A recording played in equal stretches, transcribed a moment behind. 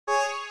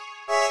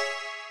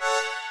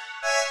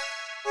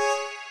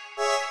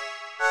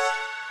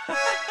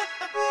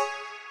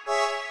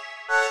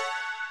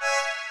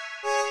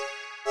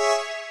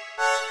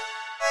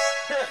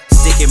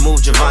make it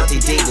move,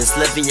 Javante Davis.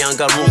 Living young,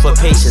 got room for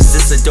patience.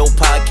 This a dope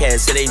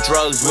podcast, it ain't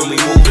drugs when we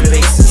moving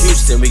bases.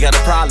 Houston, we got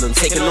a problem,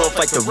 taking off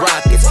like the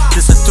Rockets.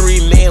 This a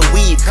 3-man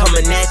weave,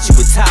 coming at you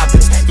with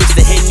topics. Mix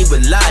the Henny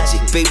with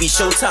logic, baby,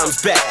 showtime's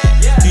back.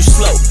 You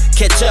slow,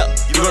 catch up,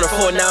 you run a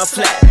 4-9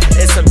 flat.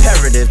 It's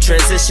imperative,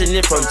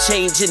 transitioning from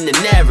changing the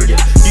narrative.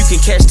 You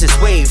can catch this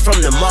wave from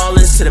the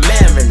Marlins to the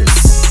Mariners.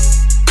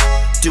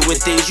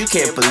 Doing things you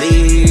can't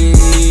believe.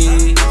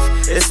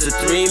 It's the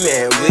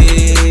 3-man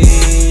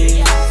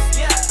weave.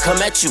 Come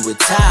at you with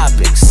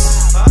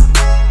topics.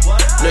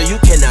 No, you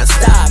cannot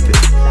stop it.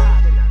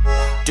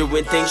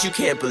 Doing things you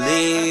can't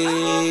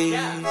believe.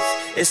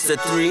 It's the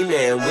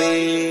 3-man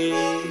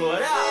weave.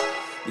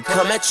 We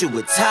come at you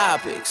with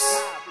topics.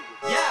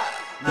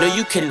 No,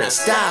 you cannot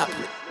stop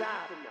it.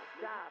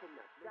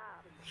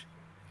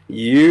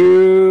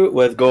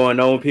 What's going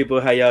on,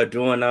 people? How y'all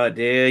doing out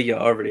there? You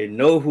already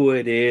know who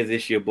it is.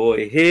 It's your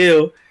boy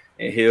Hill,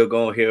 and Hill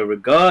gonna hear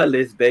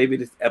regardless, baby.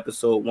 This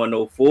episode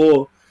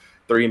 104,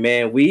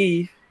 3-man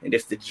weave, and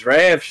it's the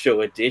draft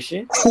show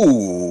edition.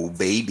 Ooh,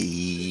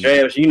 baby.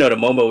 Draft, you know the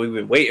moment we've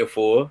been waiting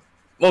for.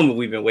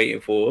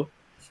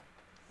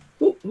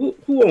 Who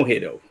on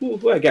here though?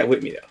 Who I got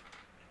with me though?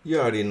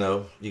 You already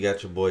know. You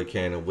got your boy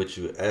Cannon with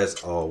you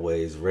as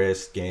always.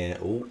 Redskin.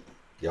 Ooh.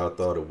 Y'all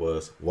thought it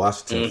was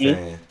Washington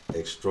fan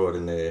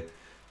extraordinaire.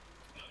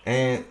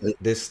 And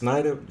did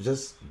Snyder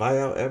just buy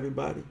out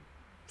everybody?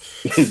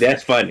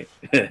 That's funny.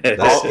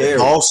 That's scary.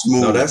 Boss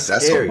move. No, that's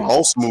scary. A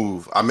boss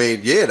move. I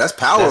mean, yeah, that's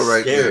power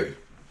right scary. there.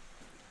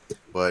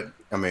 But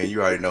I mean,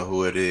 you already know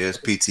who it is.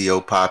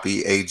 PTO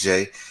Poppy,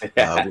 AJ.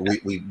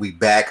 We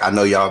back. I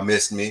know y'all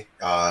missed me.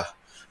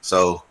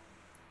 So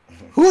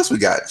who else we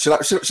got?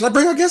 Should I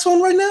bring our guest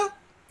on right now?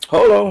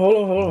 Hold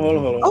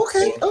on.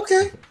 Okay.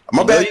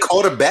 My bad,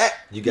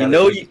 quarterback. You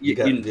know you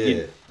can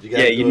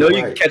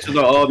catch us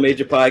on all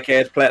major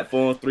podcast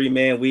platforms.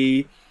 3-man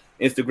weave,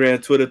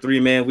 Instagram, Twitter,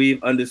 3-man weave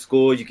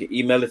 _. You can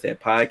email us at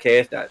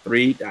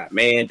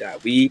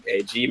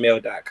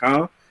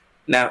podcast.3.man.weave@gmail.com.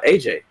 Now,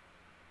 AJ,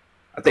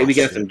 I think we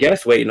got some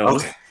guests waiting on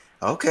us.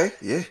 Okay,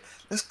 yeah.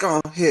 Let's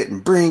go ahead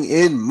and bring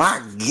in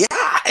my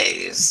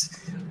guys.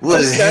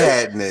 What is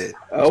happening?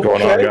 What's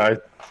going on, guys?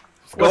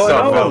 What's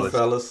up,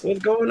 fellas? What's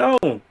going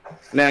on?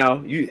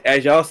 Now,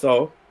 as y'all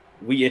saw,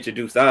 we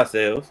introduced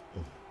ourselves.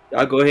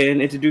 Y'all go ahead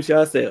and introduce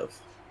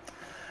yourselves.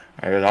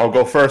 All right, I'll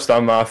go first.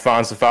 I'm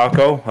Fonz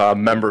Falco,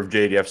 member of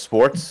JDF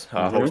Sports,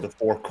 host of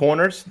Four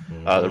Corners,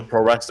 the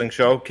pro wrestling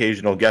show,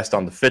 occasional guest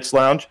on the Fitz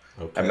Lounge.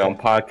 I'm on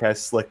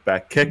podcast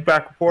Slickback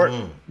Kickback Report.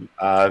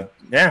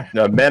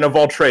 Man of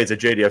all trades at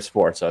JDF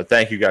Sports. So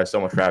thank you guys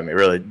so much for having me.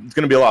 Really, it's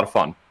going to be a lot of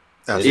fun.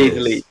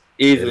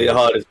 Easily the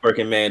hardest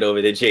working man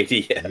over there,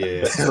 JD.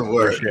 Yeah,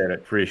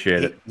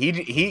 appreciate it.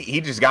 He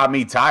just got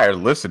me tired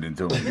listening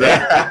to him.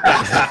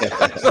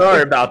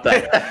 Sorry about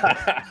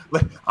that.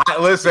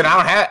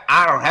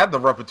 I don't have the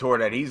repertoire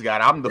that he's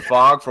got. I'm the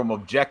Fog from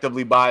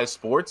Objectively Biased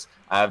Sports.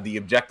 I have the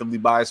Objectively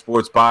Biased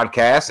Sports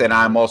podcast, and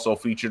I'm also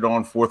featured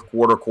on Fourth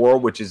Quarter Core,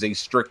 which is a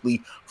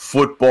strictly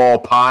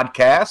football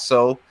podcast.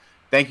 So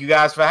thank you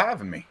guys for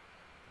having me.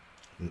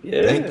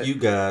 Yeah. Thank you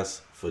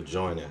guys for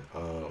joining.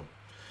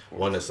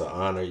 One, it's an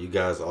honor. You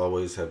guys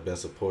always have been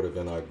supportive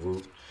in our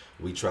group.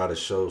 We try to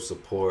show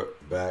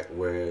support back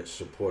where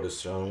support is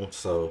shown.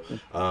 So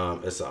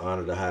it's an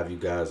honor to have you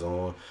guys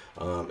on.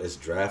 It's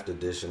draft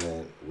edition,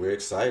 and we're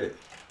excited.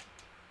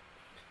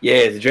 Yeah,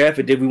 it's draft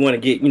edition. We want to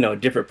get,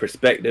 different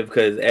perspective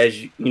because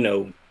as you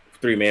know,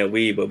 3-man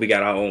weave, but we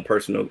got our own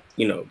personal,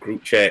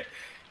 group chat.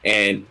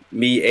 And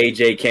me,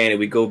 AJ, Cannon,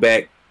 we go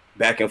back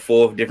and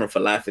forth, different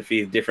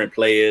philosophies, different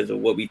players, or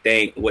what we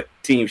think, what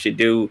teams should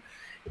do.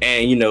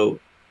 And,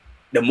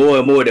 the more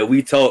and more that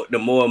we talk, the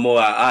more and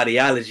more our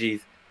ideologies,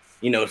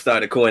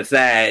 start to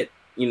coincide.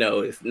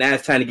 Now it's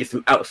time to get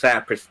some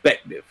outside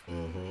perspective.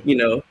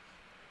 So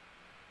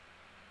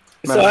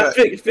I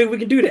think we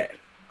can do that.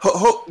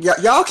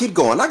 Y'all keep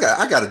going. I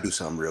got to do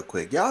something real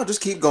quick. Y'all just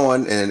keep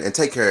going and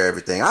take care of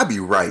everything. I'll be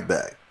right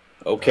back.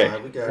 Okay. All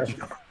right, we got you.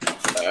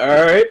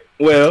 All right.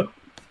 Well,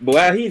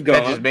 while he's gone,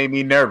 that just made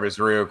me nervous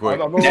real quick.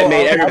 That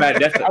made everybody.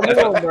 That's a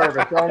little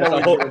nervous.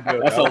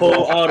 That's a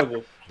whole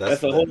audible.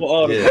 That's a whole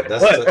audible. Yeah,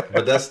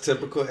 but that's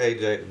typical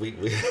AJ.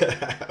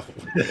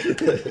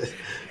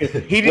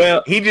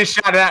 He just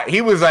shot it out. He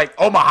was like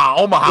Omaha.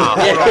 Hold on.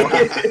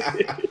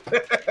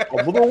 I'm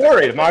a little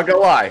worried. I'm not gonna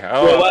lie. I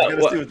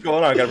gotta see what's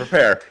going on. I gotta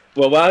prepare.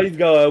 Well, while he's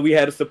gone, we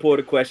had a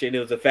supporter question. It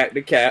was a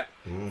factor cap.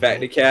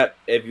 Factor cap.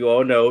 If you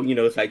all know,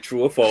 it's like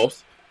true or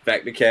false.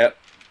 Factor cap.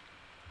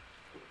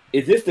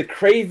 Is this the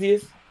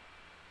craziest?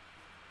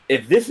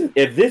 If this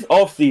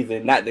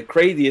offseason not the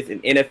craziest in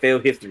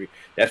NFL history,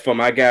 that's from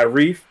my guy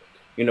Reef,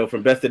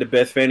 from Best of the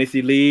Best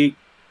Fantasy League.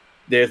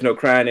 There's no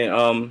crying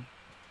in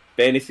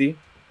fantasy.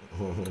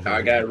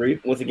 Our guy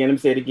Reef. Once again, let me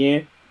say it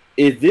again.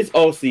 Is this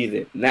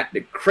offseason not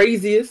the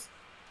craziest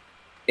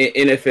in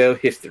NFL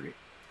history?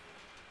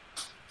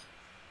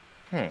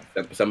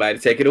 Somebody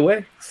take it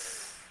away.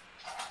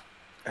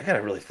 I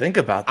gotta really think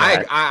about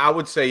that. I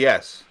would say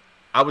yes.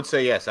 I would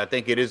say yes. I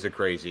think it is the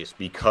craziest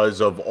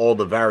because of all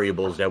the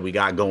variables that we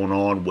got going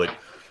on with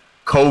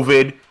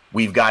COVID.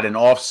 We've got an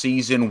off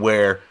season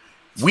where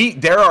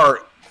there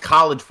are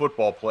college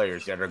football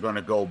players that are going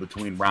to go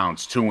between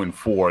rounds 2 and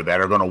 4 that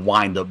are going to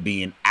wind up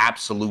being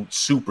absolute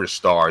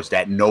superstars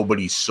that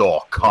nobody saw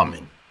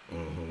coming.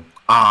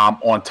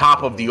 On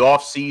top of the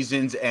off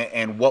seasons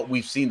and what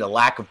we've seen, the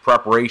lack of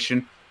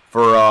preparation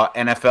for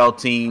NFL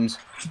teams.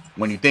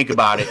 When you think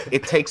about it,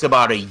 it takes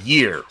about a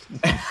year.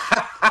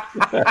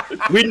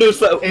 We knew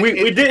something.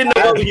 We didn't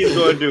know what we was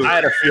going to do. I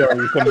had a feeling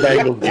we come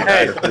Bengals. I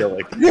had a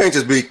feeling. You ain't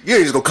just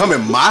gonna come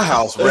in my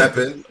house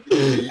repping.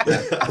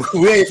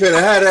 We ain't finna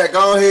have that.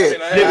 Go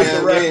ahead.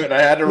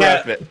 I had to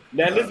rep it.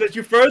 Now this lets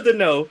you further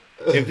know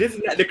if this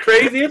is not the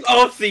craziest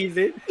off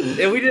season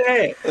that we done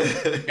had.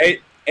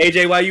 Hey,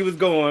 AJ, while you was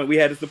going, we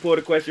had a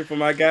supporter question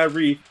from our guy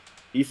Reef.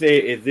 He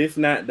said, "Is this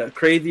not the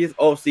craziest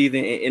off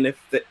season in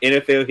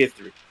NFL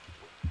history?"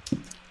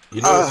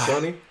 You know what's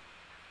funny?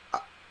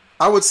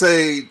 I would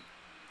say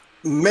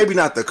maybe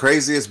not the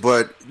craziest,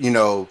 but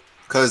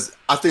because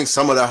I think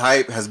some of the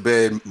hype has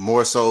been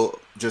more so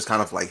just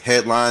kind of like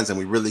headlines, and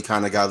we really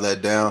kind of got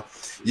let down.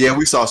 Yeah,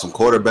 we saw some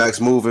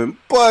quarterbacks moving,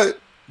 but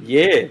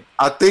yeah,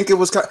 I think it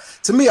was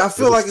to me. I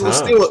feel like it was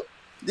still,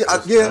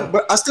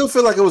 but I still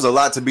feel like it was a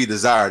lot to be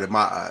desired in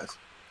my eyes,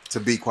 to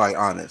be quite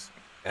honest.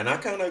 And I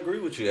kind of agree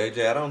with you,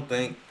 AJ. I don't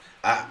think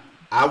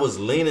I was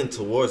leaning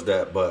towards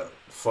that, but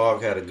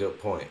Fogg had a good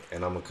point,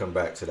 and I'm gonna come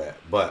back to that.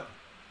 But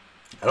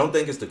I don't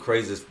think it's the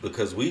craziest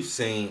because we've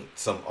seen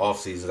some off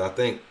seasons. I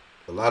think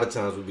a lot of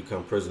times we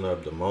become prisoner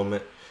of the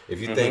moment.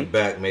 If you think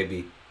back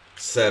maybe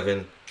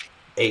 7-8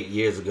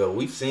 years ago,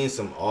 we've seen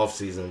some off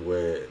season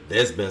where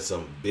there's been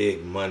some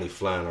big money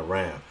flying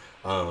around.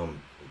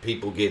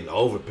 People getting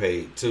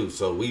overpaid too.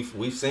 So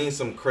we've seen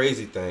some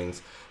crazy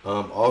things.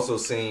 Also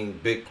seen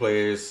big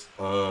players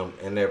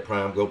in their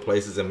prime go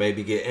places and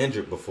maybe get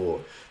injured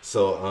before.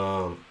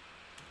 So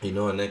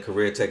and their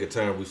career take a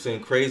turn. We've seen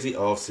crazy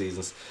off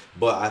seasons,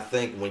 but I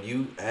think when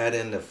you add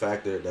in the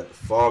factor that the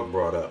Fog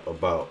brought up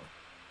about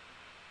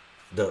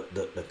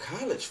the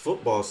college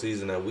football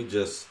season that we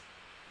just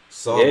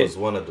saw was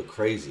one of the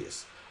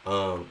craziest.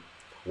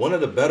 One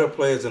of the better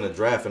players in the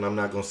draft, and I'm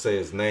not going to say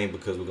his name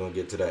because we're going to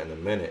get to that in a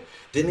minute,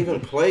 didn't even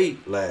play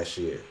last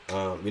year.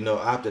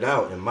 Opted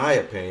out, in my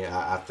opinion.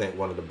 I think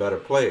one of the better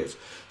players.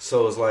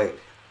 So it's like,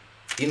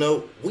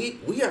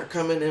 we are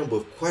coming in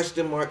with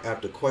question mark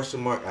after question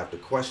mark after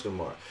question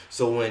mark.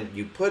 So when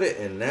you put it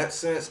in that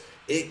sense,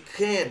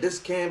 this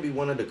can be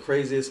one of the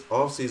craziest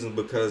off seasons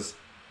because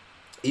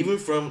even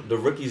from the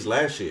rookies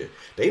last year,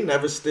 they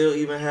never still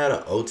even had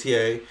an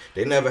OTA.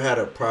 They never had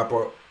a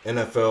proper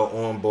NFL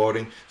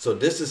onboarding. So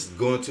this is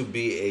going to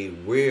be a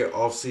weird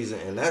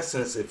offseason in that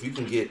sense. If you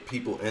can get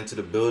people into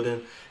the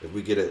building, if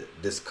we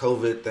get this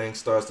COVID thing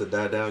starts to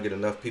die down, get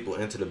enough people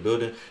into the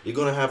building, you're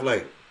going to have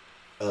like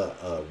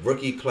a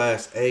rookie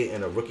class A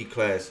and a rookie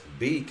class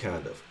B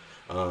kind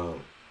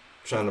of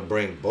trying to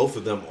bring both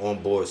of them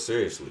on board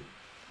seriously.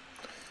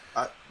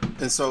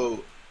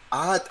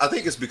 I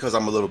think it's because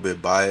I'm a little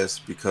bit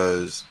biased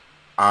because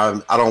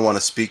I don't want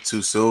to speak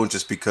too soon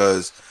just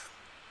because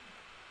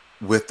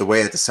with the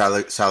way that the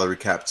salary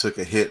cap took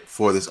a hit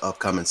for this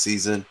upcoming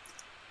season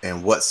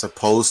and what's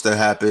supposed to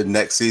happen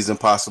next season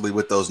possibly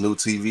with those new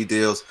TV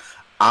deals,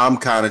 I'm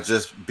kind of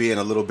just being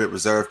a little bit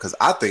reserved because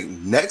I think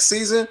next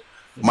season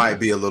might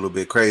be a little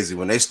bit crazy.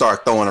 When they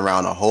start throwing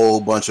around a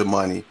whole bunch of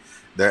money,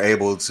 they're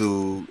able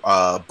to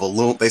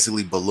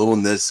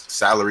balloon this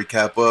salary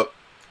cap up.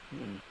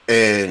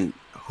 And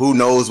who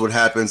knows what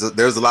happens.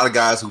 There's a lot of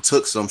guys who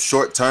took some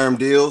short-term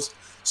deals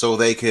so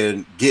they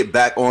can get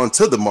back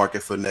onto the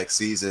market for next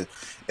season.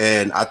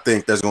 And I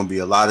think there's going to be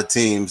a lot of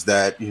teams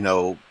that,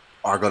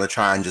 are going to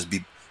try and just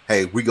be,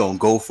 hey, we're going to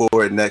go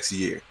for it next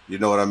year. You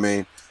know what I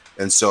mean?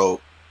 And so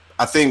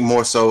I think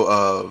more so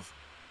of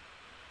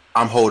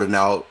I'm holding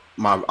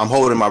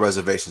my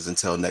reservations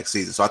until next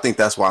season. So I think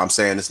that's why I'm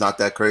saying it's not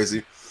that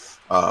crazy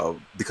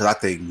because I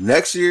think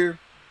next year,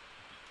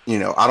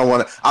 I don't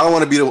want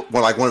to be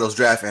one of those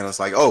draft analysts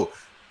like, oh,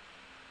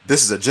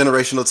 this is a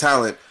generational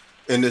talent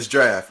in this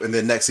draft, and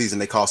then next season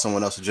they call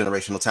someone else a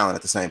generational talent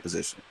at the same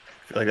position.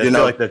 I feel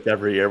like that's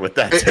every year with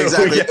that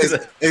too.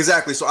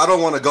 Exactly. So I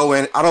don't want to go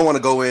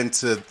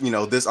into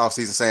this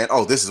offseason saying,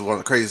 oh, this is one of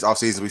the craziest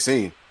offseasons we've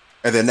seen,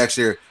 and then next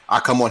year I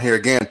come on here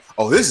again,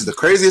 oh, this is the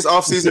craziest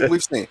offseason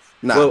we've seen.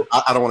 I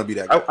don't want to be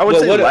that guy. I would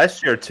say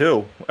last year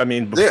too. I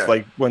mean,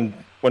 like when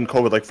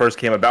COVID first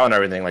came about and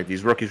everything, like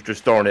these rookies were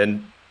just thrown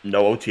in.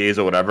 No OTAs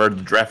or whatever.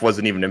 The draft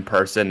wasn't even in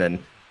person and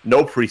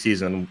no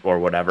preseason or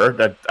whatever.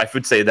 That I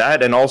would say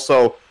that. And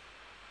also,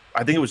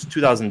 I think it was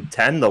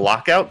 2010, the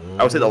lockout.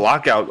 I would say the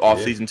lockout off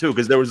season too,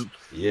 because there was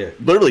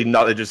literally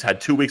not. They just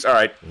had 2 weeks. All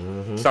right,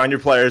 sign your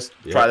players,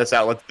 try this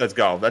out. Let's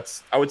go.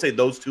 I would say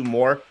those two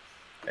more.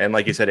 And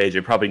like you said,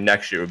 AJ, probably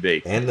next year would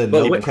be. And the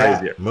new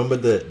cap. Remember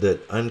the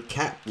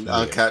uncapped year.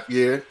 Uncapped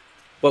year.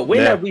 But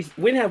when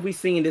have we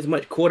seen this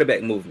much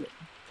quarterback movement?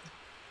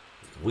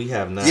 We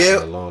have not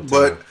in a long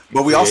time.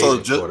 But we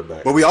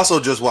also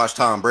just watched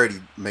Tom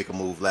Brady make a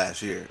move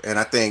last year, and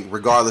I think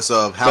regardless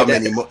of how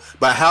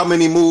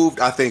many moved,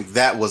 I think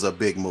that was a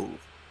big move.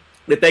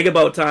 The thing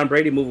about Tom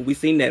Brady moving, we've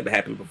seen that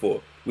happen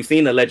before. We've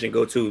seen a legend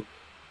go to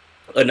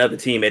another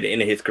team at the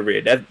end of his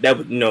career.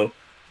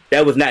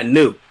 That was not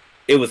new.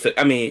 It was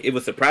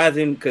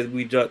surprising because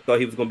we just thought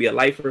he was going to be a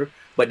lifer,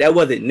 but that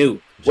wasn't new.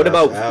 What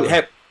about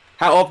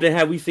how often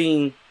have we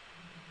seen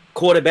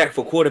quarterback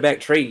for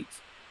quarterback trades?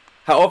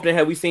 How often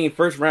have we seen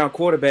first round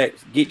quarterbacks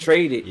get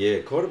traded?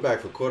 Yeah,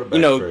 quarterback for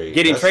quarterback trade.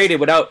 Getting traded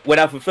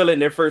without fulfilling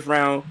their first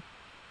round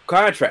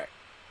contract.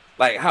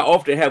 Like, how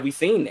often have we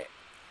seen that?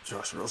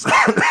 Josh Rosen.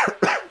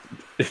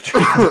 He's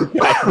trash.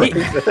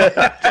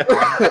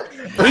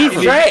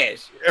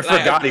 I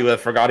forgot he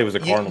was a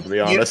Cardinal, to be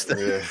honest.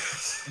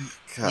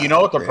 You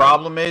know what the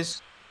problem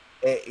is?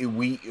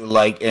 We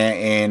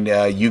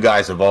you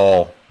guys have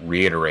all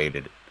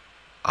reiterated.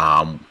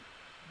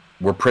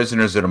 We're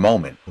prisoners of the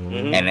moment.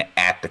 Mm-hmm. And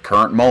at the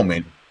current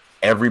moment,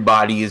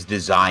 everybody is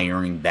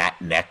desiring that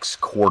next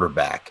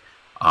quarterback.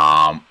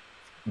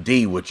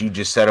 D, what you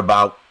just said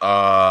about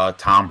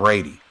Tom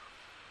Brady.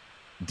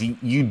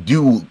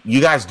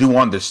 You guys do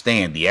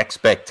understand the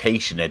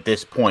expectation at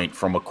this point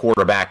from a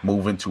quarterback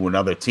moving to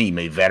another team,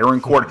 a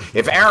veteran quarterback.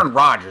 If Aaron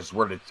Rodgers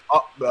were to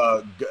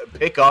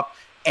pick up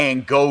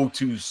and go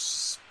to,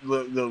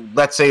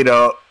 let's say,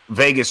 the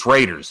Vegas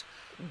Raiders,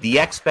 the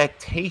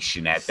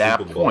expectation at that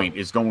point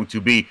is going to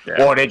be,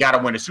 they got to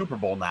win a Super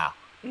Bowl now,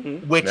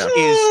 which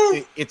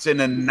is it's an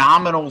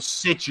anomalous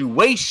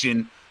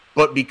situation.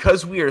 But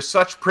because we are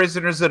such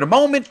prisoners of the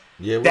moment,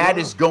 that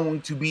is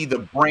going to be the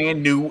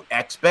brand new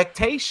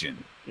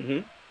expectation.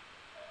 Mm-hmm.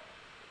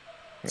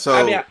 So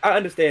I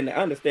understand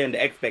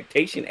the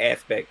expectation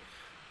aspect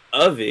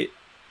of it,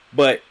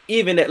 but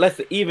even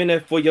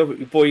if for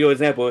your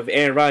example, if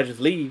Aaron Rodgers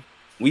leave,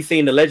 we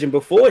seen the legend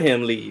before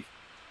him leave.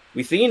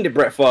 We seen the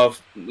Brett Favre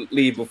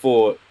leave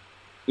before,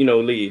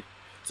 leave.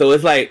 So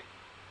it's like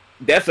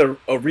that's a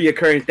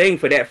reoccurring thing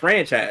for that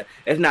franchise.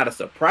 That's not a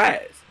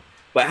surprise.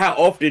 But how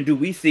often do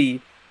we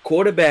see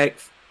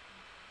quarterbacks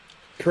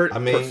for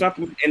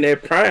something in their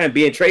prime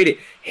being traded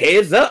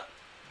heads up?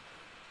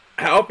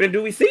 How often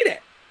do we see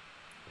that?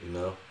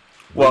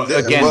 Well,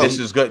 again, this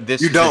is good.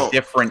 This is a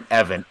different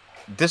Evan.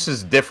 This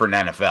is different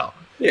NFL.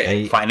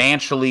 Yeah.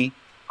 Financially,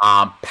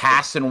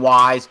 passing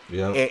wise,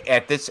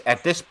 at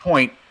this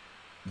point,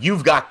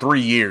 you've got 3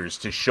 years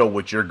to show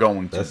what you're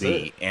going to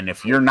be. And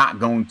if you're not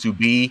going to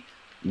be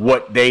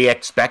what they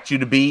expect you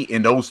to be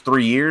in those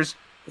 3 years,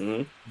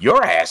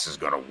 your ass is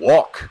gonna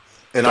walk.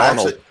 And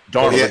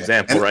Darnold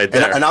example right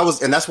there. And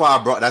that's why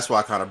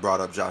I kind of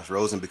brought up Josh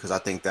Rosen, because I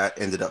think that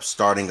ended up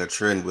starting a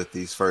trend with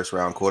these first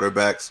round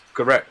quarterbacks.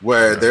 Correct.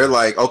 Where they're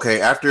like, okay,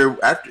 after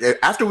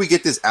we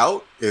get this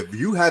out, if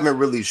you haven't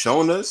really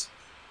shown us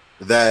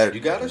that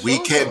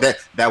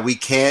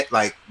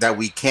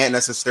we can't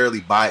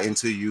necessarily buy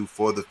into you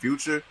for the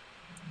future,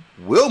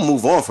 we'll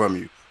move on from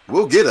you.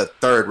 We'll get a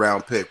 3rd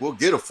round pick. We'll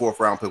get a 4th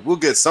round pick. We'll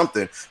get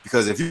something,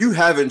 because if you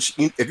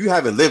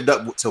haven't lived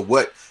up to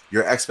what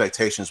your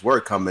expectations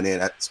were coming in,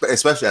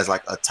 especially as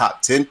like a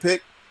top 10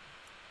 pick,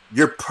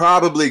 you're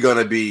probably going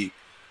to be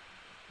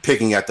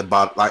picking at the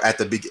bottom, like at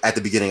the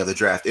beginning of the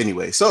draft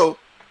anyway. So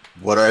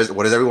what is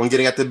everyone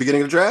getting at the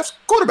beginning of the drafts?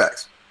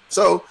 Quarterbacks.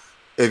 So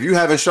if you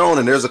haven't shown,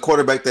 and there's a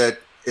quarterback that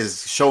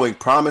is showing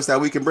promise that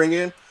we can bring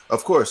in,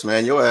 of course,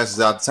 man, your ass is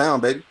out of town,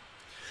 baby.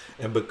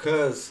 And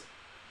because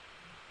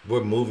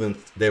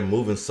they're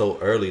moving so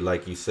early,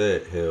 like you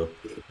said, Hill.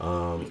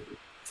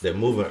 They're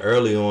moving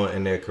early on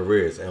in their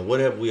careers. And what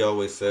have we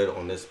always said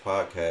on this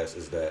podcast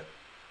is that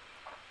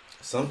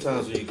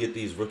sometimes when you get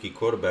these rookie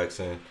quarterbacks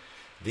in,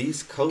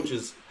 these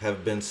coaches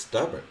have been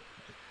stubborn.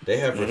 They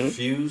have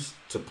refused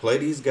to play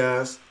these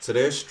guys to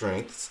their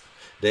strengths.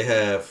 They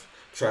have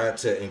tried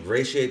to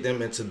ingratiate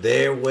them into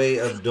their way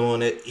of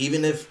doing it,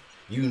 even if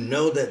you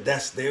know that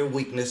that's their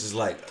weakness. Is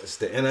like, it's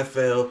the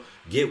NFL,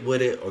 get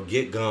with it or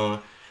get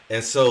gone.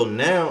 And so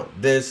now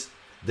there's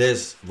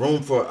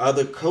room for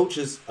other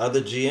coaches,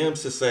 other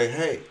GMs to say,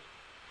 hey,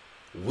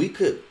 we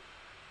could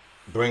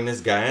bring this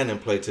guy in and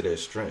play to their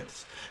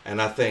strengths.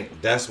 And I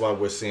think that's why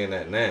we're seeing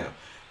that now.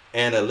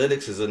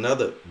 Analytics is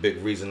another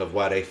big reason of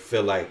why they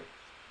feel like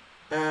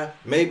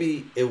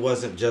maybe it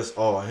wasn't just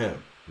all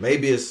him.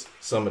 Maybe it's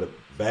some of the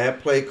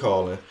bad play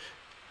calling.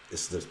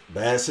 It's the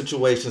bad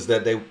situations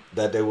that they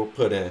were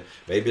put in.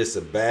 Maybe it's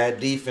a bad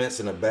defense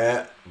and a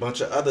bad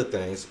bunch of other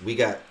things. We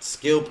got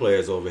skill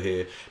players over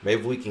here.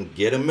 Maybe we can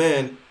get them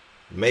in.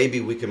 Maybe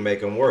we can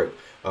make them work.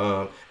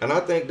 And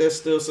I think there's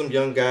still some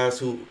young guys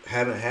who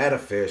haven't had a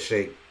fair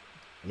shake,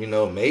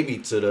 maybe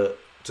to the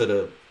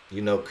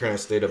current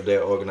state of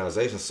their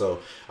organization.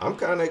 So I'm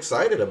kind of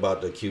excited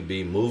about the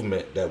QB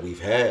movement that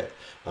we've had,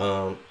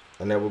 and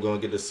that we're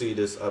going to get to see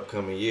this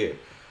upcoming year.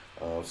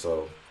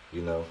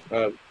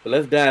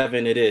 Let's dive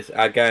into this.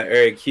 I got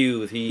Eric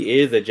Hughes. He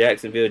is a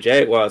Jacksonville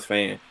Jaguars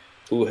fan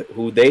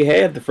who they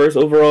had the first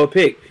overall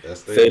pick.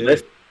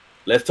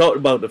 Let's talk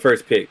about the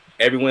first pick.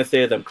 Everyone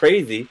says I'm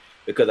crazy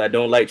because I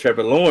don't like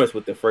Trevor Lawrence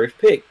with the first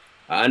pick.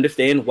 I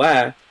understand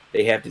why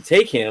they have to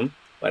take him,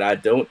 but I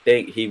don't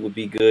think he would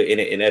be good in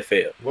the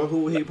NFL. Well,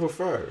 who would he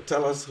prefer?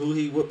 Tell us who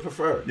he would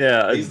prefer.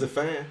 Yeah, he's the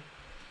fan.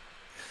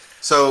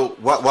 So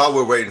while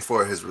we're waiting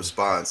for his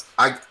response,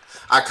 I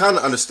kind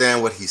of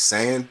understand what he's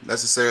saying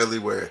necessarily.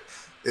 Where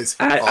it's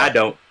I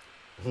don't.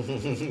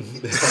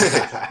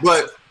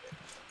 But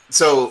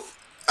so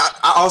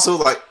I also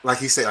like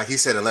he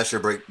said unless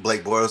you're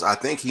Blake Bortles, I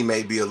think he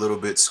may be a little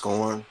bit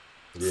scorned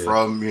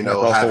from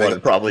having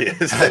probably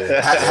is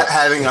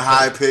having a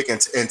high pick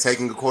and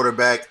taking a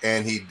quarterback,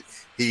 and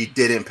he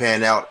didn't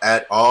pan out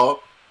at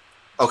all.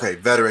 Okay,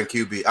 veteran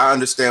QB. I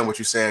understand what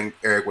you're saying,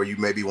 Eric, where you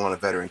maybe want a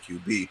veteran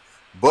QB,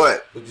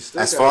 but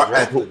as far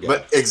as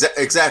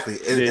exactly,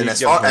 and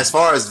as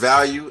far as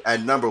value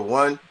at number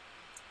one,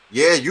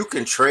 yeah, you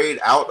can trade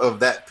out of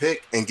that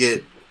pick and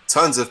get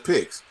tons of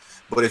picks.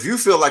 But if you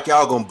feel like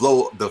y'all gonna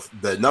blow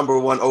the number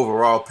one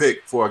overall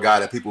pick for a guy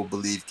that people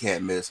believe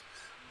can't miss,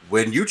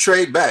 when you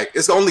trade back,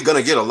 it's only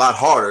gonna get a lot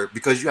harder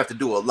because you have to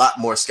do a lot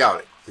more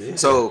scouting. Yeah.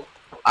 So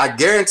I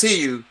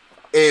guarantee you,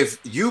 if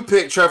you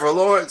pick Trevor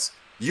Lawrence,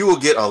 you will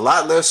get a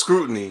lot less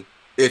scrutiny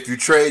if you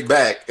trade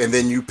back and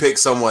then you pick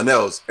someone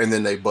else and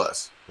then they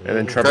bust. And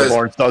then Trevor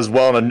Lawrence does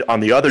well on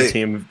the other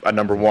team at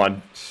number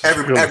one.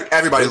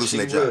 Everybody losing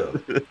their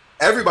job.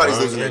 Everybody's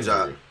losing their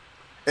job.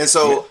 And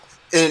so,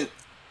 and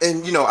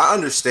I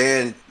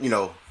understand,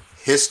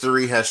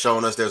 history has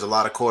shown us there's a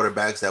lot of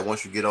quarterbacks that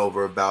once you get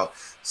over about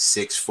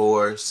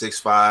 6'4",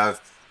 6'5",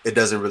 it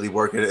doesn't really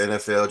work in the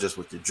NFL just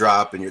with your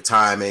drop and your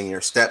timing,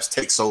 your steps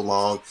take so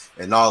long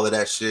and all of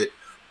that shit.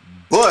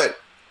 But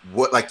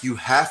you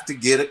have to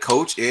get a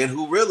coach in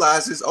who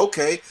realizes,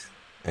 okay,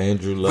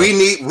 Andrew Luck.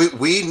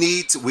 we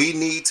need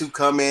to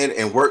come in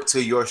and work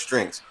to your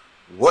strengths.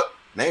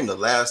 Name the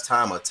last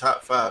time a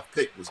top 5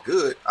 pick was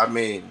good. I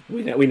mean,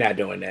 we're not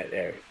doing that,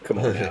 Eric. Come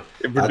on now.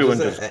 If we're doing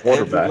just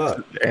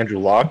quarterbacks, Andrew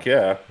Luck,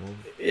 yeah.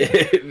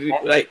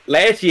 Like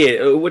last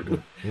year,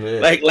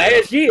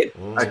 last year.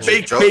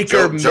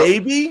 Baker,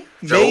 maybe.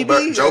 Joe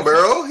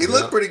Burrow, he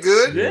looked pretty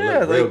good.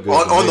 Yeah,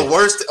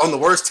 on the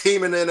worst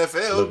team in the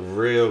NFL. Looked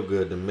real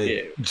good to me.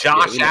 Yeah.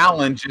 Josh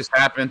Allen just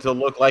happened to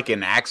look like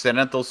an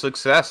accidental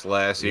success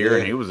last year,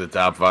 and he was a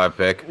top 5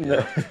 pick.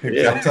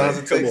 Sometimes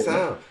it takes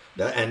time.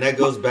 And that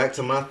goes back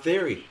to my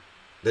theory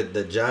that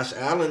the Josh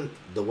Allen,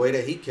 the way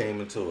that he came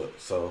into it.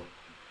 So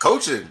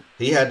coaching,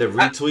 he had to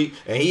retweak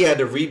and he had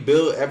to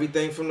rebuild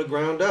everything from the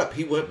ground up.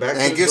 He went back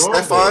and get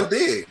Stephon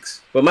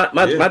Diggs. But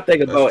my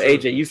thing about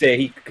AJ, you said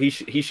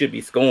he should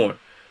be scoring.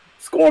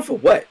 Scoring for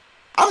what?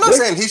 I'm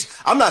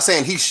not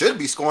saying he should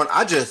be scoring.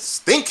 I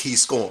just think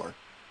he's scoring.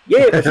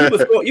 Yeah,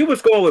 but you were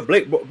scoring with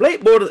Blake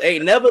Bortles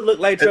ain't never looked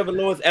like Trevor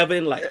Lawrence ever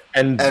in life.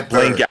 And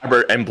Blaine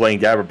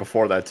Gabbert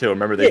before that too.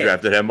 Remember they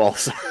drafted him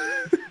also.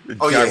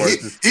 Oh yeah,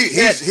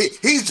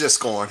 he's just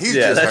scoring. He's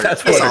just hurt.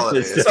 That's all it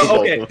is. So,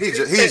 okay.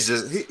 He's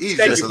just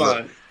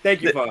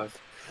Thank you, Fonz.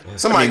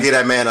 Somebody get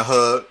that man a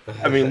hug.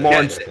 I mean,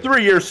 Lawrence,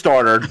 3-year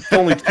starter,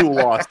 only 2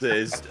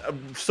 losses.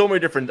 So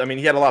many different. I mean,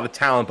 he had a lot of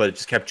talent, but it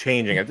just kept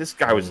changing. This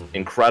guy was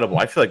incredible.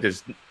 I feel like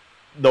there's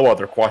no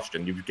other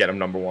question. You get him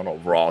number 1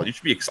 overall. You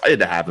should be excited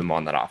to have him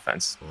on that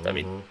offense. I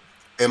mean,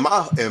 and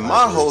my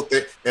whole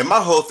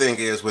thing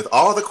is with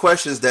all the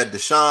questions that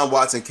Deshaun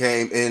Watson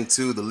came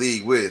into the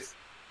league with.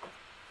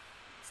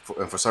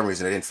 And for some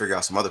reason, they didn't figure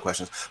out some other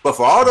questions. But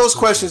for all those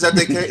questions that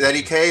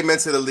he came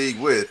into the league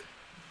with,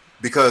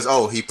 because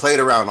he played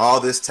around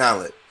all this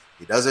talent,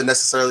 he doesn't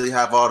necessarily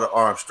have all the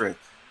arm strength.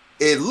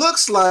 It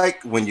looks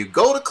like when you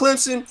go to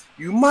Clemson,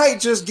 you might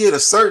just get a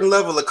certain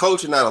level of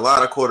coaching that a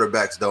lot of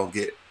quarterbacks don't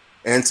get,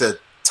 and to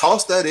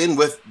toss that in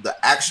with the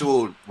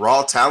actual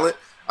raw talent.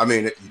 I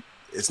mean,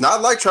 it's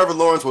not like Trevor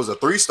Lawrence was a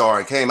 3-star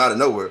and came out of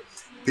nowhere.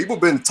 People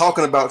been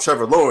talking about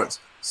Trevor Lawrence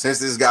since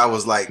this guy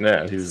was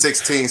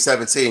 16,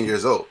 17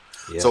 years old.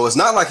 Yeah. So it's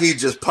not like he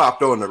just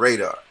popped on the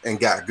radar and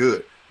got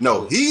good.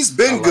 No, he's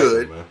been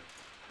good. Him,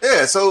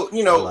 yeah, so,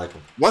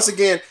 once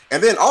again,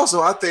 and then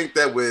also I think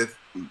that with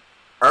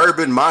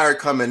Urban Meyer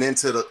coming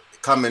into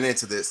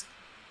this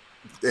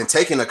and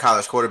taking a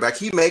college quarterback,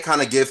 he may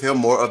kind of give him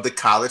more of the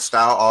college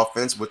style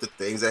offense with the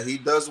things that he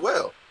does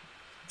well.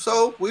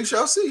 So we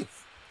shall see.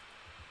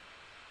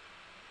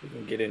 We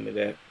can get into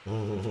that.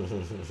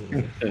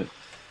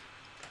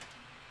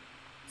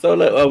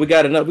 So we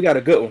got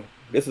a good one.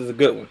 This is a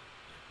good one.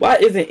 Why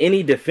isn't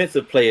any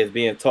defensive players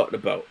being talked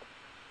about?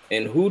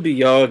 And who do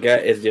y'all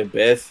got as your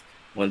best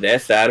on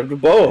that side of the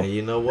ball? And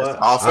you know what?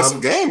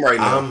 Offensive game right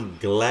now. I'm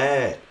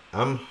glad.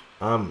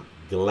 I'm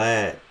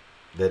glad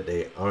that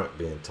they aren't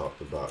being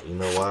talked about. You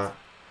know why?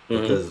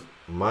 Because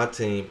my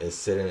team is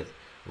sitting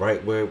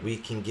right where we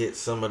can get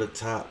some of the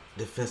top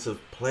defensive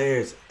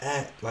players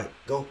at. Like,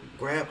 go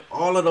grab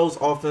all of those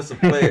offensive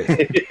players.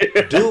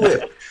 Do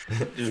it.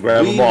 Just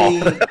grab them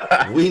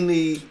all. We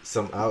need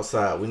some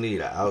outside. We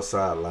need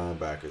outside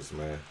linebackers,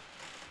 man.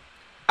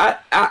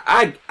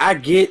 I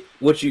get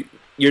what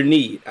your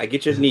need. I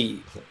get your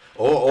need.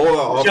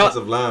 or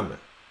offensive lineman.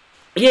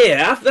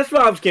 Yeah, that's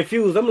why I was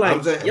confused. I'm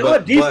like, your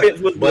defense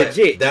was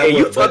legit. And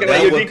you talking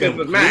like your defense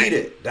was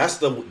mine. That's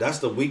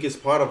the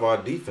weakest part of our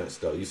defense,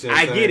 though. You see what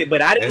I'm saying? I get it,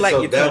 but I didn't like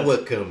your tone. That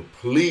would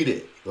complete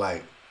it.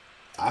 Like,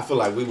 I feel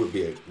like we would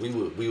be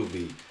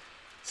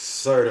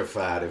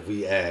certified if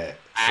we add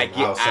some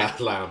outside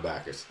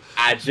linebackers.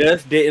 I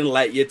just didn't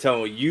like your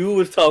tone. You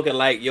was talking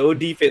like your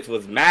defense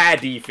was my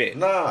defense.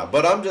 Nah,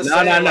 but I'm just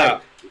saying.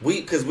 Like,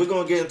 because we're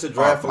gonna get into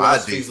draft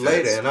philosophies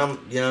later, and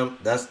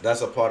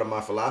that's a part of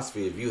my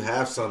philosophy. If you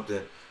have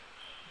something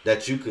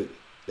that you could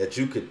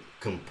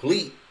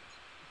complete,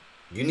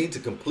 you need to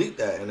complete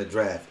that in the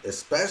draft,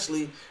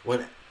 especially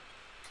when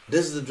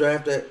this is a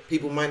draft that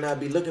people might not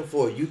be looking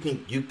for. You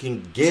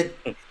can get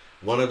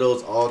one of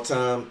those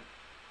all-time,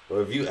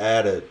 or if you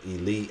add an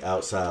elite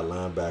outside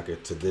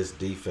linebacker to this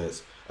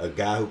defense, a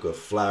guy who could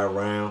fly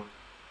around.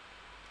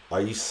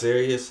 Are you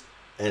serious?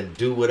 And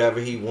do whatever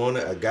he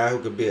wanted, a guy who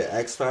could be an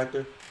X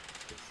factor.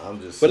 I'm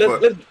just.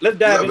 But let's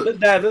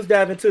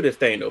dive into this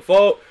thing though.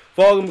 Fog,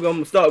 I'm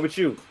gonna start with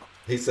you.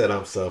 He said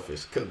I'm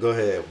selfish. Go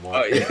ahead,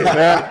 Mark.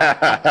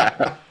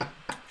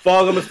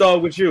 Fog, I'm gonna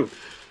start with you.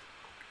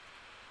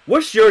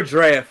 What's your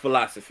draft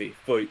philosophy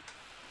for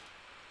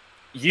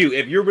you?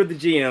 If you're with the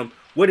GM,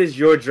 what is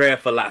your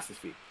draft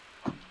philosophy?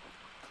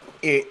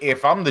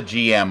 If I'm the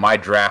GM, my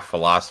draft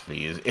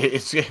philosophy is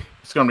it's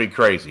gonna be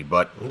crazy,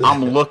 but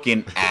I'm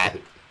looking at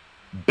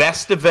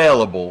best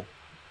available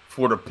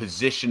for the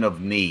position of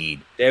need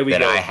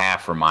that I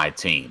have for my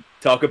team.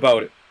 Talk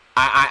about it.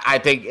 I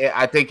think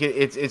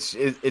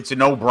it's a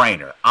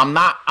no-brainer. I'm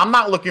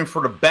not looking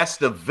for the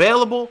best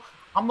available.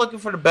 I'm looking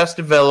for the best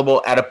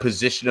available at a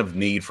position of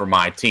need for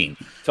my team.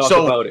 Talk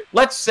about it.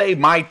 Let's say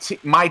my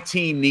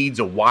team needs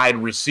a wide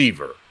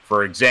receiver,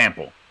 for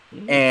example,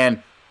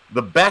 and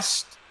the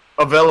best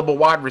available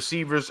wide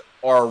receivers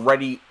are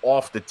already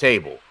off the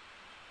table.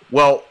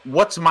 Well,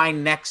 what's my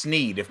next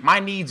need? If my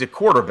need's a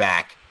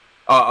cornerback,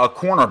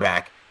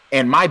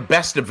 and my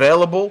best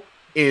available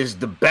is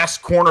the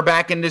best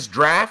cornerback in this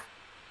draft,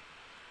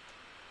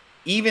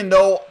 even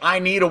though I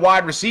need a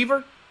wide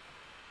receiver,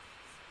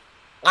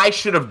 I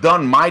should have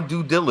done my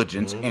due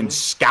diligence and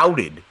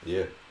scouted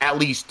at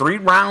least 3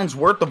 rounds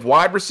worth of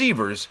wide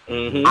receivers.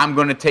 I'm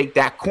going to take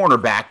that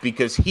cornerback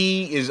because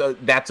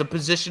that's a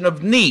position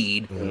of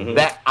need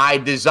that I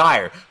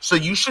desire. So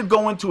you should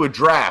go into the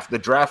draft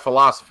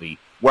philosophy,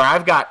 where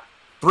I've got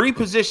 3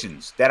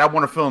 positions that I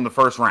want to fill in the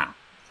first round,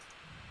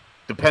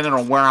 depending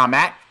on where I'm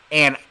at,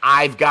 and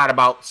I've got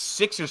about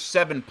 6 or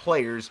 7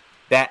 players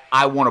that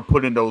I want to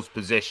put in those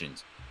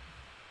positions.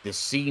 This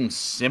seems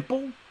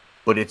simple,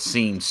 but it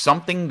seems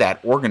something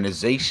that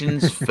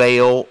organizations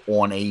fail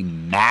on a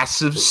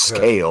massive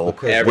scale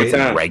every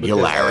time.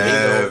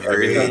 Regularity.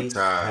 Every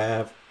time.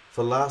 Have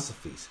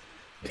philosophies.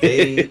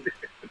 They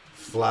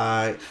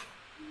fly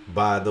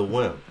by the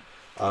whim.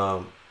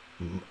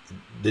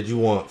 Did you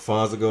want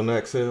Fonz to go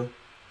next, Hill?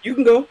 You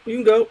can go.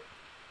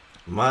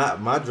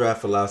 My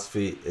draft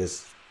philosophy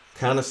is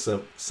kind of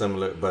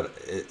similar, but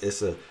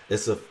it's a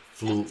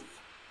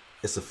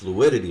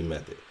fluidity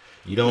method.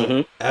 You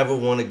don't ever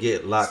want to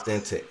get locked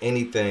into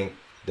anything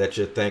that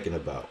you're thinking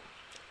about.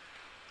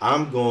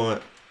 I'm going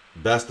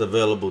best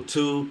available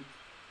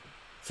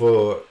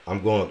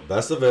I'm going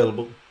best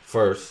available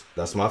first.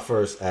 That's my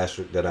first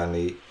asterisk that I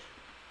need.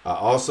 I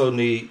also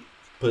need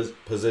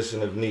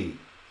position of need.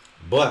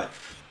 But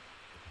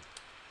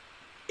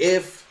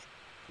if,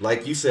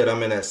 like you said,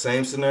 I'm in that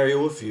same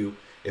scenario with you,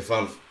 if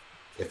I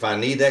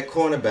need that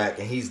cornerback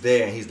and he's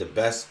there and he's the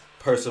best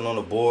person on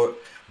the board,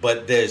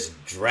 but there's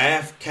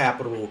draft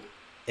capital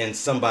in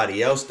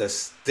somebody else that's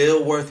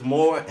still worth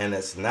more and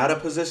it's not a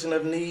position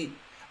of need,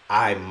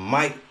 I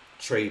might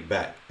trade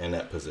back in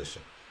that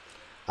position.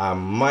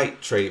 And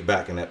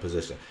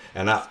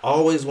I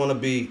always want to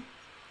be,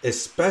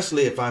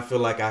 especially if I feel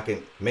like I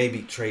can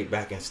maybe trade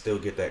back and still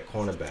get that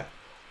cornerback,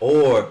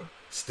 or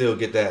still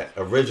get that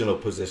original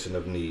position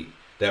of need,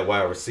 that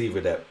wide receiver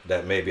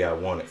that maybe I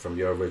wanted from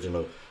your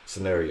original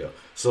scenario.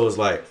 So it's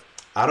like,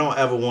 I don't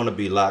ever want to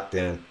be locked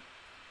in.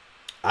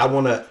 I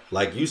want to,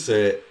 like you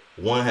said,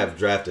 have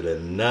drafted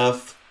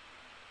enough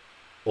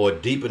or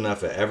deep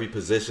enough at every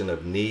position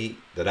of need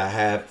that I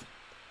have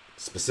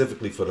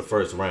specifically for the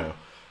first round.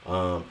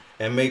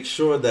 And make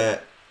sure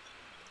that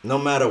no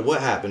matter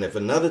what happened, if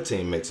another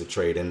team makes a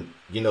trade and,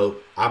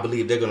 I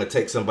believe they're going to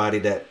take somebody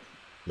that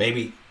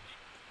maybe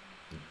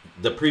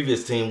the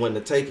previous team wouldn't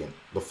have taken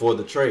before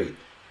the trade,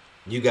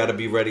 you got to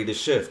be ready to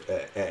shift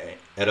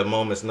at a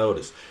moment's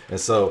notice. And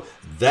so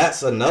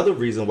that's another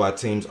reason why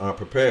teams aren't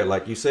prepared,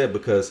 like you said,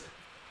 because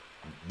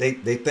they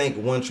think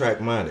one-track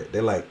minded.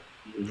 They're like,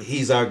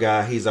 he's our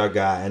guy.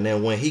 And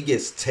then when he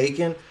gets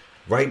taken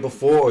right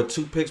before or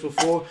 2 picks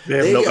before,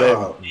 they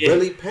are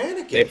really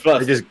panicking. They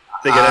just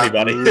get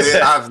anybody.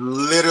 I've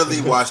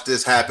literally watched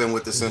this happen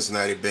with the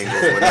Cincinnati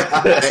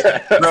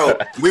Bengals. Bro,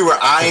 we were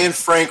eyeing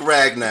Frank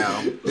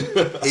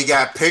Ragnow. He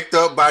got picked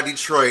up by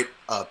Detroit,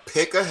 a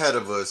pick ahead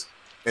of us,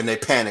 and they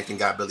panicked and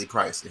got Billy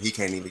Price, and he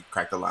can't even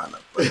crack the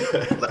lineup.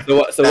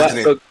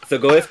 So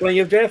go explain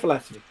your draft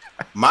philosophy.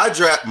 My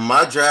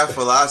draft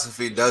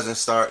philosophy doesn't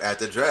start at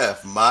the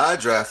draft. My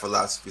draft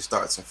philosophy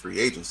starts in free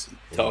agency.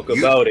 Talk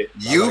about it.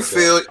 You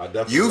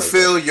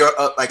feel your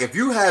like if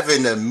you have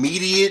an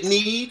immediate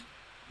need,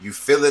 you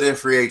fill it in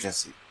free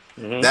agency.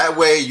 Mm-hmm. That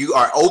way you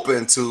are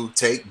open to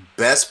take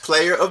best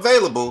player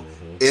available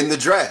in the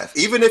draft.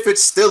 Even if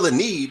it's still a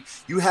need,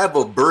 you have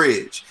a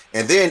bridge.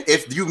 And then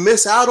if you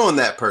miss out on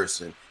that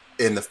person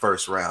in the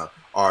first round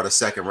or the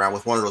second round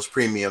with one of those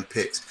premium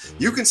picks,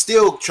 you can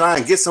still try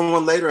and get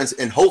someone later.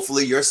 And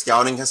hopefully your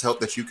scouting has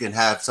helped that you can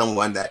have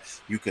someone that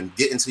you can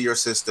get into your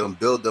system,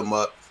 build them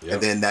up. Yep.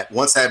 And then that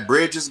once that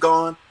bridge is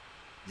gone,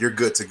 you're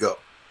good to go.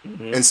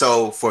 Mm-hmm. And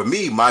so for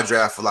me, my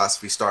draft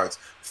philosophy starts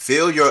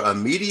fill your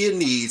immediate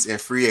needs in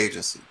free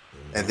agency,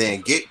 and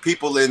then get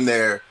people in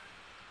there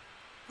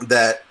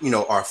that, you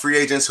know, are free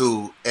agents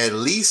who at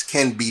least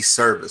can be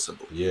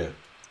serviceable. Yeah.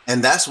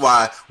 And that's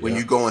why when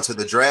you go into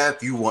the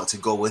draft, you want to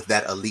go with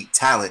that elite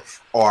talent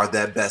or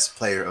that best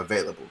player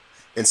available.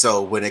 And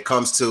so when it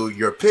comes to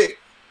your pick,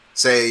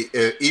 say,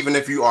 even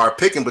if you are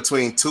picking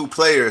between two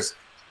players,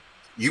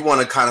 you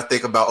want to kind of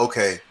think about,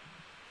 okay,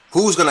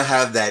 who's going to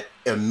have that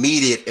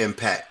immediate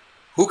impact?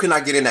 Who can I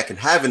get in that can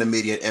have an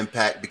immediate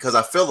impact? Because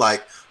I feel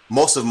like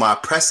most of my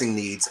pressing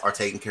needs are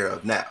taken care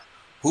of now.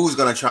 Who's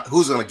going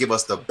to give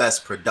us the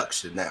best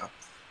production now?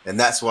 And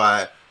that's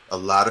why a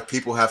lot of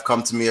people have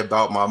come to me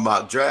about my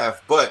mock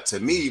draft. But to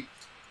me,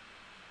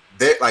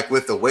 like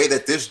with the way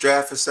that this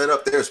draft is set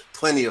up, there's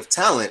plenty of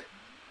talent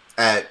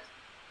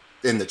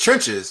in the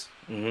trenches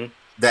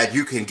that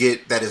you can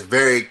get that is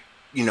very,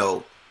 you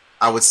know,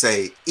 I would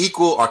say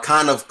equal or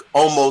kind of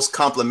almost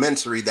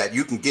complementary that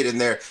you can get in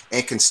there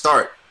and can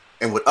start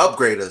and would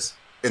upgrade us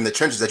in the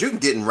trenches that you can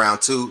get in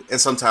round 2 and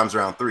sometimes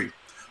round 3.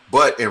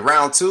 But in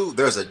round 2,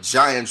 there's a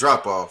giant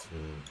drop off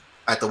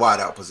at the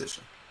wideout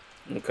position.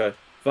 Okay.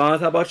 Fonz,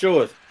 how about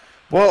yours?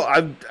 Well,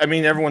 I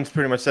mean, everyone's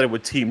pretty much said it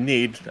with team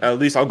need. At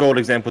least I'll go with an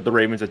example with the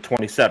Ravens at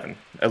 27.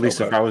 At least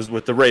if I was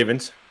with the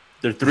Ravens,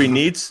 there are 3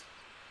 needs: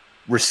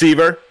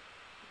 receiver,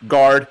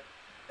 guard,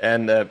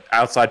 and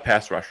outside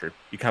pass rusher.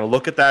 You kind of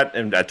look at that,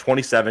 and at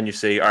 27, you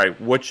say, all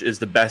right, which is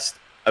the best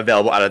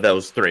available out of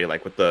those 3,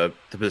 like with the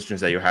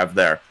positions that you have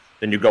there.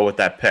 Then you go with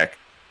that pick.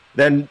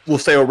 Then we'll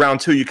say round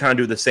 2, you kind of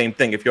do the same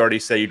thing. If you already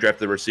say you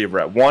drafted the receiver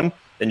at 1,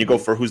 then you go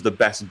for who's the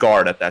best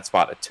guard at that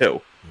spot at 2.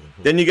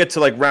 Then you get to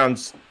like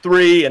rounds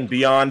 3 and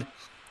beyond.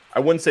 I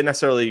wouldn't say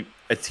necessarily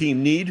a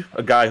team need,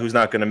 a guy who's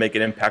not going to make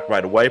an impact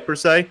right away per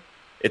se.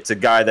 It's a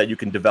guy that you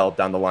can develop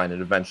down the line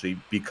and eventually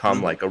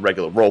become like a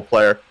regular role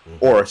player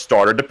or a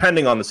starter,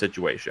 depending on the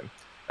situation.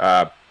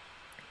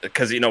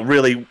 Because, you know,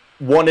 really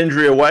one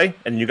injury away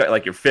and you got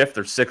like your 5th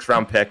or 6th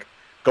round pick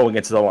going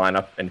into the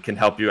lineup and can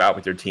help you out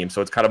with your team.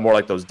 So it's kind of more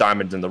like those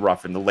diamonds in the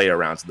rough in the later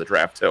rounds of the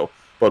draft too.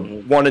 But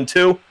 1 and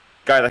 2,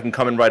 guy that can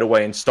come in right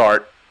away and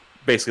start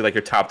basically like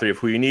your top 3 of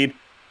who you need.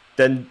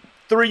 Then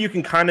 3, you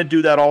can kind of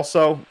do that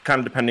also, kind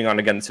of depending on,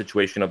 again, the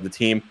situation of the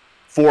team.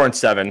 4 and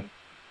 7,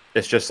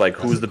 it's just like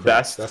who's the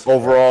best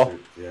overall.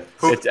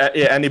 It's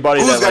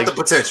anybody who's that got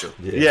the potential.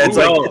 It's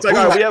like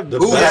all right, we have the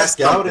best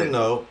scouting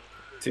though.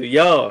 To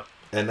y'all,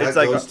 and that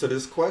goes to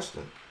this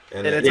question.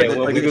 And it's like we're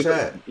gonna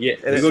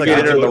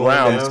get into the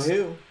rounds.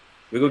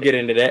 We're gonna get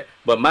into that.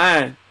 But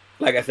mine,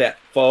 like I said,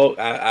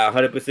 I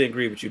 100%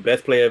 agree with you.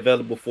 Best player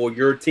available for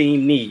your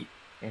team need.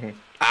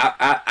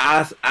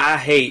 I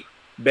hate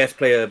best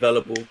player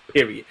available,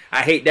 period.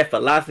 I hate that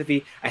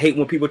philosophy. I hate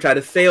when people try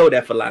to sell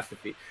that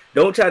philosophy.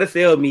 Don't try to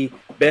sell me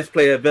best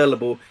player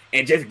available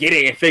and just get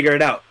it and figure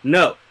it out.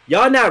 No,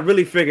 y'all not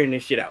really figuring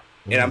this shit out.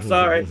 And I'm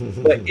sorry,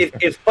 but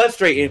it's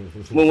frustrating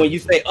when you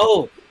say,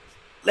 oh,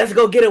 let's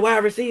go get a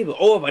wide receiver.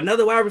 Or if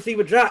another wide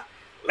receiver drop,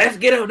 let's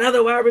get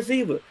another wide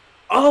receiver.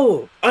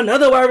 Oh,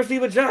 another wide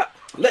receiver drop.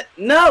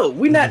 No,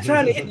 we're not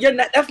trying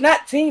to. That's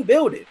not team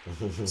building.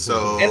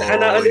 So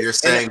you're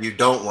saying you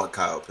don't want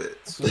Kyle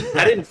Pitts?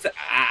 I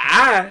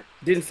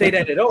didn't say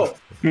that at all.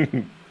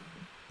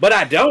 But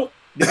I don't.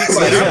 To be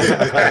quite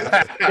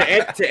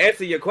honest, to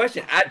answer your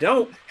question, I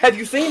don't. Have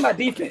you seen my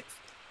defense?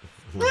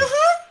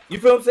 You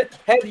feel what I'm saying?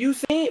 Have you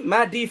seen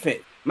my defense?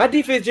 My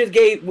defense just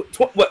gave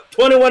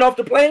 21 off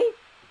the plane.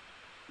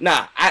 21.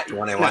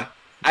 Nah,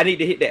 I need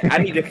to hit that. I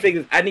need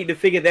to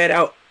figure that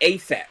out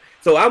ASAP.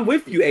 So I'm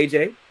with you,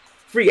 AJ.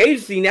 Free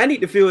agency. I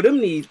need to fill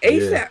them needs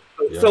ASAP.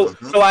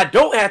 So I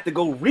don't have to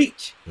go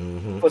reach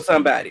for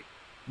somebody.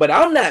 But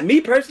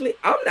me personally,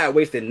 I'm not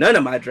wasting none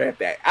of my draft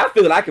back. I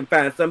feel I can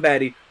find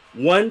somebody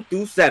 1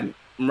 through 7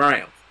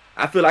 rounds.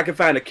 I feel I can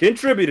find a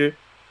contributor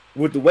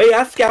with the way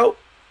I scout.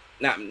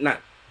 Not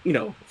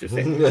just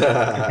saying.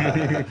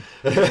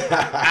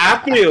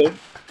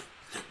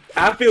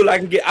 I feel I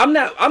can get. I'm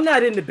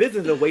not in the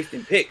business of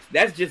wasting picks.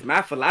 That's just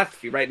my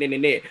philosophy right then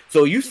and there.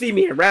 So you see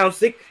me in round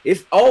 6,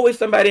 it's always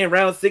somebody in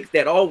round 6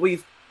 that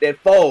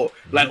fall.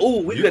 Like,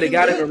 ooh, we could have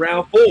got him in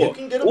round 4. You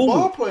can get a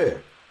ball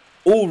player.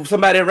 Ooh,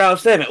 somebody in round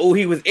 7. Ooh,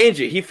 he was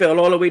injured. He fell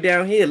all the way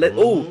down here.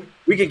 Ooh,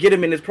 we could get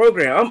him in this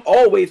program. I'm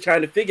always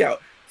trying to figure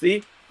out.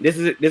 See, this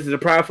is a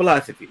prime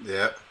philosophy.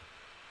 Yeah.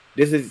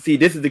 This is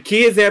the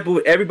key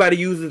example everybody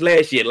uses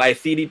last year, like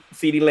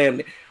CeeDee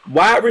Lamb.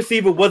 Wide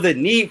receiver was a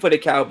need for the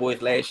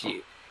Cowboys last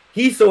year.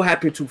 He so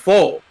happened to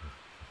fall.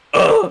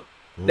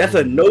 That's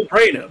a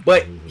no-brainer.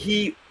 But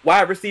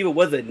wide receiver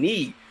was a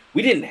need.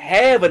 We didn't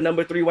have a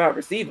number 3 wide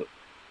receiver.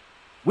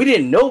 We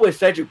didn't know what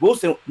Cedric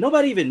Wilson.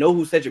 Nobody even know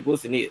who Cedric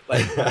Wilson is.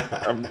 Like,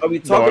 are we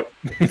talking?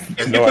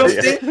 No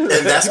idea. And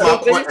that's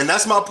my point. And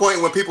that's my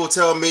point when people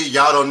tell me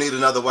y'all don't need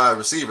another wide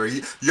receiver.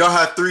 Y'all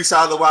have 3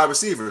 solid wide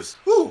receivers.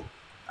 Who?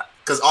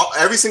 Because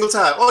every single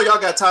time,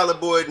 y'all got Tyler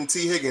Boyd and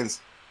T.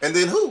 Higgins, and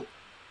then who?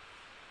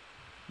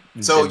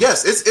 So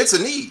yes, it's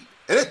a need,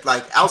 and it's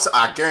like outside.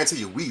 I guarantee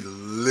you, we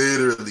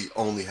literally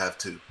only have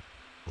 2.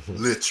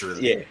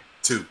 Literally,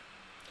 2.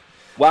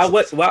 Why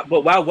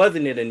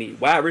wasn't it a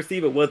need? Wide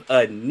receiver was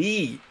a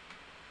need.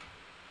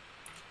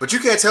 But you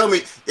can't tell me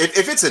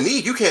if it's a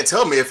need. You can't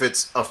tell me if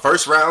it's a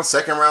first round,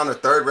 second round, or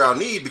third round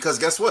need. Because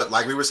guess what?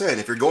 Like we were saying,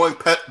 if you're going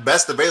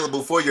best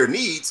available for your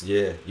needs,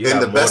 then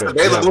the best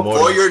available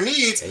for your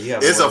needs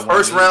is a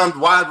first round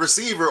wide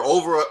receiver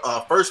over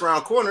a first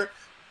round corner.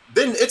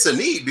 Then it's a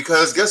need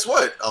because guess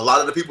what? A lot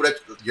of the people that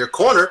your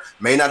corner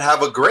may not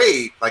have a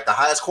grade. Like the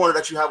highest corner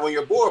that you have on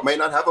your board may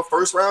not have a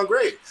first round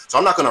grade. So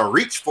I'm not going to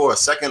reach for a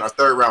second or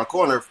third round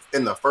corner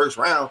in the first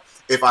round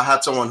if I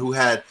have someone who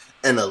had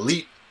an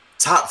elite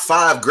top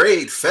 5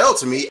 grade fell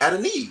to me at a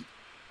need.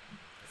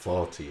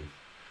 Faulty.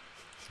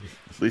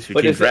 At least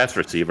your team drafts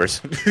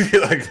receivers.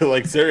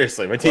 like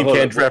seriously, my team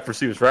can't draft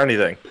receivers for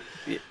anything.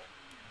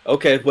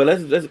 Okay, well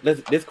let's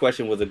this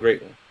question was a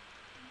great one.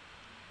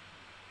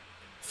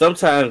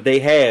 Sometimes they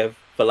have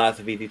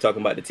philosophies. He's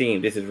talking about the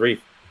team. This is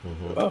Reef.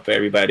 For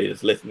everybody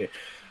that's listening.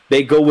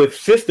 They go with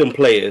system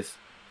players,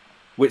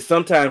 which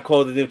sometimes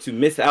causes them to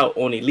miss out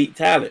on elite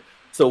talent.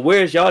 So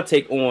where's y'all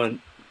take on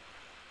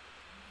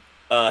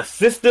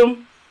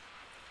system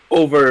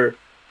over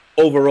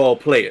overall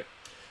player?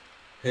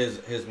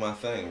 Here's my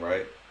thing,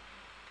 right?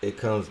 It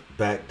comes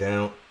back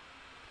down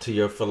to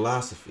your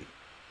philosophy.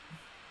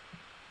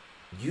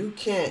 You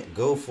can't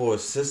go for a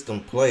system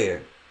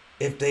player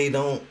if they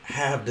don't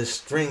have the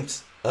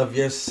strengths of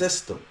your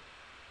system.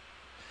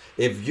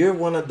 If you're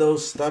one of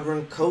those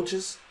stubborn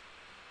coaches,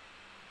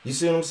 you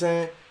see what I'm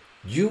saying?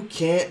 You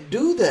can't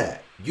do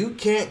that. You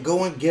can't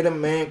go and get a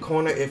man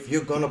corner if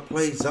you're going to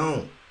play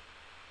zone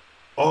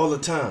all the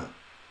time.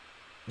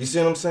 You see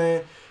what I'm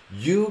saying?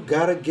 You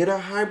got to get a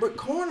hybrid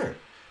corner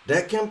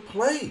that can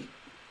play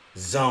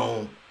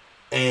zone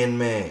and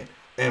man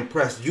and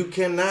press. You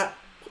cannot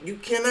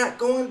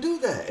go and do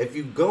that. If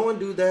you go and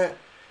do that,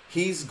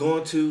 he's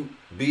going to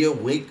be a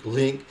weak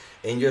link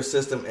in your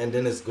system, and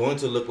then it's going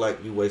to look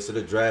like you wasted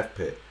a draft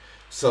pick.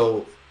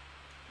 So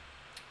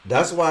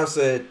that's why I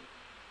said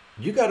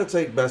you got to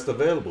take best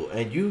available,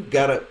 and you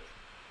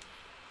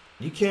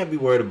can't be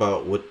worried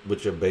about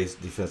what your base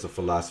defensive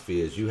philosophy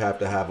is. You have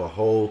to have a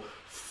whole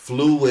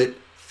fluid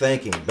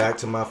thinking. Back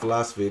to my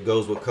philosophy, it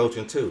goes with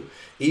coaching too.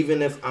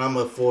 Even if I'm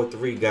a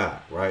 4-3 guy,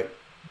 right,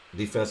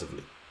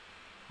 defensively,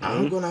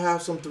 I'm going to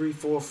have some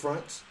 3-4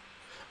 fronts.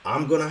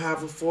 I'm going to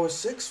have a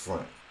 4-6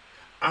 front.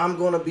 I'm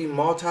going to be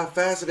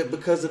multifaceted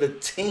because of the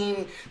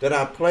team that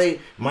I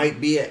play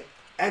might be an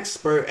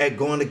expert at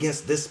going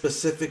against this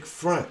specific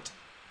front.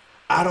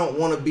 I don't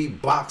want to be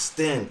boxed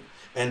in.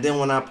 And then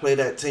when I play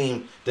that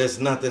team,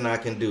 there's nothing I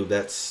can do.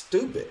 That's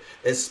stupid.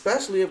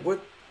 Especially if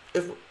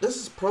this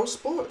is pro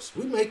sports.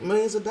 We make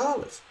millions of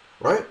dollars,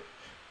 right?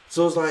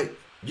 So it's like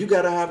you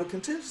got to have a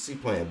contingency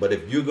plan. But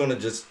if you're going to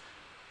just,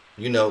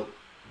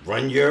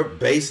 run your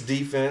base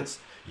defense,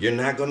 you're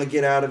not going to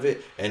get out of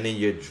it, and then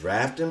you're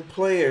drafting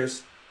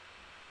players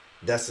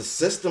that's a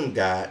system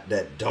guy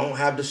that don't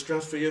have the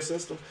strength for your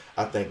system,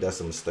 I think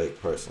that's a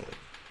mistake personally.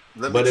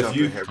 But if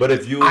you fluid, go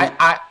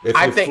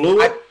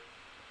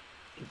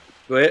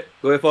ahead,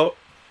 Paul.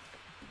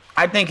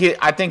 I think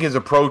his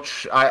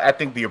approach. I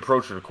think the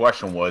approach to the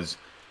question was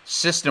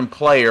system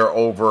player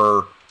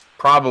over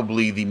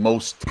probably the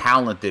most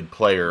talented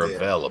player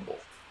available,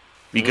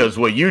 because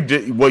what you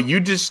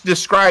just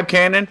described,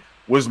 Cannon,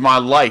 was my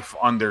life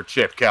under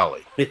Chip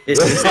Kelly. That's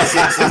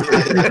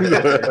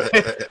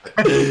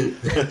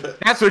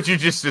what you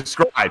just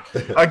described.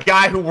 A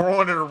guy who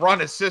wanted to run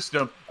a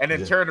system and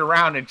then turned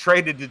around and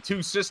traded the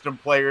 2 system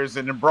players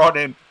and then brought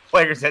in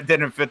players that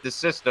didn't fit the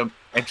system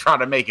and try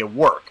to make it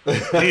work.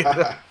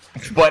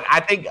 But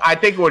I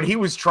think what he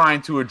was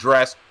trying to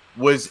address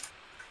was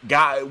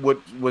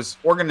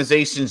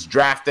organizations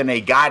drafting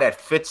a guy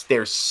that fits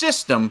their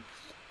system,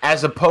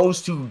 as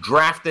opposed to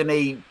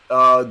drafting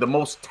the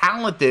most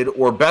talented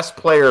or best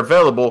player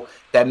available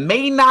that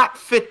may not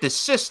fit the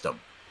system.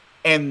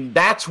 And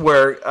that's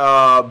where,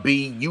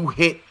 you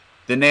hit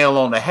the nail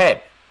on the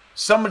head.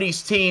 Some of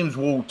these teams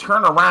will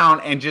turn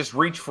around and just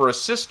reach for a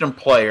system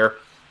player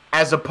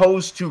as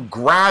opposed to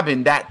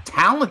grabbing that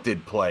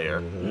talented player,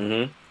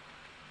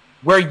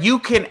 where you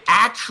can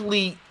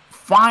actually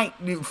find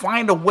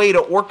a way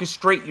to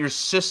orchestrate your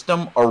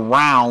system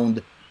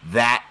around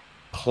that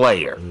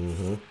player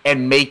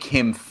and make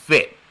him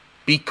fit,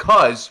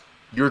 because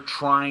you're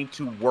trying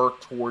to work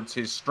towards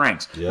his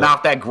strengths. Now,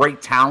 if that great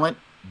talent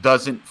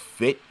doesn't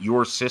fit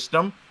your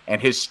system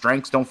and his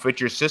strengths don't fit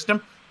your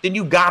system, then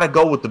you got to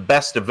go with the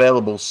best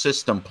available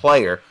system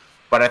player.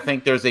 But I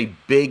think there's a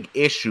big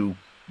issue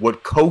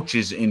with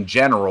coaches in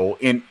general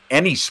in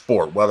any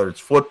sport, whether it's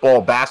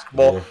football,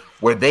 basketball,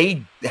 where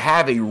they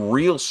have a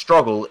real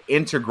struggle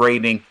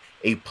integrating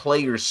a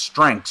player's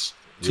strengths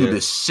to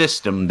the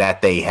system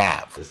that they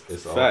have.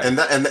 And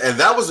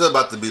that was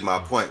about to be my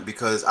point,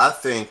 because I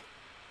think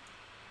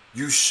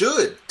you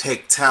should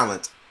take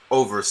talent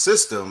over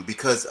system,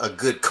 because a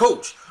good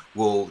coach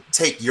will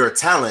take your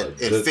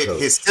talent and fit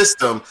his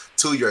system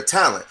to your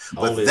talent.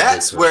 But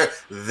that's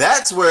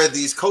where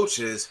these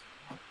coaches,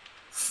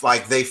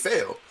 like, they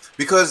fail,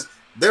 because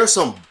there's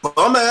some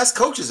bum ass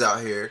coaches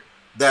out here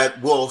that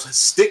will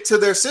stick to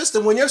their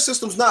system when your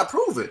system's not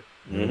proven.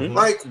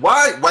 Mm-hmm.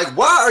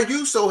 Why are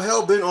you so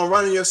hell bent on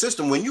running your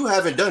system when you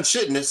haven't done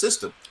shit in this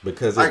system?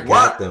 Because it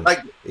got them.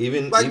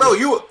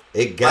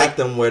 It got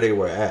them where they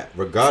were at,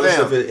 regardless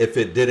of if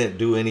it didn't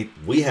do any.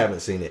 We haven't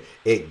seen it.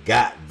 It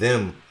got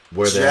them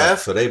where they're at,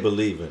 so they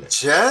believe in it.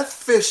 Jeff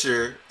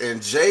Fisher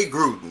and Jay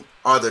Gruden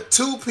are the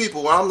two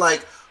people where I'm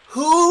like,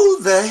 who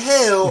the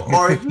hell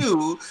are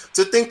you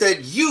to think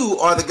that you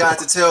are the guy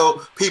to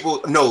tell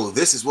people, no,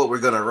 this is what we're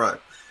gonna run?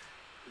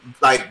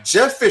 Like,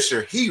 Jeff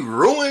Fisher, he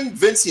ruined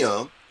Vince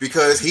Young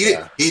because he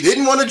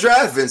didn't want to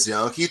draft Vince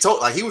Young. He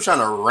was trying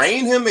to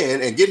rein him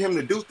in and get him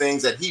to do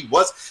things that he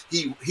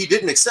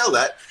didn't excel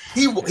at.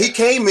 He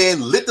came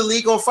in, lit the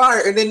league on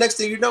fire, and then next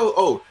thing you know,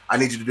 oh, I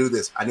need you to do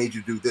this. I need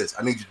you to do this.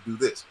 I need you to do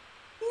this.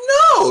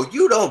 No,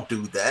 you don't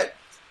do that.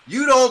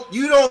 You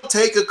don't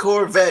take a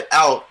Corvette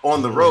out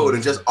on the road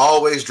and just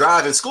always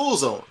drive in school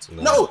zones.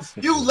 No,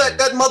 you let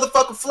that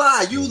motherfucker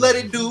fly. You let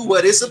it do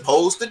what it's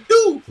supposed to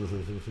do.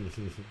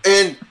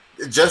 And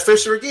Jeff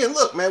Fisher again,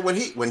 look, man, when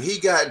he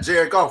got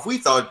Jared Goff, we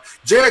thought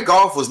Jared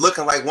Goff was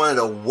looking like one of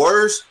the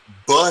worst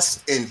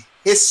busts in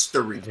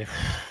history.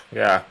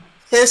 Yeah.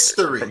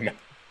 History.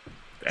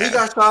 He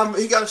got Sean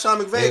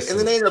McVay, and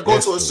then they ended up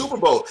going to a Super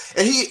Bowl.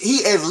 And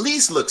he at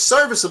least looked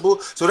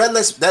serviceable. So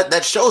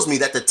that shows me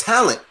that the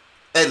talent.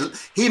 And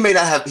he may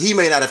not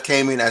have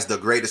came in as the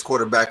greatest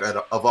quarterback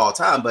of all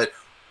time, but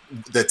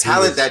the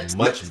talent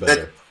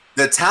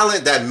the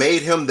talent that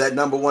made him that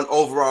number one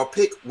overall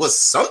pick was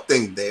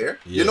something there.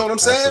 Yeah, you know what I'm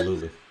saying?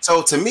 Absolutely.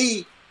 So to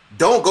me,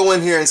 don't go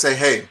in here and say,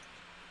 hey,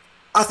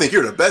 I think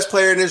you're the best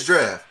player in this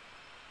draft,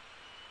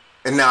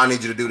 and now I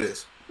need you to do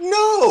this.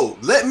 No,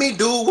 let me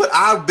do what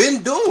I've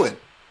been doing.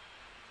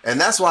 And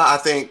that's why I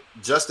think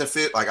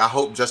I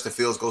hope Justin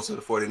Fields goes to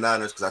the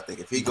 49ers, because I think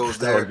if he goes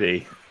there, that would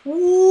be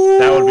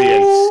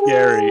a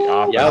scary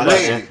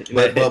offense.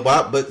 But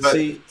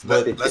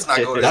let's not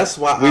go there. That's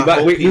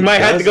why we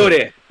might have to go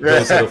there. Go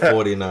to the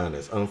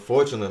 49ers.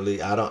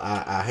 Unfortunately,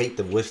 I hate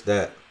to wish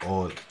that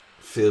on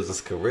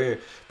Fields'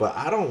 career, but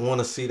I don't want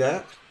to see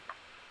that.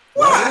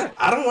 Why?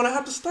 I don't want to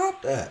have to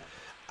stop that.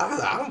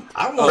 I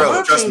want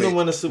my team to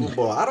win the Super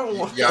Bowl. I don't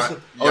want. This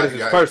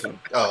is personal.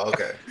 Oh,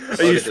 okay.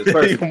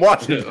 You can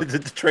watch it to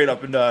trade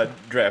up and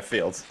draft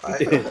Fields.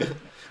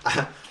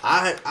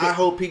 I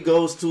hope he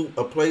goes to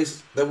a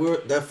place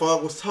that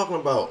Fogg was talking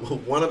about.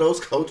 One of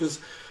those coaches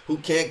who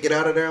can't get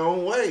out of their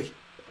own way.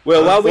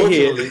 Well, while we're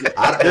here,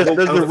 there's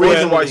a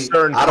reason why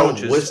certain I don't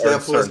coaches wish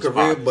that for his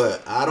career,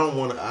 but I don't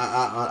want to.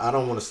 I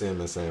don't want to see him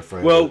in San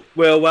Fran. Well,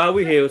 while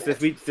we're here, since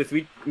we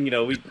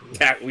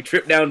we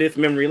tripped down this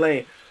memory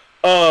lane.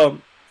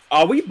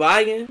 Are we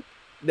buying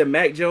the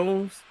Mac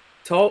Jones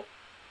talk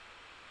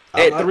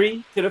at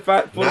 3 to the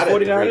 5 for the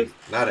 49ers?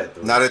 Not at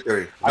 3. Not at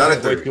 3. Not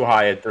at 3. Way too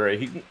high at 3.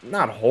 He's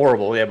not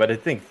horrible, yeah, but I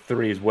think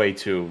 3 is way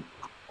too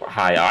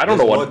high. I don't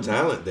know what more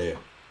talent there.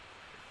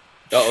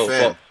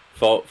 Fault.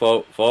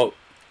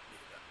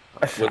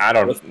 I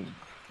don't.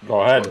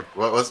 Go ahead.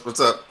 What's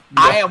up?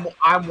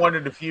 I'm one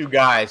of the few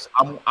guys.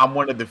 I'm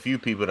one of the few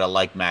people that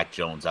like Mac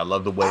Jones. I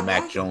love the way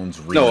Mac Jones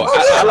reads. No,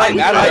 I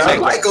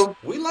like him.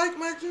 We like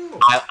Mac Jones.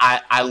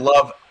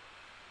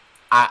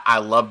 I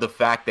love the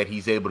fact that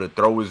he's able to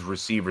throw his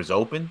receivers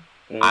open.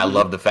 Mm-hmm. I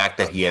love the fact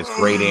that he has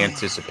great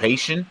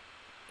anticipation.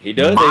 He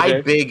does.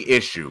 My big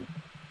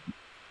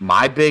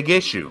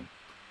issue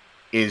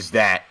is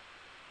that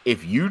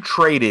if you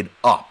traded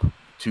up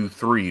to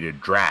 3 to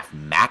draft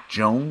Mac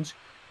Jones,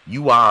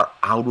 you are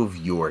out of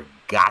your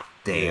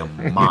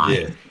goddamn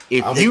mind.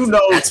 If you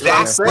know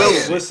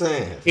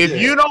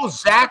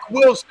Zach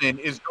Wilson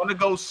is going to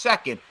go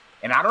second,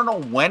 and I don't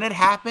know when it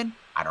happened,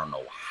 I don't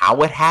know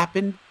how it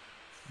happened,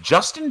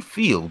 Justin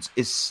Fields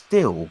is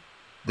still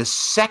the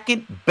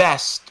second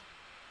best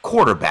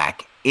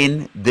quarterback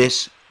in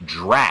this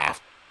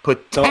draft,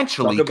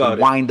 potentially could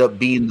wind up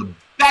being the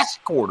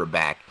best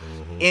quarterback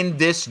in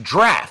this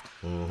draft.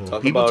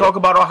 People talk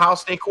about Ohio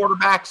State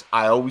quarterbacks.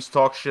 I always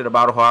talk shit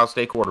about Ohio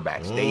State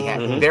quarterbacks.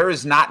 There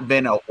has not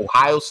been an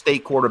Ohio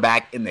State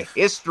quarterback in the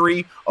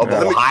history of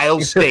Ohio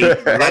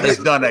State that has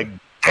done a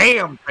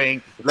damn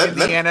thing in the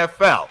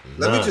NFL.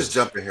 Let me just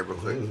jump in here real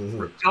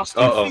quick.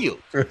 Justin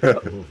Fields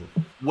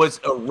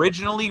was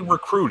originally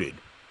recruited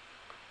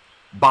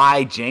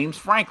by James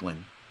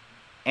Franklin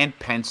and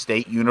Penn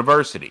State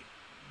University.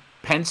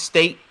 Penn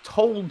State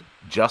told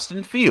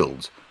Justin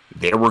Fields,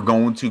 they were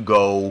going to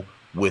go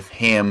with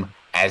him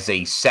as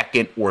a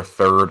second or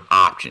third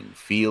option.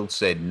 Fields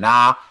said,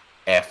 nah,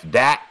 F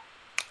that.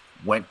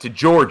 Went to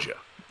Georgia.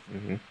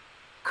 Mm-hmm.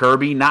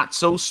 Kirby, not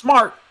so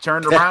smart,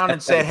 turned around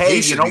and said, hey,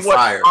 you know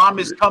what? Fromm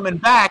is coming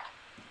back.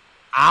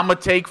 I'm going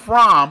to take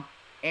Fromm.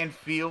 And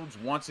Fields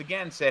once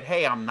again said,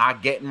 hey, I'm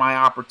not getting my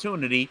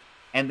opportunity.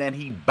 And then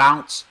he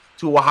bounced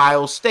to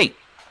Ohio State.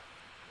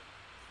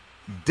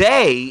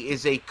 Day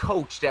is a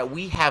coach that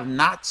we have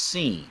not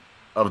seen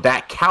of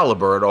that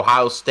caliber at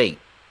Ohio State,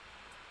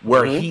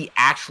 where he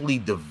actually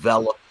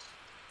developed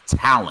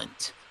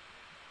talent.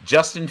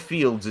 Justin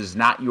Fields is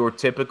not your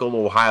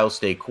typical Ohio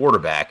State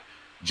quarterback.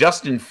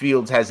 Justin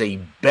Fields has a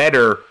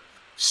better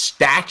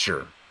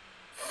stature,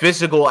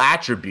 physical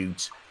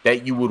attributes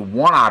that you would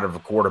want out of a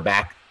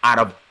quarterback, out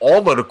of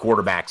all of the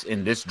quarterbacks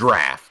in this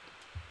draft,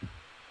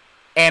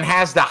 and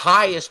has the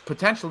highest,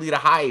 potentially the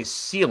highest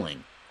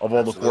ceiling of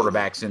all the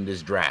quarterbacks in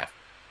this draft.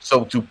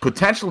 So to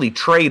potentially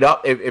trade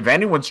up, if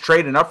anyone's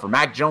trading up for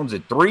Mac Jones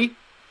at 3,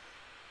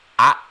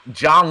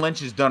 John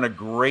Lynch has done a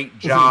great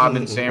job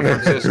in San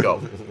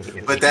Francisco.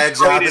 But that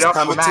job is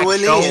coming to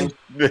an end.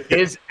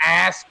 His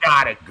ass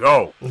gotta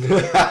go.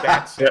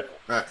 That's it.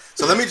 All right.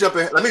 So let me jump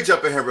in. Let me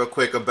jump in here real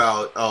quick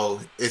about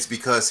it's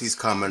because he's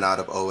coming out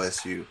of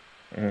OSU.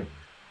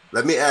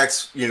 Let me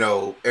ask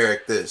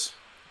Eric this: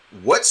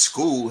 what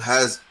school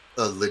has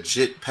a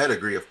legit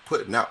pedigree of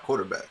putting out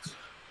quarterbacks?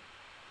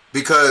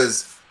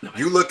 Because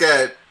you look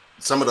at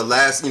some of the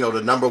last,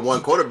 the number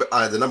one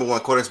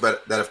quarterbacks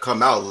that have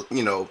come out,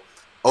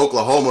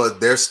 Oklahoma,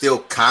 they're still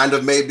kind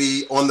of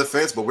maybe on the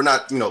fence, but we're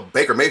not,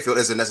 Baker Mayfield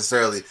isn't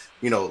necessarily,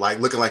 like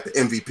looking like the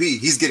MVP.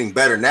 He's getting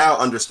better now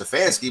under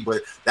Stefanski,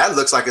 but that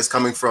looks like it's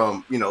coming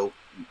from,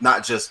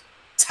 not just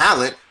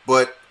talent,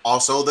 but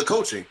also the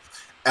coaching.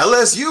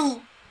 LSU,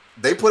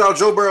 they put out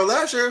Joe Burrow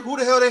last year. Who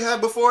the hell they had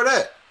before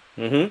that?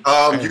 You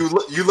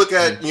look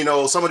at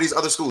some of these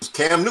other schools.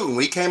 Cam Newton,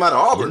 when he came out of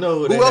Auburn,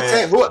 who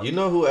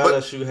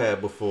LSU had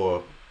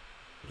before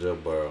Joe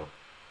Burrow?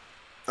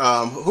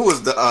 Who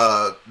was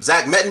the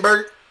Zach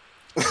Mettenberg?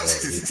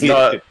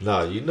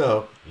 No, you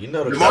know the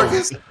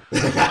Jamarcus.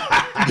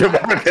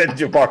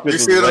 Jamarcus. You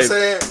see what I'm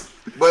saying?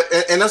 But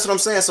and that's what I'm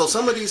saying. So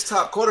some of these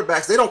top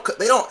quarterbacks, they don't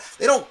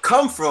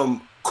come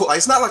from.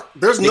 It's not like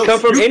they come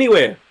from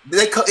anywhere.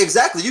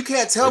 Exactly. You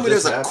can't tell me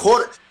there's a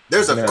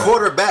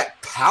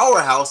quarterback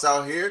powerhouse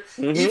out here.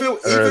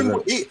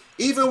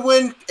 Even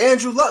when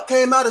Andrew Luck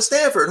came out of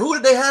Stanford, who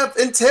did they have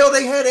until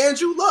they had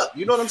Andrew Luck?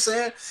 You know what I'm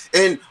saying?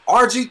 And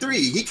RG3,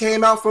 he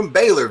came out from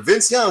Baylor.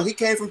 Vince Young, he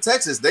came from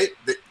Texas.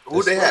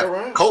 Who they have?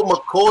 Right. Colt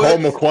McCoy.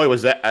 Colt McCoy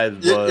was that.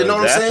 You know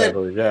what I'm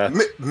saying? Yeah.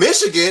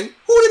 Michigan.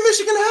 Who did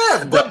Michigan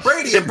have? But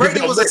Brady. And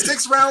Brady was a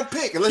 6th-round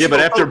pick. But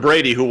after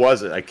Brady, who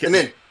was it? And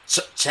then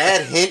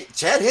Chad Henne.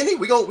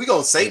 We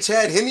gonna say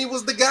Chad Henne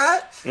was the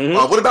guy.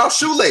 What about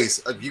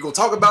Shoelace? You gonna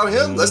talk about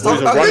him? Let's talk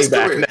about his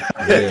career. You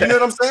know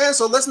what I'm saying?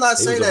 So let's not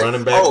say that.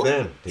 Running back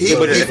then. But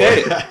you said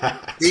it.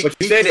 But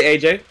you said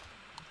it, AJ.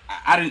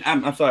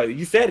 I'm sorry.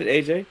 You said it,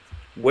 AJ.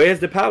 Where's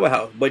the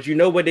powerhouse? But you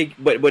know what they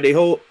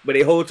hold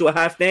to a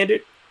high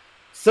standard?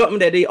 Something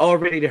that they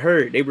already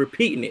heard. They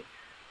repeating it.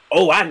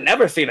 Oh, I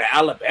never seen an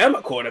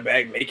Alabama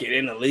quarterback make it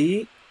in the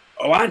league.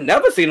 Oh, I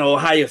never seen an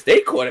Ohio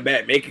State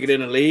quarterback make it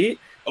in the league.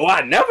 Oh,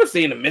 I never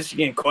seen a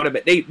Michigan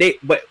quarterback.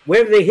 But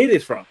where did they hear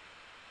this from?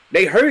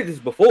 They heard this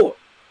before.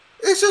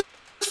 It's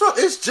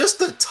just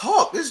the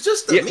talk. It's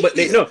just the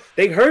media. But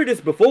they heard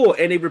this before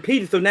and they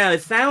repeat it. So now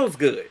it sounds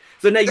good.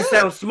 So now you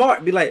sound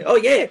smart. Be like, oh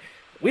yeah,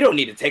 we don't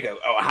need to take a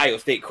Ohio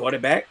State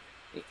quarterback.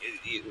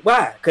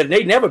 Why? Because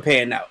they never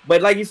pan out.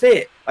 But like you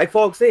said, like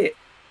Falk said,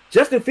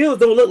 Justin Fields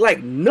don't look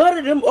like none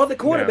of them other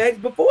quarterbacks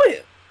before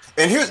him.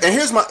 And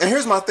here's my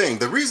thing.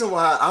 The reason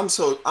why I'm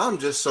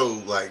just so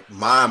like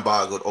mind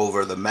boggled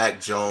over the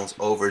Mac Jones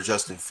over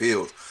Justin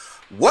Fields.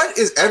 What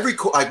is every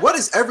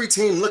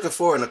team looking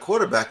for in a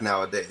quarterback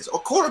nowadays? A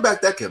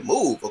quarterback that can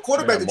move, a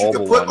quarterback that you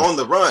can put on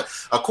the run,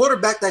 a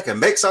quarterback that can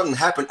make something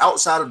happen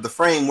outside of the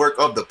framework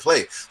of the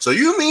play. So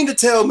you mean to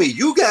tell me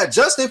you got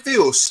Justin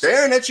Fields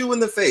staring at you in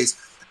the face?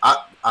 I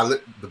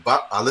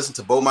listened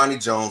to Bomani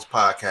Jones'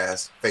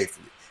 podcast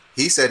faithfully.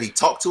 He said he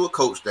talked to a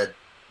coach that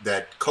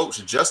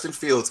coached Justin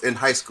Fields in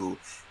high school,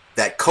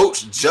 that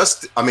coached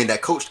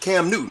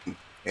Cam Newton,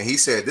 and he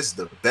said this is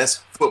the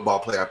best football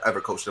player I've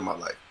ever coached in my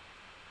life.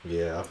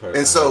 Yeah, I've heard,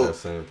 heard that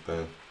same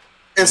thing.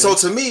 And so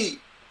to me,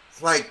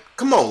 like,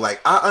 come on,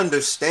 like I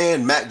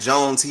understand Mac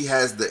Jones. He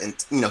has he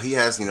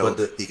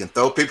can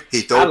throw people.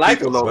 He throws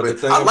people over.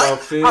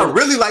 I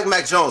really like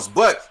Mac Jones,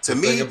 but to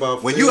me,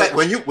 when you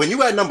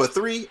at number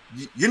 3,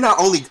 you're not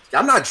only.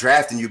 I'm not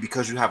drafting you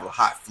because you have a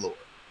high floor.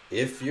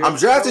 I'm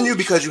drafting you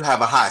because you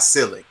have a high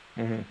ceiling.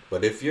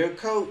 But if you're a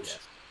coach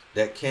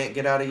that can't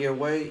get out of your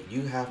way,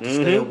 you have to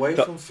stay away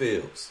from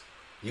Fields.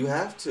 You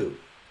have to.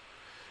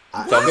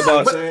 Let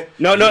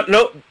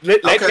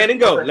Cannon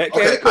go. Let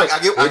Cannon cook.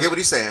 I get what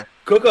he's saying.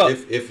 Cook up.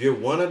 If you're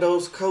one of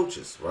those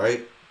coaches,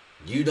 right?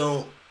 You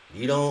don't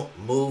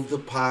move the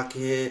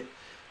pocket.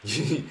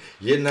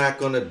 You're not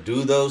going to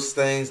do those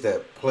things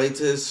that play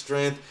to his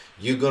strength.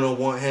 You're going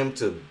to want him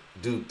to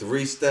do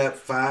 3-step,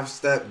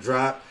 5-step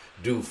drop,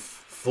 do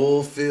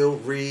full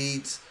field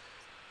reads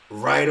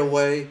right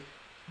away.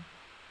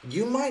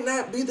 You might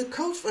not be the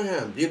coach for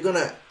him. You're going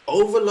to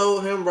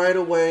overload him right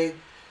away,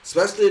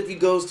 especially if he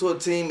goes to a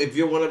team. If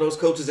you're one of those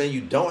coaches and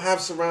you don't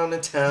have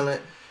surrounding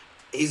talent,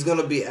 he's going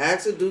to be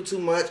asked to do too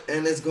much,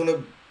 and it's going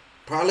to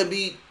probably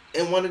be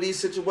in one of these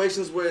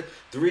situations where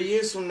 3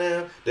 years from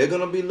now, they're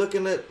going to be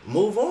looking to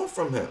move on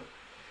from him.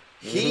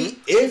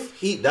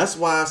 That's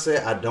why I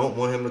said I don't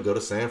want him to go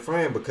to San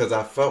Fran, because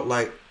I felt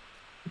like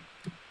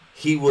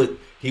he would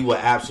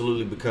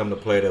absolutely become the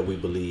player that we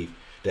believe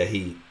that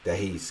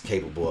he's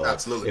capable of.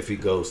 Absolutely. If he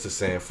goes to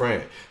San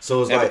Fran.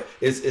 So it's like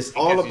it's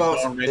all about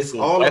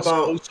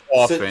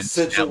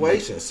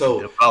situations.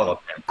 So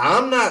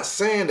I'm not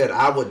saying that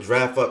I would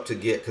draft up to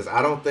get, because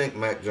I don't think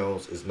Mac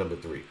Jones is number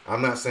 3.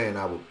 I'm not saying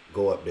I would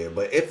go up there,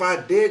 but if I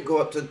did go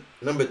up to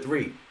number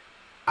 3,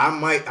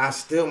 I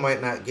still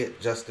might not get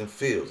Justin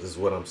Fields, is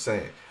what I'm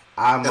saying.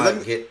 I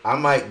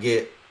might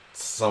get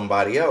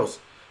somebody else,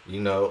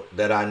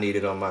 that I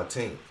needed on my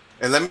team.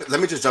 And let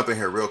me just jump in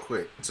here real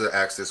quick to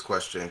ask this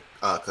question,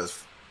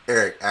 because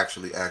Eric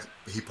actually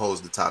he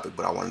posed the topic,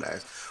 but I wanted to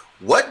ask,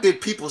 what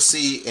did people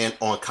see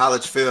on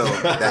college film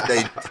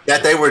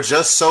that they were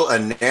just so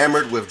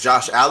enamored with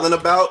Josh Allen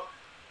about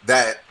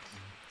that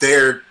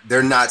they're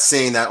not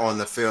seeing that on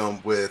the film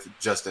with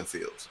Justin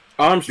Fields?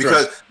 Arm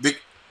strength.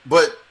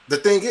 But the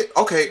thing is,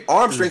 okay,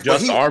 arm strength.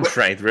 Just arm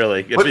strength,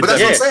 really. But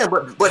that's what I'm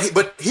saying.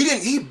 But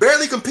he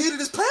barely completed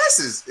his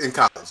passes in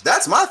college.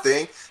 That's my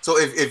thing. So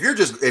if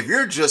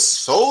you're just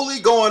solely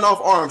going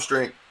off arm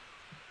strength,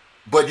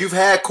 but you've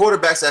had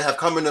quarterbacks that have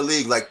come in the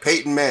league like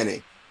Peyton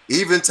Manning,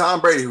 even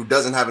Tom Brady, who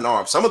doesn't have an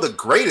arm, some of the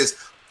greatest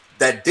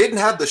that didn't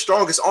have the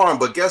strongest arm,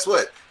 but guess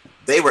what?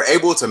 They were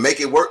able to make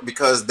it work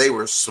because they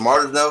were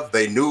smart enough.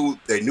 They knew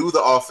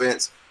the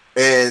offense,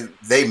 and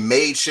they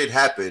made shit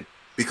happen.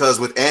 Because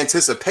with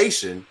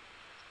anticipation,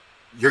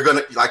 you're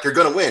gonna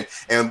win.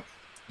 And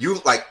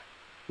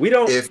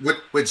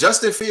with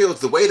Justin Fields,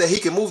 the way that he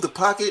can move the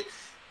pocket,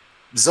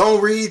 zone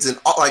reads, and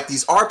like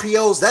these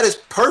RPOs, that is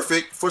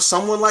perfect for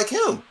someone like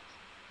him.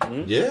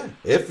 Mm-hmm. Yeah,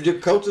 if your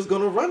coach is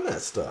gonna run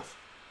that stuff.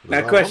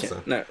 Now, question.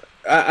 Now,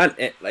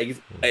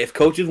 if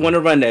coaches want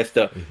to run that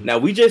stuff. Mm-hmm. Now,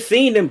 we just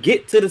seen them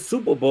get to the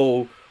Super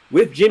Bowl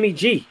with Jimmy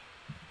G.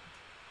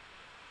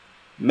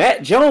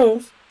 Matt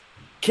Jones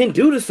can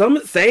do some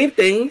of the same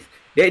things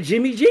that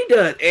Jimmy G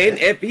does, and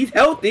if he's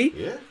healthy,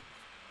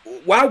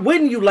 why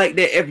wouldn't you like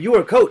that if you were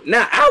a coach?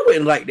 Now, I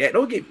wouldn't like that.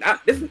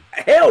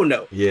 Hell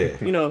no. Yeah.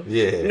 Hell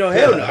no.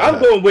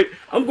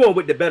 I'm going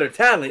with the better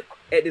talent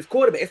at this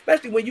quarterback,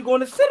 especially when you're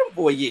going to sit him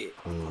for a year.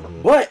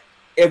 Mm-hmm. But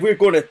if we're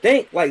going to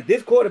think like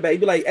this quarterback,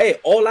 be like, hey,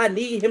 all I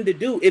need him to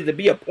do is to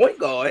be a point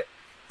guard,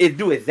 is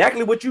do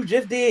exactly what you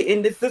just did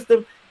in this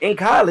system in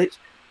college,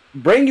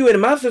 bring you into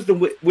my system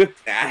with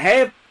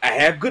I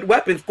have good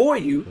weapons for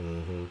you.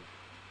 Mm-hmm.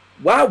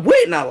 Why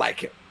wouldn't I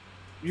like him?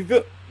 You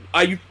feel?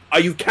 Are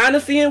you kind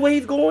of seeing where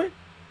he's going,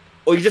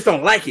 or you just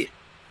don't like it?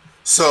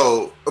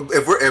 So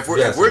if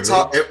we're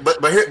talking,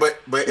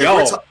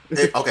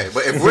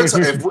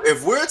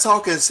 if we're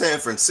talking San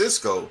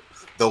Francisco,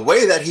 the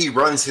way that he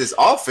runs his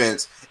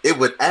offense, it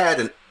would add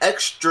an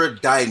extra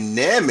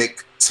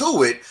dynamic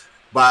to it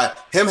by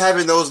him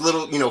having those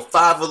little,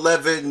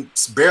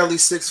 5'11", barely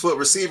 6 foot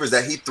receivers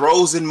that he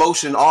throws in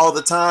motion all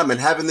the time, and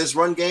having this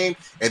run game,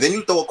 and then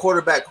you throw a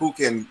quarterback who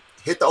can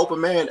hit the open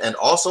man and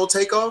also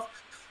take off.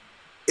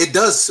 It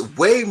does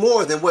way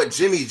more than what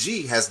Jimmy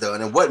G has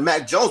done and what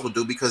Mac Jones will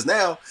do, because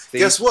now,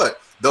 guess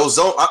what? Those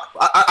zone.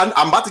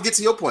 I'm about to get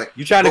to your point.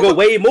 You trying to go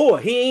way more?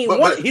 He don't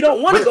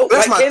want to go.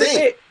 That's my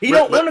thing. He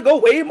don't want to go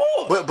way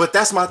more. But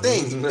that's my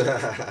thing.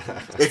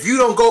 If you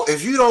don't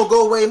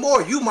go way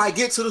more, you might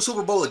get to the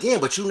Super Bowl again,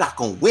 but you're not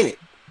gonna win it.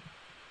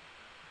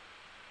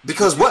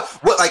 Because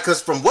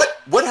because from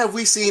what have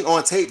we seen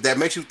on tape that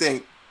makes you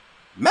think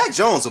Mac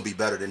Jones will be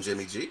better than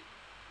Jimmy G?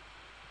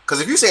 Because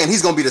if you're saying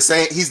he's going to be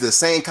he's the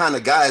same kind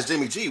of guy as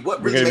Jimmy G,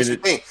 what really makes you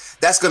think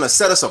that's going to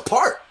set us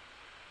apart?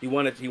 He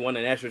won a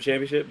national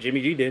championship.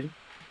 Jimmy G did.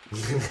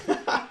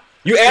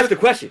 You asked the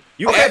question.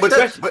 But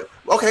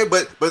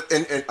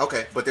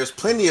there's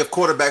plenty of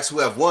quarterbacks who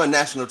have won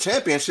national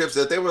championships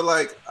that they were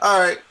like, all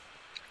right,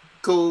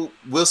 cool,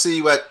 we'll see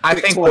you at. I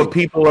think what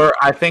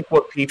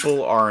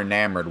people are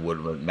enamored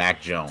with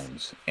Mac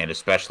Jones, and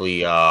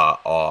especially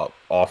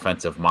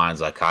offensive minds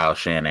like Kyle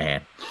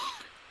Shanahan,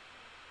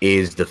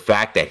 is the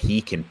fact that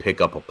he can pick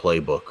up a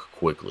playbook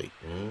quickly.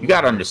 Mm-hmm. You got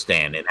to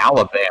understand, in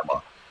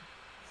Alabama,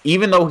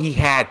 even though he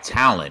had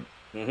talent,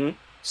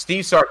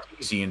 Steve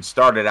Sarkisian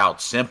started out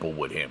simple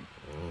with him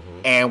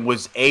and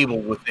was able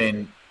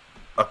within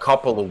a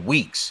couple of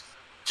weeks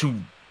to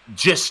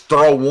just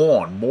throw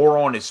more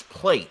on his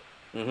plate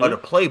of the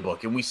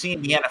playbook. And we see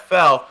in the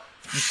NFL,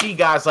 you see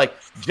guys like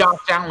Josh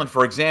Allen,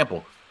 for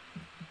example.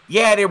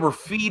 Yeah, they were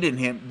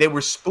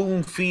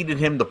spoon-feeding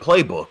him the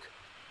playbook.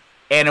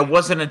 And it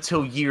wasn't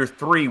until year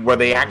 3 where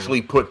they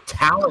actually put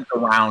talent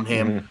around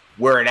him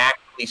where it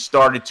actually really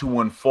started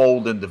to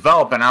unfold and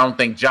develop. And I don't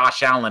think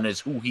Josh Allen is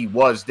who he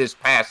was this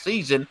past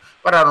season,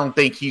 but I don't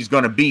think he's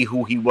going to be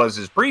who he was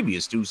his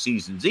previous 2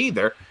 seasons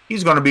either.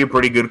 He's going to be a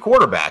pretty good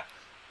quarterback.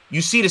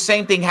 You see the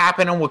same thing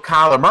happening with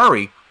Kyler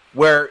Murray,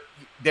 where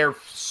they're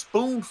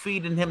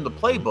spoon-feeding him the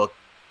playbook,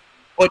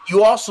 but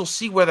you also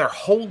see where they're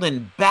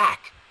holding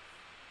back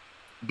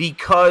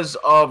because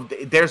of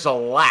there's a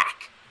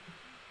lack.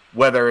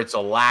 Whether it's a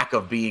lack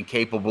of being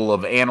capable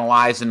of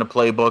analyzing the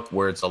playbook,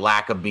 where it's a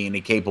lack of being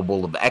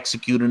capable of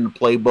executing the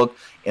playbook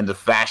in the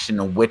fashion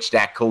in which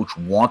that coach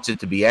wants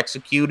it to be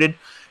executed,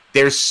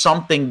 there's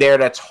something there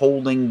that's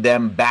holding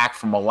them back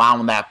from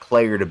allowing that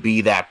player to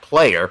be that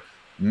player.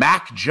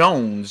 Mac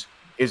Jones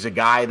is a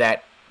guy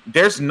that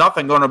there's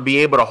nothing going to be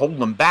able to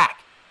hold him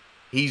back.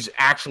 He's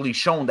actually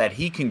shown that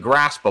he can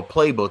grasp a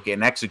playbook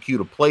and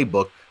execute a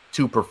playbook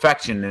to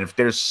perfection. And if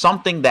there's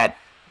something that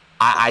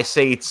I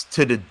say it's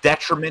to the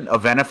detriment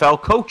of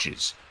NFL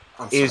coaches,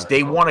 is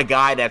they want a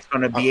guy that's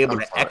going to be able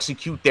to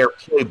execute their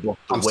playbook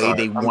the way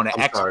they want to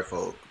execute. Sorry,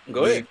 folks.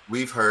 Go ahead.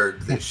 We've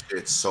heard this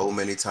shit so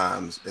many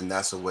times, and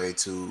that's a way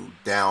to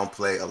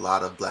downplay a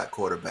lot of black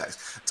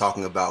quarterbacks,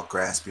 talking about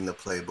grasping the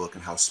playbook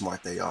and how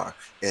smart they are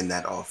in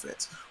that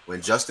offense.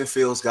 When Justin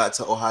Fields got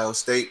to Ohio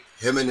State,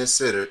 him and his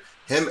center,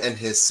 I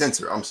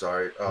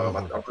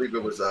believe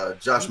it was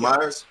Josh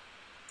Myers,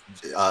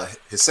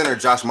 his center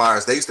Josh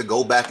Myers, they used to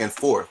go back and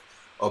forth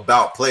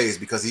about plays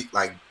because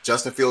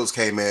Justin Fields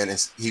came in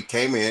as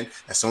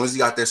soon as he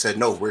got there, said,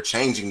 no, we're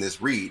changing this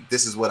read.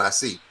 This is what I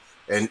see.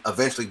 And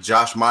eventually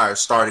Josh Myers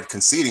started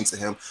conceding to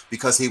him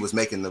because he was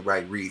making the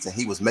right reads and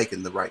he was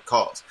making the right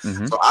calls.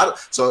 Mm-hmm.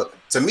 So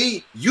to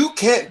me, you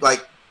can't,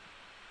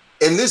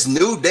 in this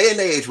new day and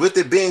age, with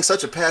it being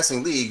such a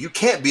passing league, you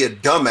can't be a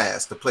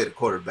dumbass to play the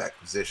quarterback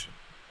position.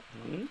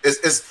 Mm-hmm.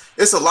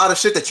 It's a lot of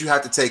shit that you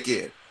have to take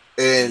in.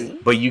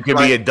 But you can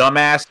be a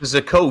dumbass as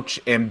a coach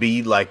and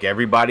be, like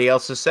everybody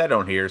else has said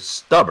on here,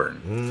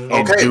 stubborn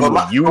and do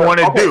what you want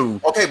to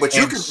do. Okay, but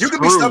you can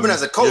be stubborn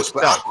as a coach.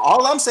 But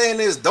all I'm saying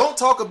is, don't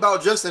talk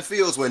about Justin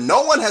Fields when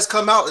no one has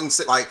come out and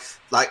said,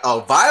 like a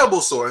viable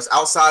source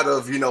outside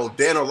of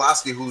Dan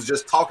Orlovsky, who's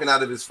just talking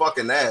out of his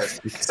fucking ass,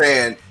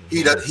 saying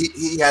he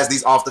has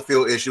these off the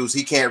field issues.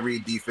 He can't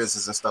read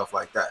defenses and stuff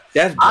like that.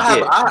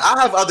 I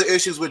have other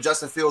issues with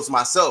Justin Fields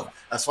myself,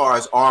 as far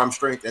as arm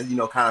strength and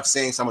kind of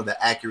seeing some of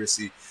the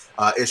accuracy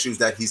issues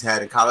that he's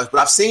had in college.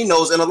 But I've seen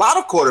those in a lot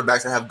of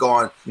quarterbacks that have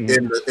gone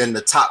in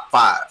the top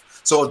 5.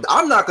 So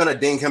I'm not going to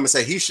ding him and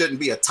say he shouldn't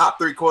be a top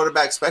 3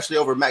 quarterback, especially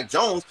over Mac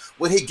Jones,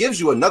 when he gives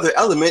you another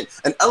element,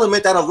 an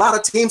element that a lot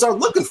of teams are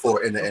looking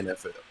for in the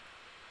NFL.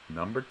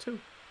 Number 2.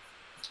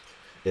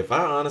 If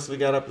I honestly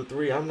got up to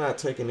 3, I'm not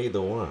taking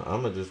either one.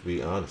 I'm going to just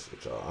be honest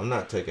with y'all. I'm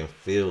not taking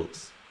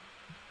Fields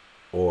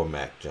or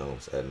Mac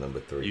Jones at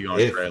number 3. You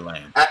going Trey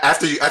Lance?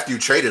 After you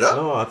traded up?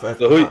 No,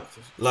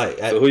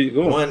 who you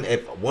going?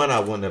 One I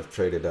wouldn't have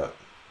traded up.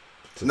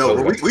 No,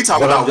 we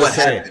talk about what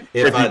happened.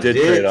 If I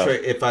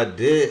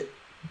did,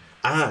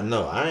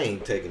 I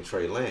ain't taking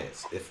Trey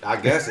Lance. If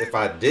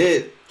I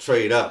did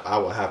trade up, I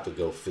would have to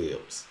go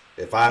Fields.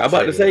 I'm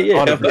about to say,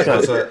 yeah. If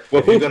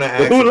you're gonna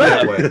ask it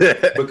that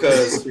way,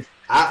 because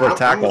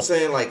I'm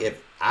saying,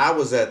 if I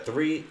was at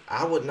 3,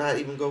 I would not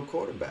even go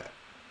quarterback.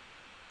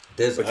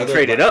 But you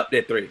traded up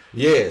at 3.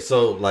 Yeah,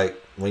 so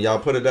when y'all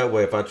put it that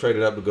way, if I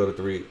traded up to go to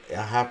 3,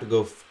 I have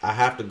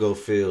to go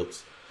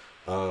Fields.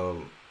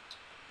 I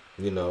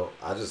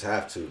just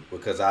have to,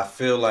 because I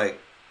feel like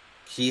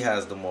he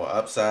has the more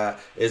upside.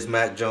 Is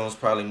Mac Jones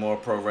probably more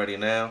pro ready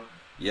now?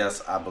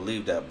 Yes, I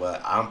believe that,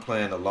 but I'm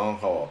playing the long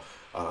haul.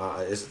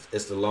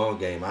 It's the long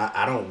game.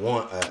 I don't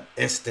want an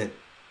instant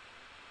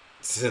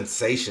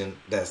sensation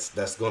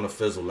that's going to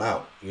fizzle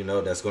out,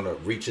 that's going to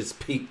reach its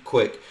peak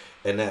quick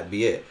and that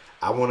be it.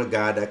 I want a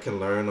guy that can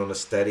learn on a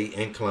steady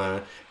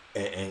incline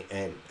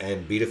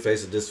and be the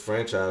face of this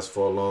franchise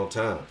for a long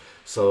time.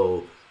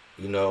 So,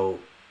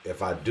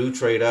 if I do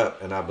trade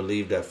up and I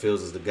believe that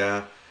Fields is the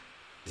guy,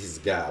 he's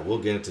the guy. We'll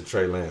get into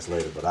Trey Lance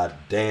later, but I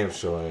damn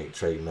sure ain't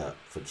trading up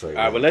for Trey Lance.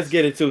 All right, well, let's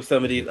get into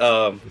some of these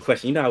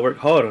questions. I worked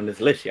hard on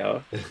this list,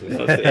 y'all.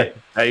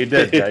 How you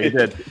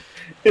did.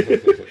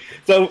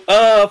 So,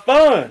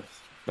 Fonz.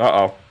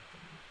 Uh-oh.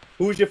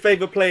 Who's your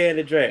favorite player in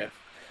the draft?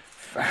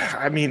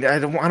 I mean, I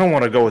don't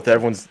want to go with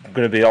everyone's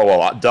going to be,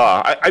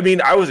 duh.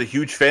 I was a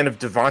huge fan of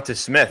Devonta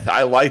Smith.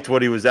 I liked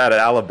what he was at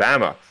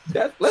Alabama.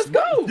 Let's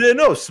go. Yeah,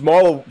 no,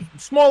 smaller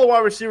wide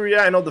receiver.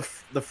 Yeah, I know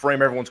the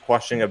frame everyone's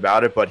questioning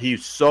about it, but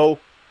he's so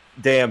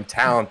damn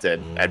talented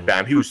at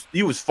Bam.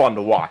 He was fun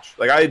to watch.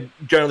 I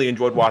generally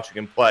enjoyed watching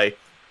him play.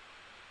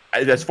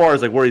 As far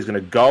as where he's going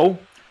to go,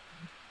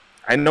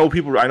 I know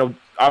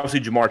obviously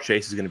Jamar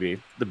Chase is going to be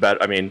the bet.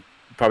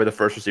 Probably the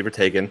first receiver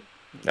taken.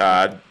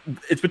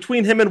 It's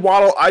between him and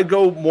Waddle. I'd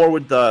go more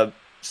with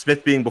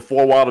Smith being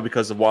before Waddle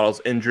because of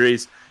Waddle's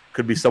injuries.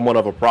 Could be somewhat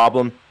of a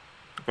problem.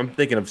 I'm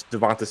thinking of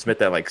Devonta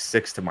Smith at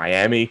 6 to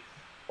Miami,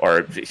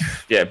 or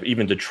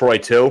even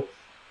Detroit too.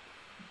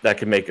 That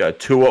could make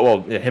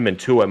him and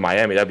Tua in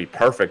Miami. That'd be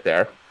perfect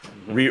there.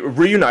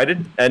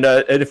 reunited, and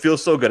it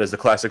feels so good, as the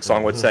classic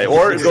song would say.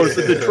 Or it goes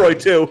to Detroit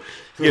too.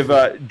 Give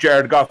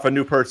Jared Goff a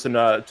new person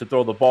to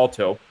throw the ball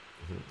to.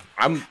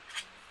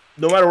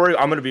 No matter where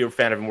I'm going to be a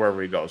fan of him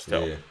wherever he goes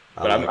to. Yeah,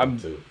 but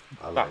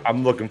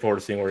I'm looking forward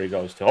to seeing where he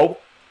goes to.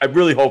 I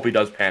really hope he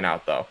does pan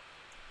out though.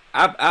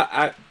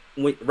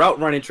 Route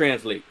running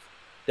translates.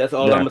 That's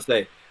all I'm gonna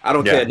say. I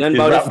don't care nothing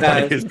about his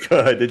size. Is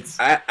good.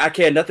 I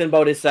care nothing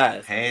about his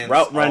size. Hands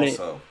route running.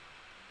 Also.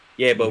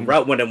 Yeah, but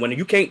route when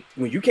you can't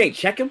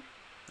check him,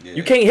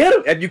 you can't hit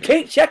him. If you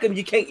can't check him,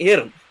 you can't hit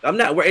him. I'm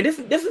not worried. This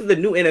is the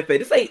new NFL.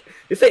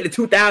 This ain't the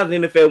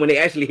 2000 NFL when they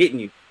actually hitting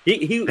you.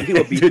 He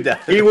will be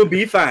he will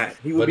be fine.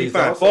 He will be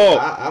fine. Also,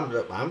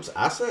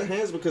 I said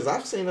hands because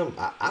I've seen him.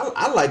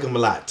 I like him a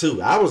lot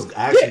too. I was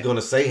actually going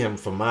to say him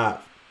for my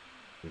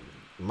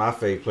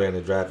favorite player in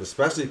the draft,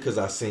 especially because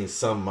I've seen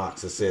some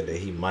mocks that said that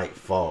he might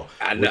fall.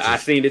 I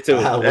seen it too.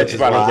 Which is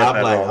why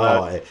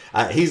I'm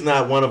like, he's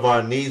not one of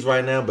our needs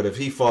right now. But if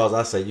he falls,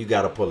 I say you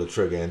got to pull the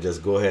trigger and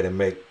just go ahead and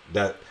make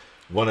that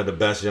one of the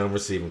best young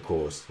receiving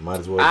cores. Might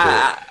as well.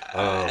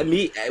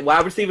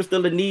 Wide receiver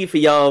still a need for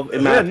y'all,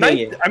 in my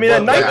opinion. I mean,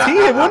 at 19,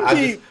 it wouldn't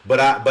be. But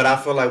I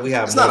feel like we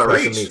have more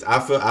special needs. I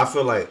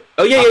feel like.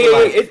 Oh yeah.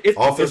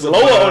 It's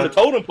lower line, on the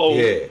totem pole.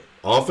 Yeah,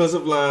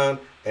 offensive line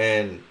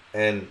and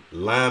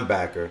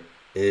linebacker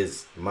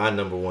is my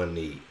number one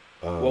need.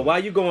 Well, why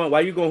you going?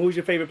 Who's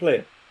your favorite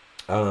player?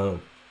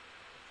 I'm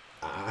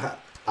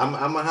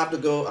gonna have to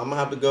go. I'm gonna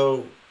have to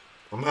go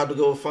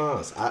with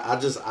Fonz. I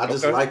just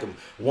like him.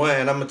 One,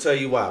 and I'm gonna tell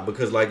you why.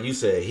 Because like you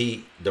said,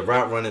 the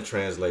route running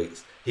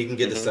translates. He can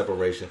get the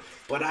separation.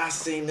 But I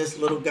seen this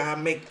little guy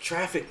make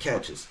traffic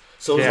catches.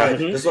 So it's like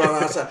that's what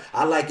I said.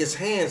 I like his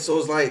hands. So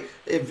it's like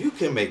if you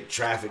can make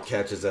traffic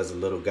catches as a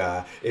little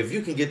guy, if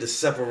you can get the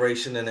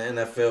separation in the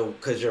NFL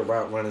because your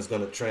route running is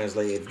going to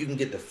translate, if you can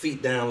get the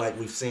feet down like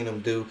we've seen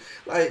him do,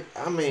 like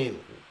I mean,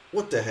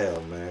 what the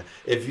hell, man?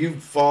 If you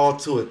fall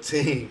to a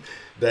team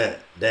that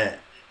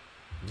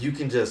you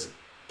can just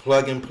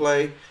plug and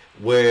play,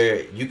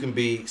 where you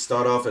can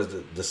start off as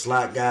the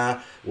slot guy,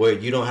 where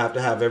you don't have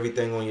to have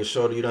everything on your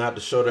shoulder. You don't have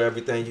to shoulder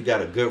everything. You got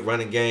a good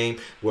running game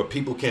where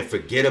people can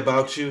forget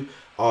about you.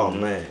 Oh,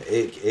 man,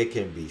 it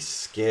can be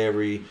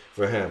scary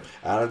for him.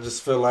 I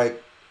just feel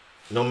like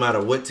no matter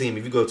what team,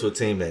 if you go to a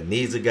team that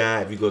needs a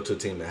guy, if you go to a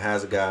team that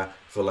has a guy, I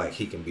feel like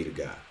he can be the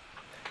guy.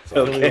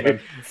 So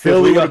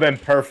Philly would have been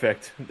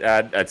perfect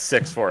at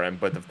 6 for him,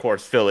 but of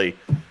course Philly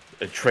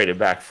traded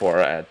back for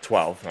at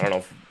 12. I don't know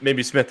if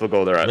maybe Smith will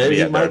go there. Maybe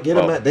he might get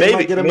him at.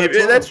 Maybe at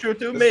 12. That's true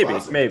too. Maybe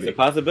it's a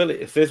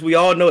possibility. Since we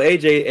all know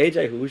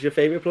AJ, who's your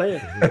favorite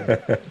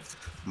player?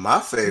 My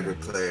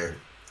favorite player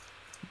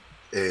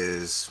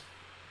is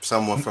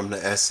someone from the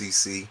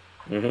SEC.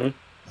 A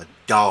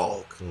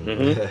dog.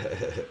 You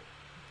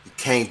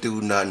can't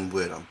do nothing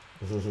with him.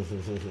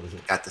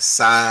 Got the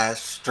size,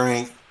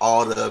 strength,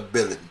 all the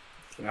ability.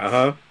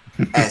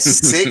 At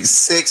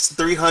 6'6",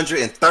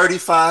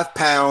 335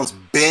 pounds,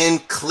 Ben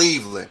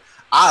Cleveland.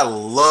 I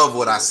love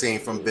what I seen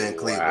from Ben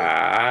Cleveland.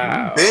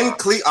 Wow.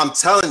 I'm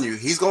telling you,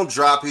 he's gonna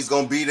drop. He's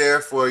gonna be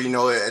there for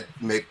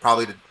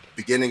probably the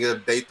beginning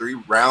of day 3,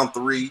 round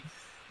 3.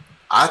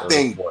 I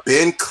think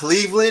Ben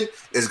Cleveland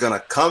is gonna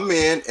come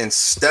in and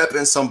step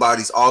in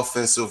somebody's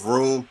offensive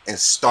room and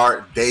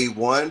start day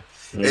 1.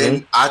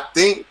 And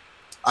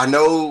I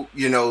know,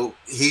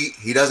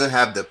 he doesn't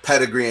have the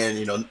pedigree and,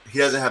 he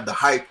doesn't have the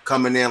hype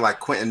coming in like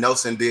Quentin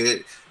Nelson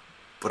did,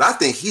 but I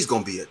think he's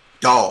going to be a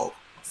dog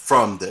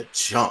from the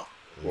jump.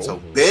 So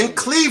Ben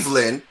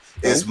Cleveland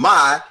is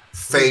my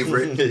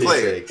favorite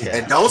player.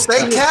 And don't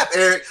say Cap,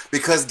 Eric,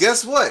 because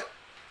guess what?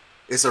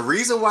 It's a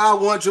reason why I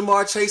want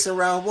Jamar Chase in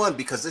round 1,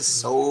 because there's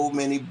so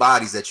many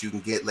bodies that you can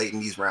get late in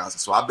these rounds.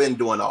 So I've been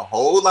doing a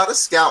whole lot of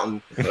scouting.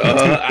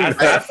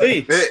 I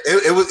see.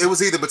 It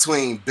was either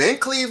between Ben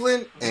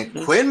Cleveland and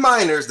Quinn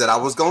Miners that I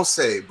was going to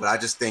say, but I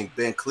just think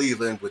Ben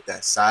Cleveland, with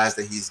that size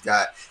that he's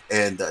got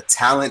and the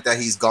talent that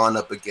he's gone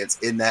up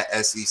against in that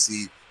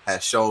SEC,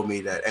 has showed me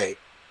that, hey,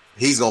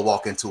 he's going to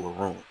walk into a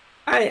room.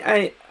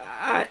 I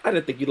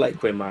didn't think you liked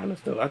Quinn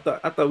Miners, though. I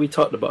thought we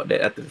talked about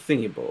that after the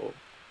Senior Bowl.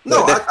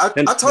 No,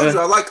 I told you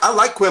I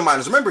like Quinn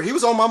Miners. Remember, he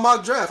was on my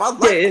mock draft. I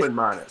like Quinn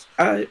Miners.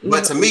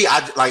 But to me,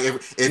 I like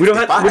if we don't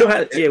have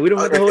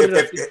to hold it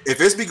up.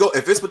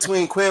 If it's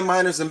between Quinn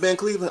Miners and Ben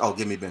Cleveland,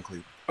 give me Ben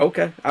Cleveland.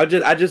 Okay, I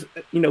just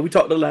we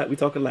talked a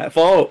lot.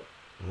 Fall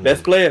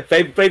best player,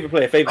 favorite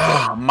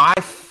player. My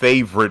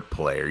favorite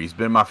player. He's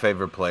been my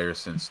favorite player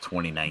since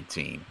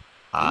 2019.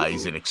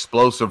 He's an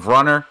explosive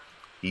runner.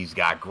 He's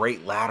got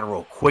great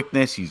lateral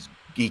quickness.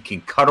 He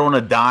can cut on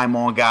a dime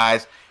on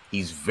guys.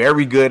 He's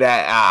very good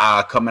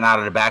at coming out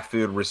of the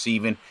backfield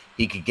receiving.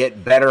 He could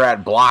get better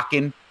at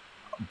blocking,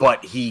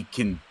 but he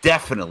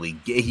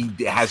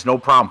has no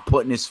problem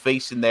putting his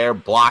face in there,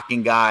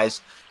 blocking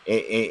guys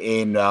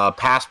in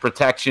pass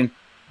protection.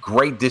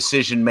 Great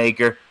decision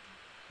maker.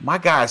 My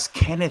guy's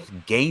Kenneth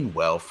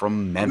Gainwell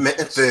from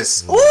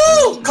Memphis.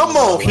 Ooh, come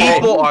on.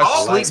 People are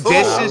sleep.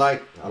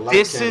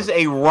 This is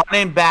a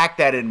running back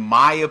that, in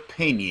my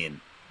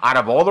opinion, out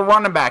of all the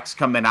running backs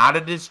coming out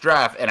of this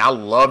draft, and I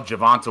love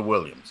Javonte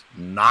Williams.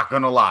 Not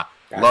going to lie.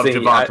 Love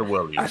Javonte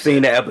Williams. I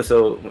seen that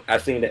episode. I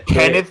seen that.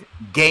 Kenneth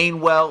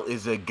Gainwell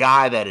is a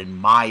guy that, in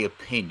my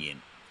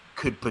opinion,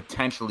 could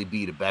potentially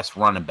be the best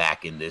running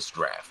back in this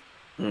draft.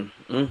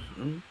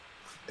 Mm-hmm.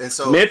 And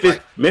so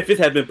Memphis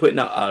has been putting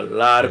out a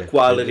lot of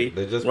quality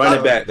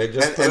running back. They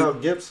just put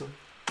out Gibson.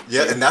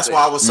 Yeah, and that's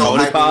why I was so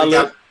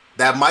hyped.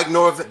 That Mike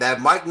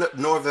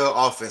Norvell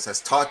offense has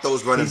taught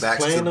those running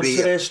backs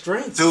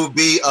to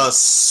be a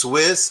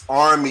Swiss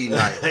Army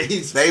knife.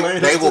 They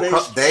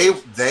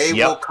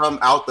will come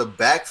out the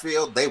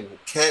backfield. They will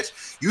catch.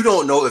 You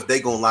don't know if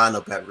they're gonna line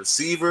up at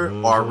receiver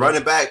or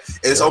running back.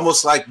 It's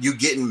almost like you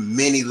getting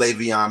mini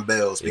Le'Veon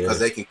Bells because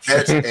they can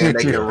catch and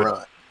they can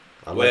run.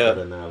 I like that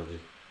analogy.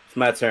 It's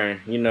my turn.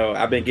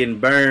 I've been getting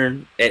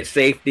burned at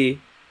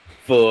safety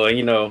for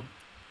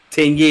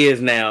 10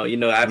 years now.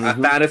 I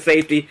find a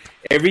safety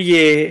every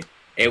year,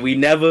 and we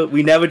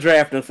never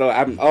draft them. So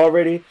I'm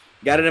already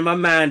got it in my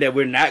mind that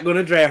we're not going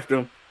to draft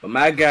them. But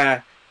my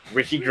guy,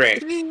 Richie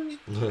Grant.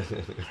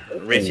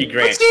 Richie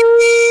Grant.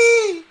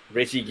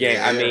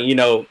 Yeah. I mean,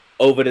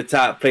 over the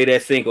top, play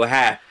that single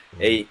high.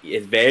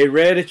 It's very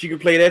rare that you can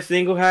play that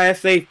single high at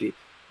safety.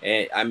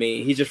 And I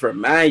mean, he just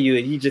remind you,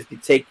 and he just can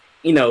take,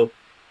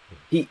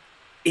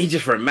 he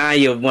just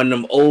remind you of one of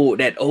them old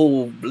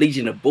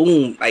Legion of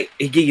Boom. Like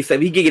he give you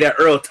that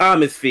Earl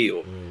Thomas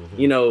feel.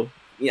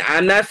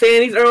 I'm not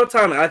saying he's Earl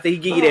Thomas. I think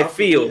he give you that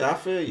feel. I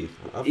feel you.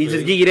 He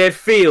just give you that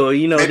feel.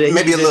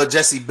 Maybe a little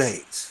Jesse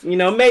Bates.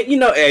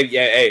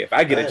 Hey, if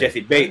I get a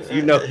Jesse Bates,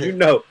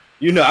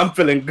 I'm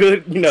feeling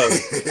good.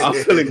 I'm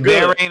feeling good.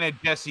 There ain't a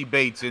Jesse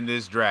Bates in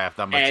this draft.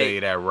 I'm gonna tell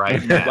you that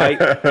right now.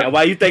 And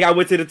why you think I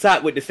went to the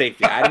top with the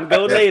safety? I didn't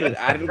go later.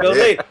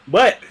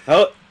 But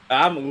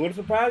I'm gonna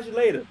surprise you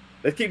later.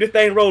 Let's keep this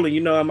thing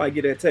rolling. I might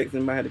get that text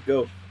and might have to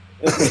go.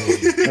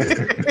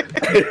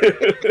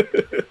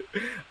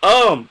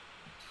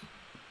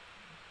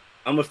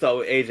 I'm gonna start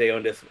with AJ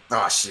on this one.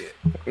 Oh shit.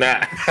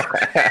 Nah.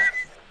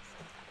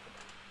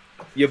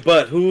 Your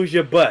bust. Who's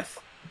your bust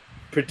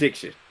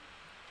prediction?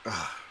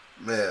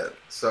 Man,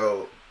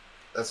 so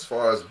as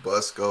far as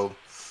bust go,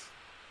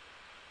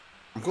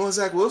 I'm going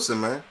Zach Wilson,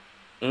 man.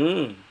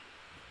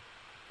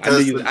 I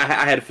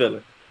had a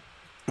feeling.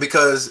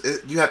 Because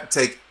you have to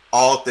take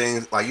all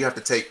things, like you have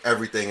to take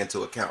everything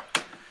into account.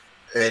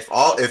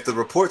 If the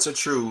reports are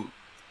true,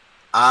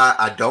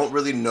 I don't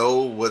really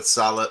know what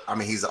Saleh. I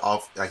mean, he's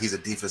a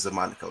defensive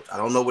minded coach. I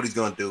don't know what he's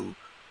gonna do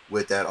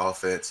with that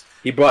offense.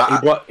 He brought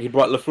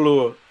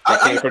LaFleur.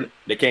 That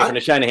came from the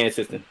Shanahan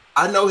system.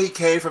 I know he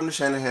came from the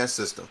Shanahan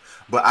system,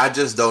 but I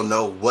just don't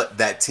know what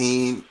that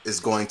team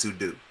is going to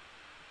do.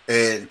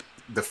 And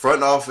the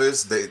front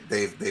office, they've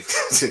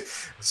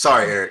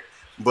sorry, Eric,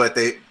 but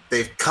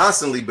they've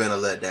constantly been a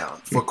letdown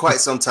for quite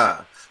some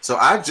time. So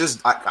I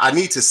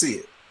need to see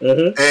it.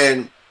 Mm-hmm.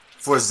 And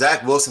for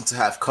Zach Wilson to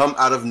have come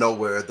out of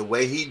nowhere the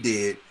way he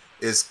did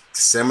is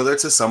similar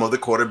to some of the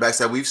quarterbacks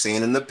that we've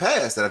seen in the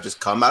past that have just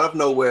come out of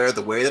nowhere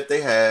the way that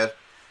they have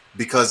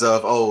because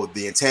of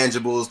the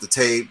intangibles, the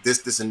tape,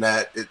 this and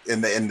that,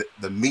 and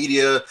the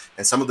media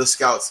and some of the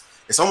scouts.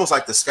 It's almost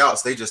like the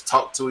scouts, they just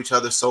talk to each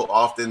other so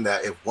often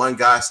that if one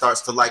guy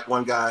starts to like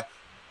one guy,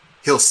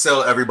 he'll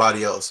sell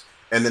everybody else.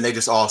 And then they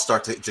just all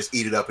start to just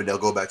eat it up and they'll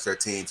go back to their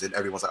teams and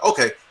everyone's like,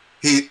 okay,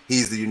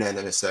 he's the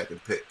unanimous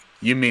second pick.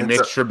 You mean Mitch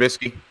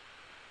Trubisky?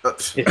 Oh,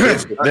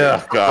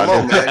 God. Come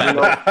on, man.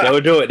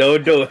 Don't do it.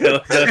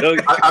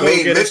 I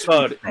mean,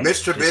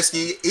 Mitch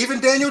Trubisky,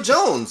 even Daniel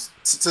Jones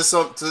to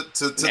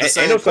the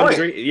same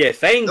point. Yeah,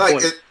 same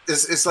point.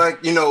 It's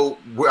like, no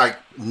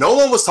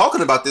one was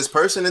talking about this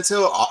person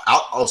until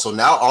also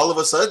now all of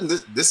a sudden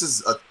this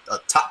is a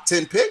top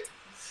 10 pick.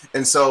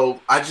 And so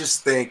I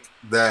just think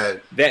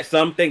that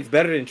some thinks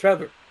better than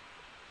Trevor.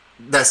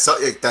 That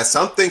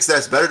some thinks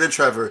that's better than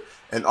Trevor,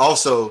 and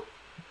also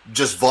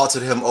just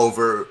vaulted him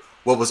over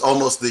what was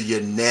almost the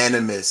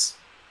unanimous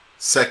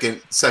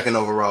second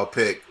overall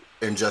pick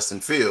in Justin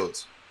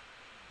Fields,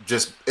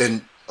 just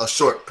in a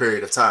short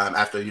period of time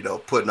after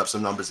putting up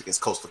some numbers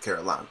against Coastal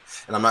Carolina.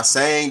 And I'm not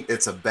saying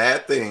it's a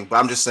bad thing, but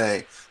I'm just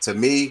saying, to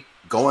me,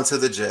 going to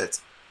the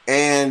Jets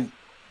and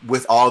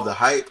with all the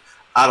hype,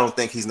 I don't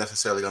think he's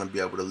necessarily going to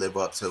be able to live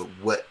up to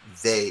what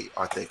they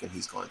are thinking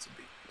he's going to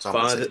be. So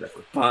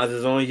Fonz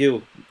is on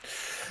you.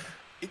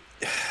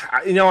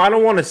 I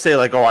don't want to say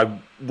I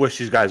wish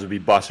these guys would be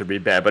bust or be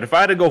bad, but if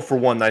I had to go for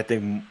one that I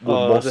think would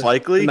most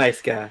likely,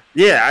 nice guy,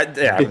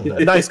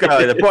 nice guy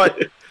like that.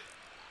 But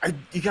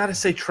you got to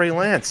say Trey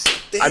Lance.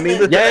 I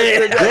mean,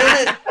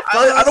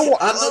 I don't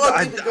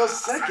want to go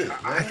second.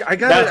 I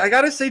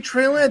got to say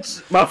Trey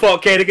Lance. My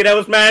fault, Katie. That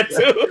was mad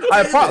too.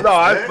 I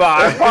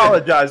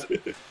apologize.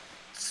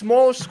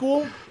 Smaller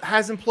school,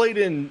 hasn't played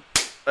in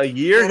a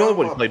year.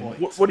 What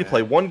did he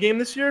play? One game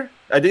this year?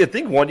 I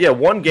think one. Yeah,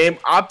 one game.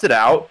 Opted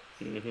out.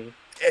 Mm-hmm.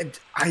 And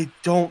I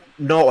don't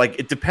know.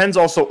 It depends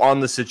also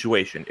on the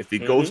situation. If he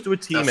goes to a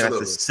team and has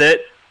to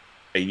sit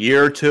a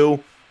year or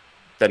two,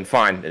 then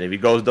fine. And if he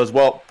does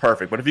well,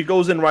 perfect. But if he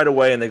goes in right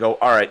away and they go,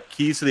 all right,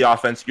 keys to the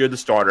offense, you're the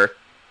starter,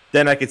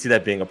 then I could see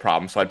that being a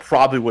problem. So I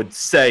probably would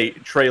say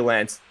Trey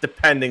Lance,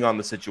 depending on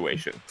the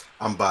situation.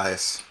 I'm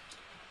biased.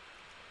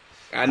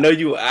 I know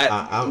you.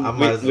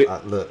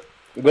 Look.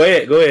 Go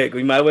ahead.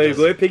 We might well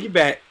go ahead and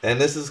piggyback.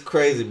 And this is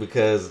crazy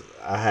because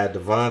I had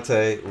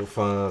Devontae with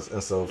Fonz,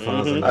 and so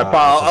Fonz and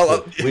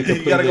we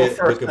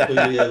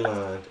completely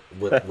aligned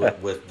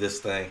with this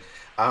thing.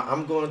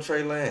 I'm going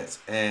Trey Lance,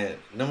 and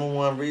number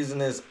one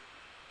reason is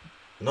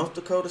North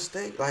Dakota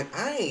State. Like,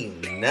 I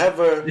ain't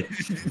never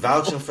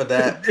vouching for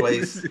that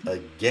place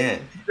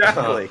again.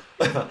 Exactly.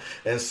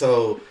 And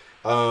so,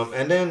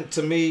 and then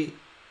to me,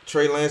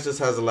 Trey Lance just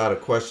has a lot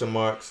of question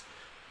marks,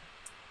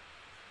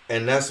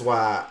 and that's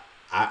why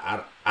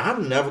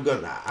I'm never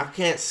gonna. I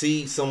can't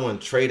see someone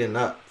trading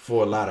up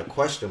for a lot of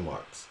question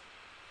marks.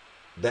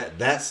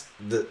 That's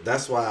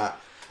why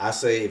I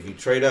say if you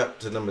trade up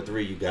to number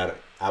 3, you got it.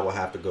 I will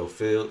have to go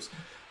Fields.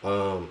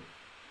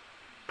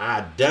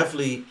 I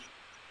definitely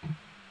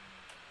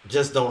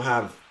just don't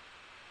have.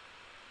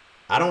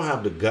 I don't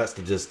have the guts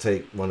to just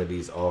take one of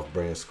these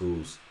off-brand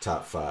schools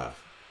top 5.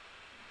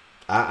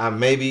 I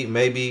maybe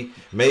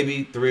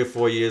 3 or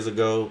 4 years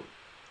ago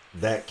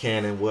that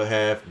Cannon would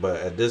have,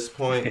 but at this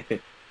point,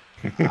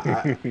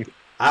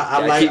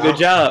 I like keep your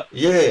job.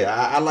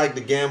 Yeah, I like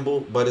the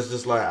gamble, but it's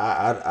just like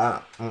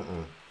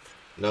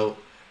no.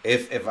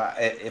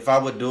 If I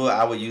would do it,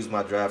 I would use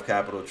my draft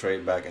capital,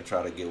 trade back, and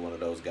try to get one of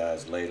those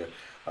guys later.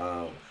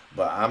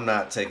 But I'm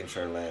not taking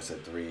Trey Lance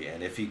at 3,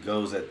 and if he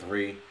goes at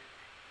 3,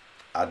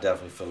 I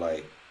definitely feel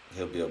like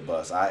he'll be a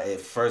bust.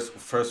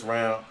 First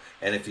round,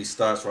 and if he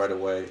starts right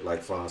away,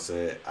 like Fawn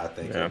said, I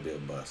think he'll be a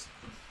bust.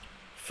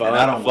 And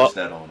I don't wish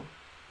that on him.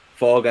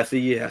 Fog, I see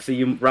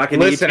you rocking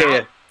the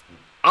chair.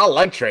 I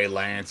like Trey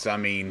Lance. I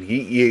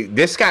mean,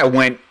 this guy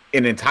went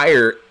an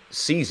entire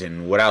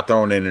season without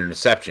throwing an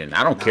interception.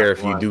 I don't care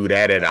if you do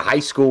that at a high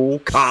school,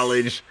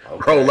 college,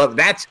 roll up.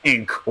 That's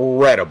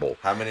incredible.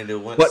 How many did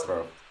Wentz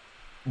throw?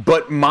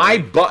 But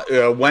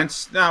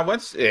Wentz.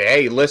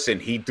 Hey,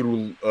 listen, he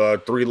threw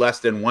 3 less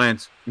than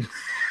Wentz.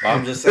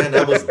 I'm just saying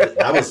that was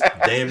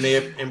damn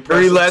near impressive.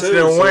 3 less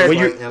than Wentz.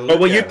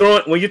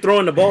 When you're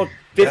throwing the ball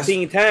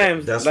 15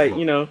 times, that's like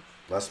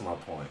That's my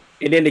point.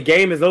 And then the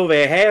game is over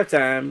at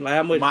halftime. Like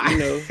how much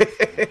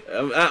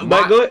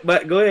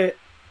But go ahead.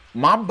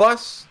 My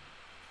bus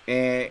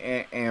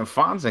and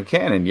Fonz and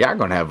Cannon, y'all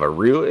gonna have a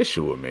real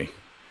issue with me.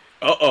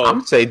 I'm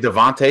gonna say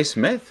Devontae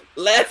Smith.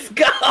 Let's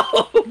go.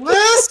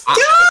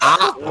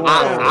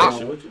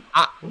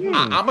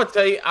 I'm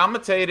gonna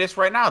tell you this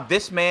right now.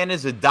 This man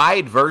is a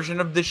diet version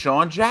of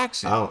Deshaun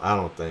Jackson. I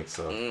don't think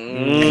so.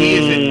 He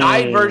is a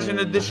diet version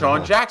of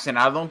Deshaun Jackson.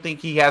 I don't think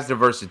he has the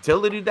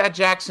versatility that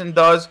Jackson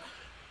does.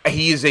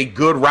 He is a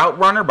good route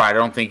runner, but I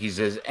don't think he's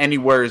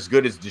anywhere as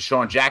good as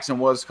Deshaun Jackson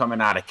was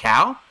coming out of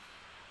Cal.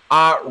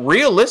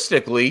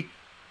 Realistically,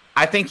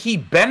 I think he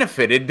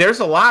benefited. There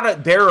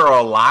are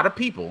a lot of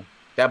people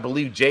that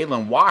believe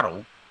Jalen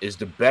Waddle is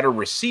the better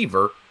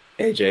receiver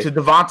to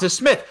Devonta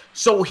Smith.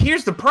 So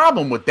here's the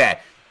problem with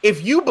that.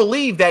 If you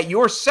believe that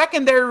your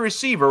secondary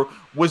receiver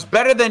was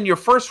better than your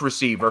first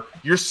receiver,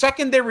 your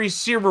secondary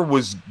receiver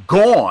was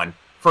gone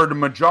for the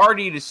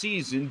majority of the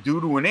season due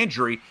to an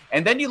injury,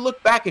 and then you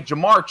look back at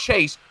Jamar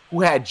Chase,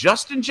 who had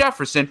Justin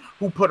Jefferson,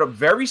 who put up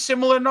very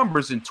similar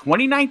numbers in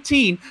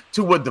 2019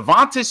 to what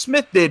Devonta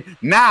Smith did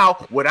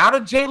now without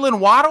a Jalen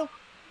Waddle,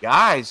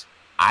 guys,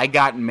 I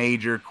got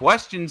major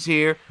questions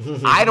here.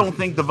 I don't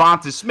think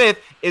Devonta Smith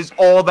is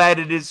all that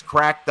it is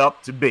cracked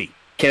up to be.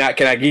 Can I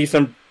give you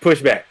some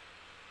pushback?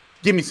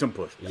 Give me some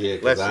pushback.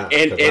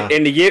 Yeah,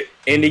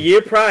 in the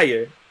year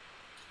prior,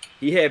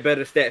 he had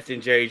better stats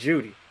than Jerry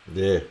Jeudy.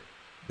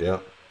 Yeah.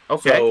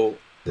 Okay. So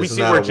we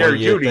see where Jerry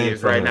Jeudy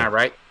is right now,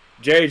 right?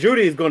 Jerry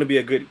Jeudy is going to be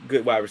a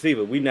good wide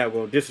receiver. We're not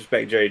going to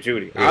disrespect Jerry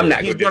Jeudy. Yeah. I'm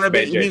not going to disrespect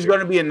Jerry Jeudy. He's going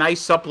to be a nice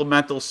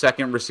supplemental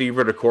second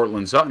receiver to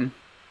Courtland Sutton.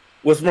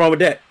 What's wrong with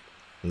that?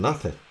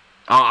 Nothing.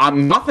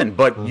 I'm nothing.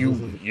 But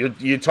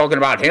you're talking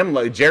about him.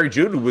 Like Jerry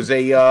Jeudy was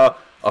a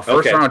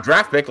first round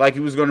draft pick, like he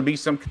was going to be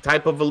some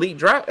type of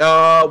elite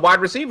wide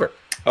receiver.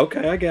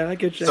 Okay, I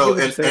get you. So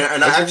I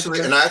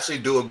actually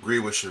do agree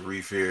with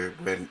Sharif here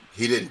when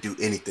he didn't do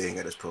anything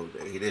at his pro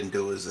day. He didn't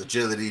do his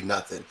agility,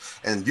 nothing.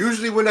 And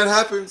usually when that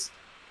happens,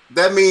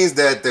 that means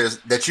that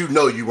you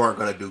weren't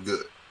going to do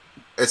good.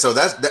 And so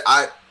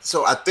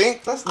I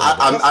think that's not.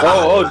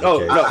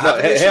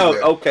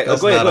 Okay.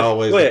 That's go ahead. Not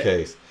always the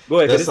case. Go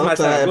ahead.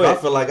 Sometimes I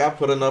feel like I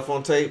put enough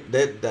on tape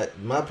that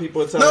my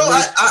people are telling me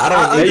I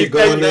don't need to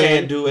go in there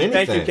and do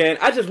anything. Thank you, Ken.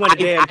 I just want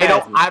to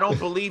I don't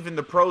believe in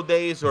the pro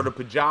days or the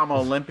pajama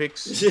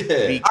Olympics.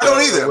 I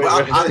don't either.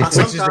 Which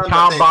is the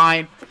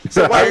combine.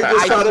 So why you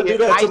just trying to do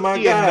that to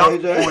my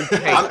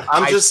guy?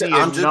 I'm just saying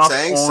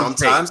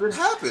sometimes it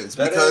happens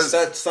because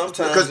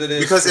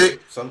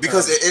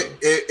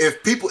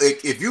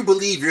if you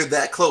believe you're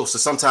that close, so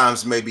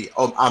sometimes maybe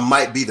I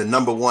might be the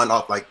number one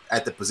off like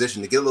at the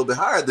position to get a little bit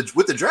higher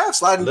with the draft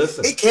sliding.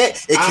 Listen, it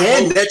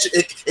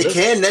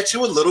can net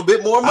you a little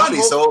bit more money.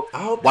 So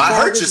why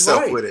hurt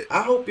yourself with it?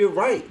 I hope you're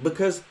right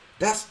because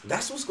that's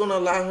what's going to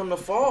allow him to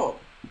fall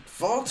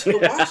fall to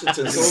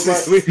Washington. So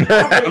it's like,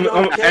 I really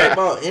don't care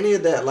about any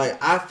of that.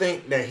 Like, I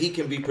think that he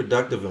can be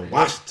productive in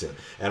Washington,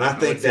 and I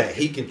think that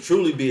he can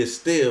truly be a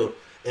steal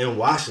in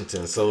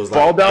Washington. So it's like,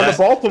 fall down to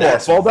Baltimore.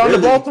 Fall down to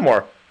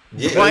Baltimore.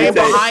 Yeah, Playing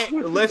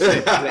behind,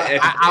 listen,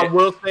 I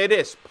will say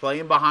this: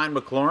 playing behind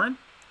McLaurin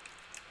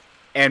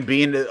and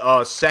being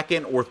a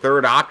second or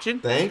third option.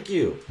 Thank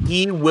you.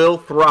 He will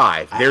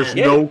thrive. There's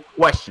no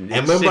question.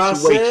 And remember, I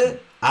said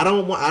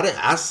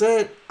I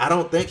said I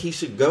don't think he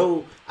should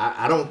go.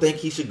 I don't think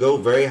he should go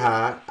very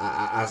high.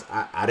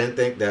 I didn't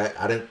think that.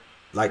 I didn't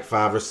like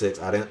 5 or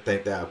 6. I didn't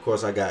think that. Of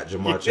course, I got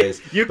Jamar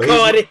Chase. You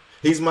caught it.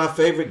 He's my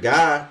favorite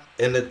guy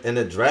in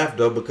the draft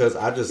though, because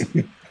I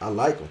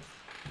like him.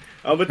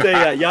 I'm gonna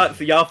tell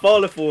y'all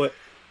falling for it.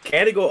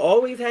 Candigo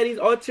always had these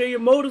ulterior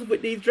motives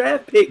with these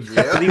draft picks.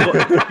 Yeah. He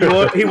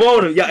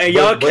want them.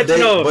 Y'all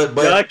catching on.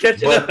 Y'all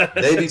catching on.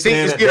 They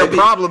be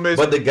problem is,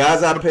 but the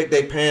guys I pick,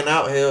 they pan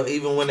out hell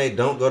even when they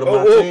don't go to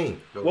my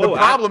team. The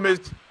problem is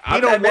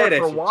he don't work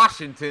for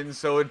Washington,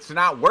 so it's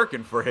not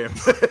working for him.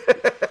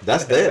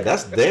 That's their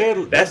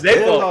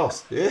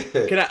loss.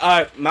 Yeah. All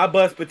right, my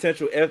bust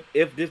potential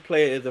if this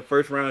player is a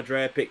first round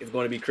draft pick is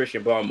going to be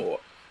Christian Barmore.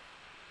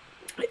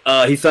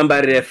 He's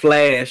somebody that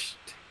flashed,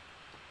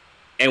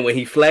 and when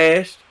he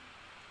flashed,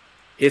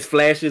 his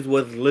flashes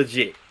was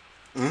legit.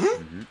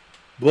 Mm-hmm.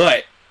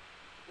 But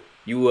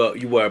you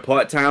were a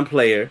part-time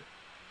player.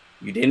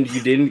 You did.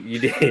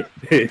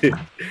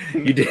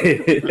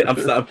 I'm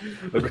sorry.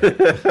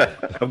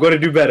 I'm going to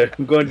do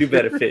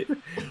better. Fit.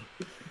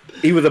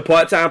 He was a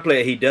part-time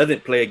player. He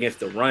doesn't play against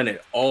the run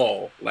at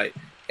all,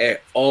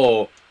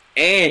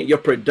 And your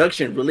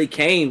production really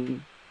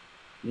came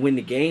when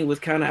the game was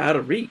kind of out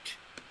of reach.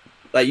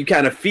 Like, you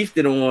kind of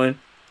feasted on,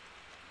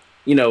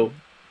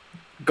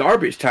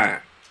 garbage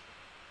time.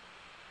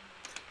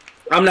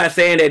 I'm not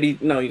saying that he's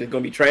going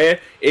to be trash.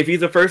 If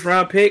he's a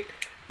first-round pick,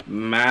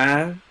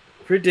 my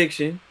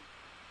prediction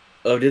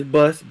of this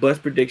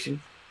bust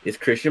prediction is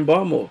Christian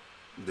Barmore.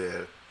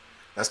 Yeah,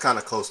 that's kind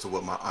of close to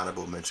what my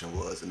honorable mention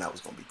was, and that was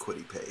going to be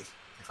Kwity Paye.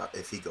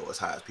 If he go as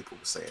high as people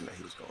were saying that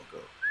he was going to go.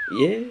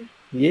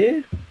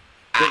 Yeah.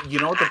 You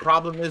know what the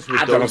problem is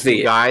with those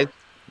guys?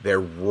 They're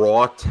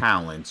raw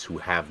talents who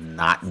have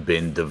not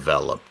been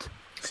developed.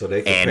 So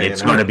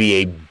it's going to be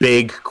a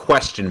big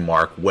question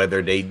mark whether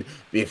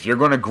if you're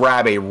going to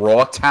grab a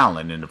raw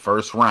talent in the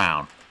first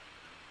round,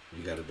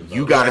 you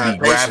got to be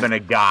grabbing a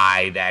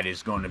guy that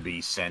is going to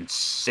be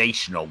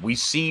sensational. We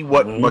see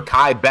what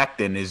Mekhi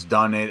Becton has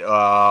done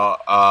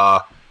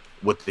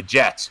with the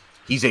Jets.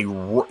 He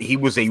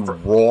was a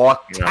raw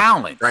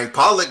talent. Frank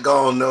Pollock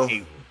gone though.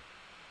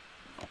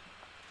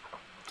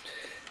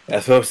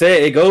 That's what I'm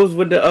saying. It goes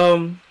with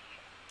the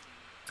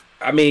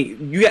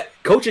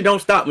coaching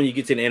don't stop when you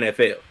get to the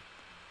NFL.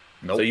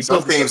 Nope. So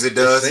some teams it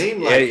does. I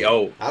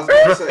was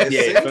gonna say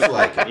it seems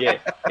like it. Yeah,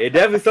 it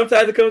definitely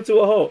sometimes it comes to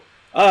a halt.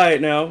 All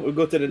right, now we'll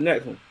go to the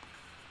next one.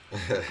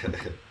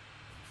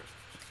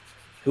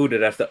 Who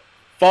did I start?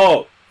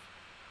 Fall.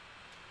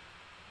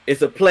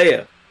 It's a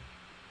player.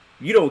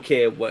 You don't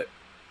care what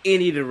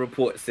any of the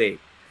reports say.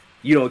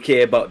 You don't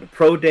care about the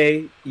pro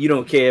day. You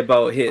don't care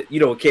about him. You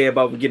don't care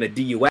about him getting a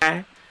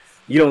DUI.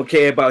 You don't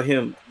care about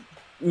him,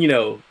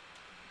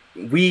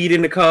 weed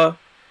in the car.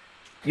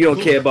 You don't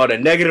care about a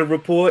negative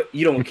report.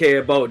 You don't care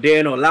about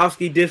Dan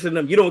Orlovsky dissing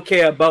them. You don't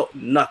care about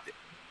nothing.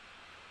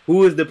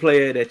 Who is the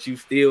player that you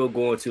still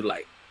going to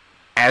like?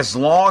 As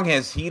long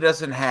as he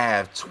doesn't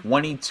have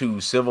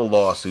 22 civil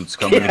lawsuits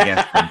coming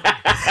against him.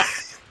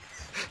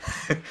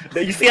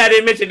 You see, I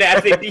didn't mention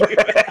that.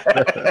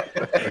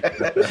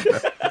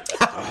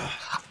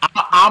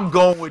 I'm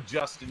going with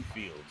Justin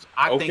Fields.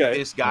 I think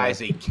this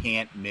guy's a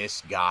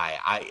can't-miss guy.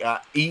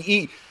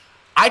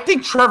 I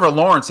think Trevor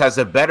Lawrence has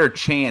a better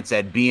chance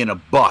at being a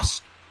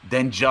bust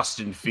than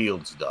Justin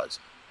Fields does.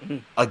 Mm-hmm.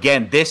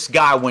 Again, this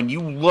guy, when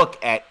you look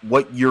at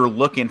what you're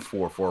looking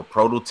for a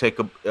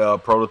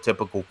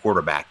prototypical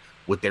quarterback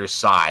with their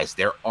size,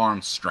 their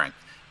arm strength,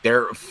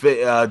 their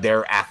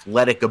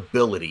athletic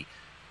ability,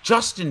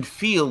 Justin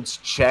Fields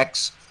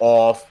checks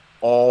off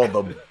all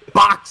the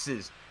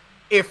boxes.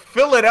 If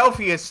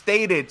Philadelphia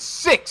stayed at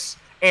 6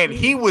 and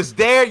he was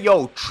there,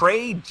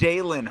 trade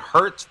Jalen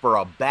Hurts for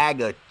a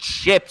bag of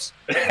chips.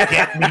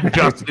 Get me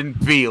Justin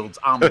Fields.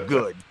 I'm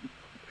good.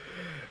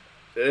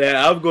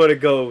 Yeah, I'm going to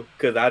go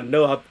because I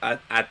know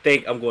I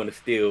think I'm going to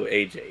steal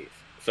AJ's.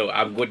 So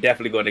I'm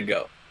definitely going to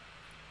go.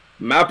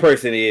 My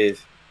person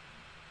is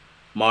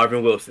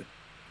Marvin Wilson.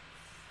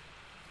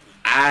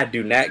 I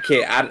do not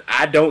care.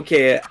 I don't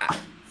care.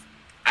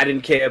 I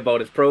didn't care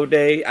about his pro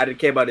day. I didn't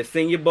care about his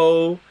Senior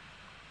Bowl.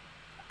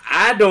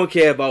 I don't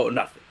care about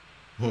nothing.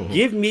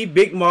 Give me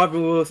big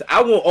Marvin Wilson.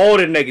 I want all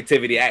the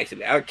negativity,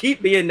 actually. I'll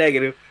keep being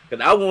negative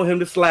because I want him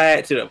to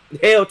slide to the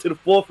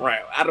 4th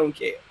round. I don't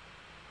care.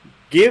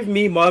 Give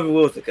me Marvin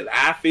Wilson because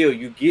I feel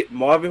you get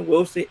Marvin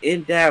Wilson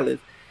in Dallas,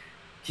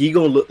 he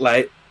going to look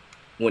like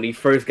when he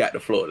first got to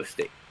Florida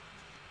State.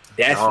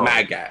 That's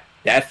my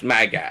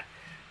guy.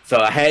 So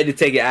I had to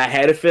take it. I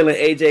had a feeling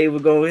AJ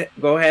was going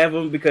to have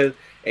him because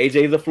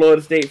AJ's a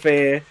Florida State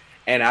fan.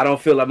 and I don't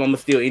feel like I'm gonna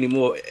steal any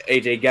more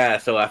AJ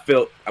guys. So I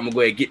felt I'm gonna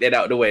go ahead and get that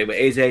out the way. But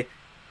AJ,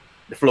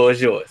 the floor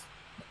is yours.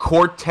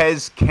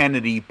 Cortez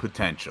Kennedy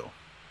potential.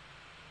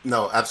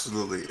 No,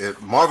 absolutely.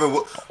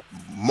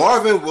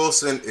 Marvin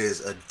Wilson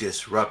is a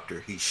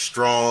disruptor. He's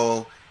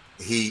strong.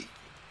 He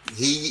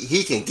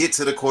can get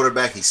to the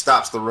quarterback. He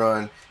stops the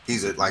run.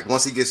 He's like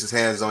once he gets his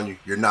hands on you,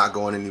 you're not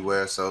going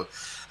anywhere. So,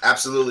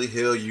 absolutely,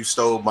 Hill, you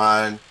stole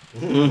mine.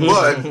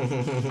 But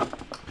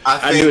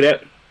I knew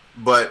that.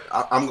 But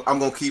I'm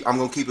gonna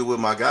keep it with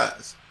my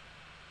guys.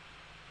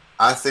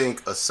 I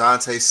think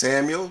Asante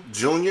Samuel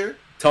Jr.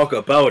 Talk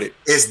about it.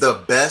 Is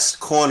the best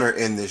corner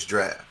in this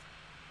draft.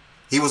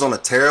 He was on a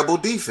terrible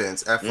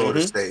defense at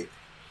Florida State.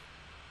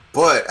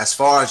 But as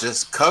far as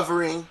just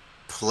covering,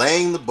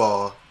 playing the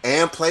ball,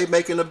 and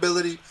playmaking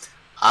ability,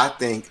 I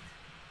think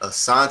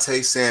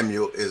Asante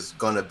Samuel is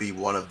going to be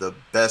one of the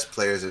best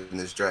players in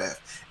this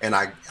draft. And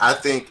I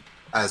think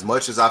as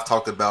much as I've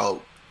talked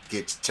about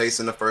get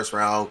Chase in the first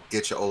round,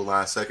 get your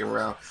O-line second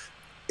round,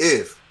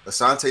 if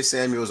Asante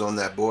Samuel is on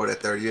that board at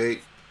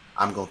 38,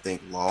 I'm going to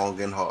think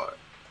long and hard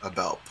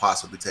about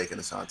possibly taking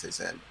Asante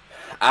Samuel.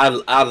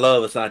 I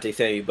love Asante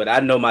Samuel, but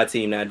I know my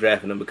team not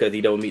drafting him because he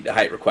don't meet the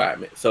height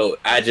requirement. So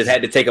I just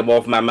had to take him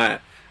off my mind.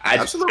 I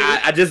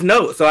just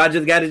know. So I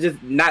just got to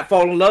just not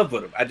fall in love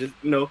with him. I just,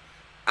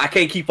 I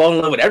can't keep falling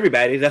in love with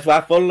everybody. That's why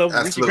I fall in love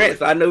with Richie Grant.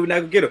 So I know we're not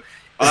going to get him.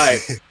 All right.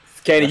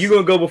 Kenny, you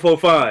going to go before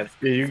Fonz.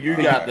 Yeah, you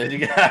got that.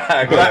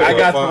 I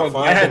got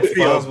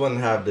Fonz wouldn't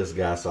have this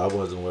guy, so I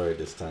wasn't worried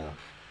this time.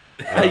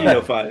 How you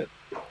know Fonz?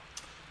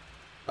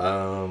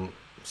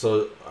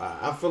 So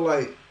I feel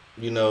like,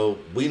 we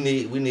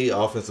need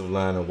offensive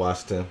line in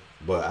Washington,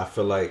 but I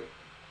feel like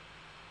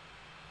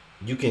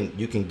you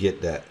can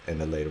get that in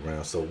the later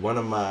round. So one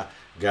of my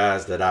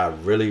guys that I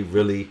really,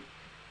 really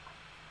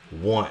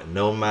want,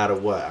 no matter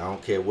what, I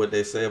don't care what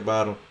they say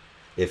about him,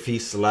 if he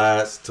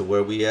slides to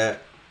where we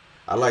at,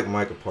 I like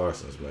Micah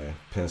Parsons, man.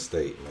 Penn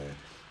State, man.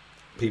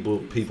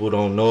 People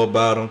don't know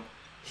about him.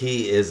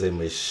 He is a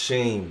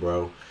machine,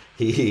 bro.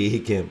 He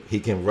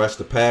can rush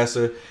the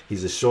passer.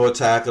 He's a short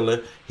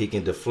tackler. He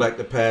can deflect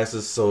the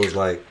passes. So it's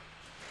like,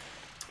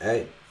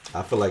 hey,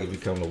 I feel like if you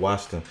come to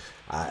Washington,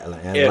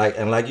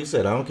 like you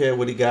said, I don't care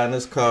what he got in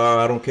his car.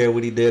 I don't care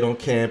what he did on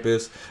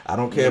campus. I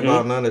don't care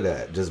about none of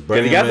that. Just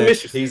bring him in.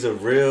 He's a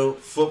real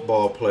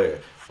football player,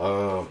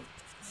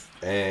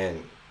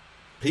 and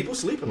people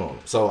sleeping on him.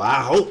 So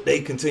I hope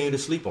they continue to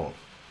sleep on him.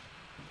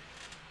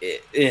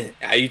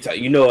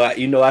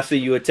 I see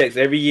you a text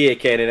every year,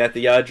 Cannon, after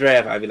y'all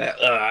draft. I be like,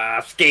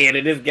 I'm scared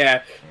of this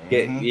guy.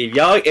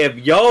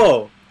 If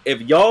y'all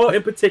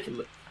in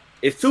particular,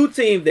 it's two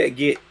teams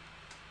that'll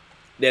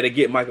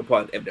get Micah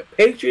Parsons. If the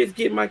Patriots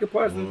get Micah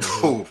Parsons,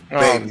 no.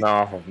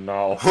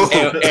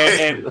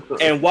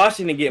 and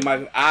Washington get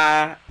Micah,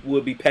 I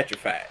would be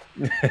petrified.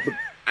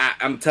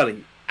 I'm telling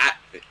you,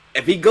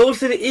 if he goes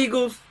to the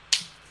Eagles,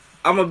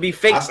 I'm gonna be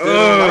fake. I still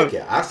don't like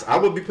it. I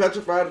would be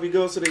petrified if he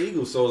goes to the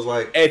Eagles. So it's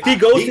like, if he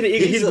goes to the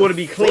Eagles, he's going to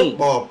be clean.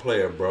 Football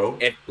player, bro.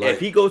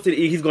 If he goes to the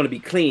Eagles, he's going to be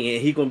clean,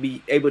 and he's going to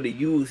be able to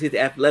use his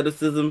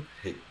athleticism.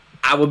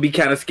 I would be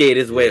kind of scared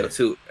as well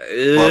too.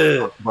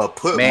 But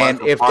put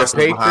man, if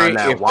the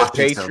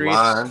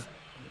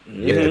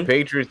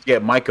Patriots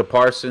get Micah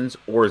Parsons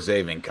or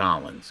Zaven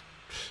Collins,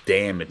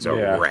 damn, it's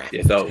a wrap.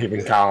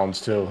 Zaven Collins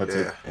too.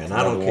 And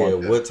I don't care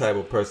what type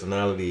of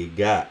personality he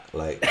got.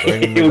 Like,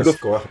 bring him in the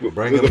squad.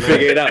 Bring him in.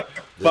 Figure it out.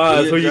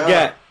 Fonz, who you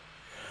got?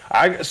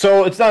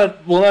 So it's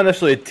not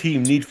necessarily a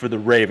team need for the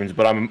Ravens,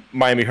 but I'm a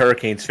Miami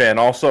Hurricanes fan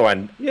also,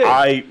 and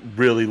I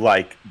really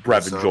like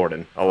Brevin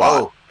Jordan a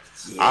lot.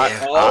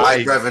 I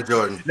like Brevin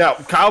Jordan. Now,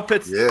 Kyle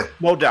Pitts,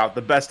 no doubt,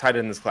 the best tight end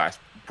in this class.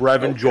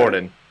 Brevin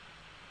Jordan,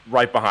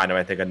 right behind him,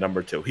 I think, at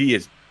number 2. He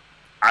is.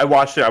 I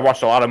watched a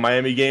lot of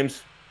Miami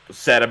games.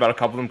 Sad about a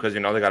couple of them because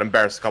they got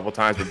embarrassed a couple of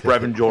times. But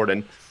Brevin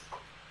Jordan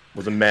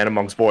was a man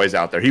amongst boys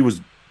out there. He was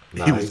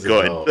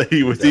good.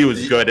 He was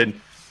good. And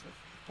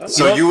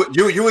so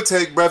you would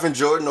take Brevin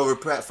Jordan over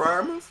Pat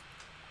Freiermuth?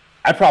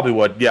 I probably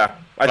would. Yeah,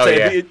 I'd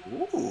say.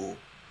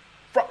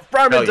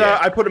 Freiermuth,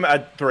 I put him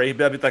at 3.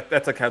 That's like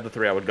the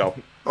 3 I would go.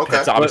 Okay,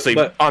 it's obviously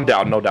no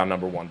doubt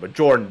number 1. But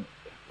Jordan.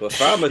 But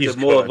Freiermuth is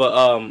more of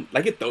a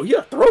he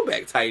a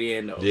throwback tight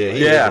end though. Yeah,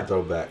 he is a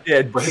throwback.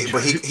 Yeah, but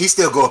he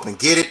still go up and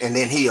get it, and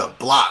then he'll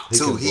block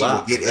too. He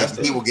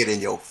will get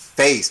in your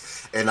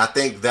face, and I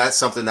think that's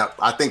something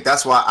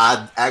that's why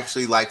I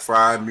actually like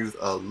Freiermuth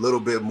a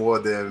little bit more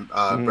than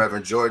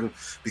Brevin Jordan,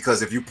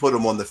 because if you put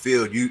him on the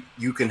field,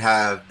 you can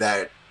have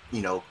that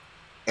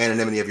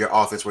anonymity of your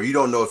offense where you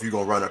don't know if you're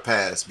going to run or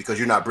pass because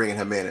you're not bringing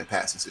him in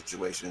passing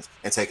situations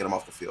and taking him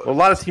off the field. Well, a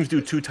lot of teams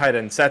do 2 tight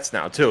end sets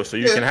now too, so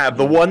you can have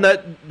the one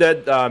that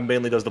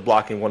mainly does the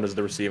blocking, one does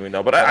the receiving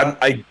though. But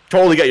I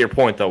totally get your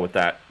point though with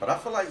that. But I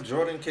feel like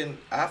Jordan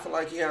I feel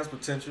like he has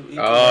potential. He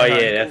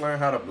can learn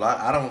how to block.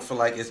 I don't feel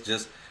like it's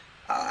just.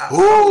 I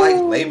don't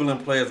like labeling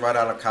players right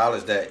out of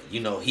college that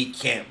he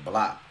can't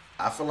block.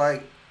 I feel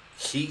like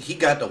he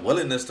got the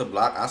willingness to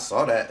block. I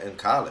saw that in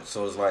college,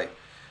 so it's like.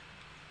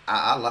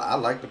 I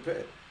like the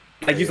pick.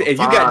 Like you said, if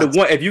you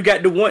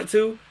got the want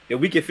to, then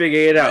we can figure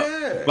it out.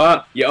 Yeah.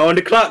 But you're on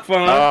the clock,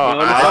 Fawn.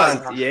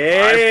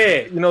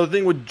 Yeah. The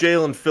thing with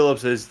Jalen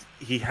Phillips is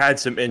he had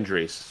some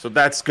injuries, so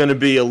that's going to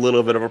be a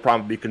little bit of a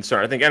problem to be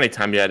concerned. I think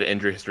anytime you had an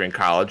injury history in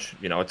college,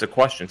 it's a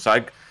question.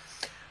 So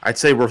I'd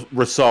say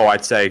Rousseau.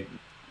 I'd say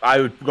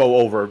I would go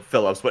over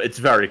Phillips, but it's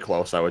very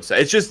close. I would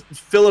say it's just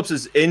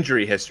Phillips's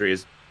injury history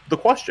is the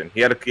question.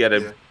 He had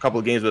a couple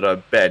of games with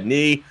a bad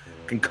knee,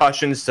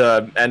 concussions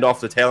to end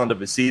off the tail end of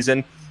his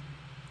season.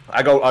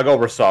 I go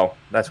Rousseau.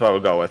 That's what I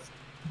would go with.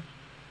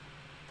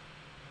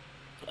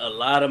 A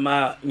lot of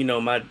my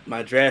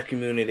my draft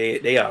community,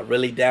 they are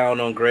really down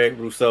on Greg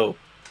Rousseau,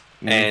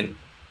 and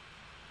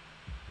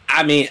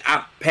I mean,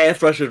 pass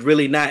rush is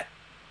really not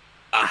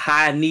a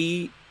high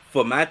need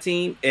for my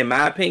team, in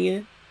my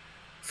opinion.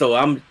 So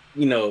I'm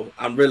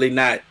really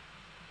not,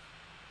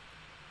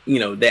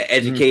 that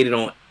educated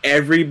on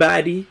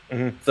everybody.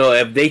 So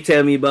if they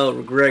tell me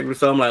about Greg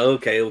Rousseau, I'm like,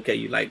 okay,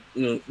 you like,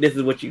 this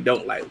is what you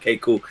don't like. Okay,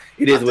 cool.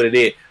 It is what it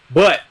is.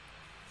 But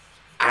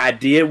I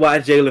did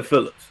watch Jalen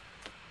Phillips.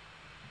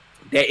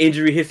 That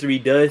injury history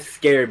does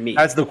scare me.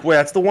 That's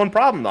the one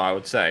problem, though, I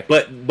would say.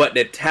 But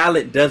the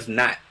talent does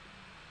not.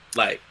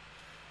 Like,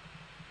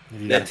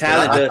 the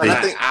talent does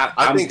not.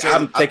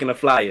 I'm taking a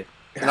flyer.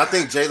 And I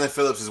think Jalen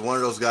Phillips is one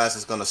of those guys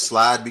that's going to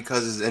slide because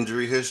of his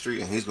injury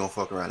history, and he's going to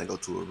fuck around and go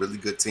to a really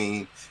good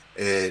team,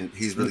 and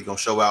he's really going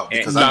to show out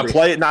because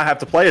not have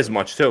to play as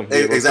much too.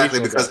 Exactly,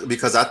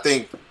 because I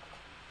think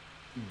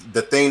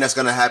the thing that's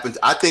going to happen,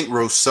 I think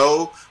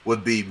Rousseau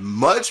would be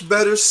much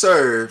better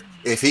served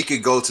if he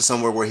could go to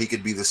somewhere where he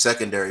could be the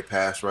secondary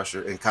pass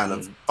rusher and kind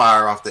of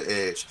fire off the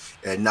edge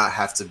and not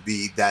have to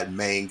be that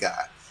main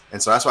guy.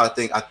 And so that's why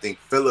I think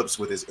Phillips,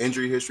 with his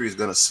injury history, is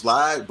going to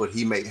slide, but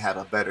he may have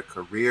a better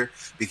career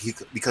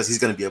because he's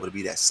going to be able to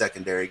be that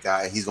secondary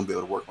guy. He's going to be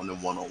able to work on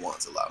them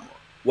one-on-ones a lot more.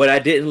 What I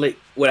didn't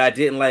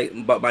like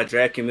about my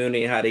draft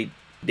community and how they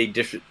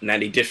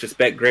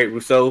disrespect Greg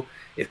Rousseau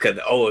is because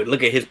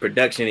look at his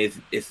production is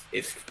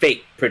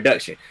fake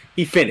production.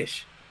 He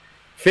finishing.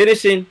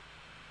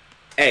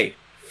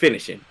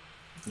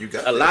 You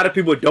got a lot of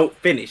people don't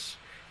finish.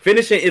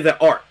 Finishing is an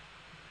art.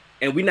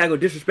 And we're not going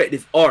to disrespect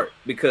this art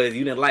because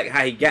you didn't like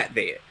how he got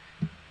there.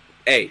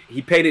 Hey,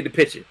 he painted the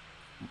picture.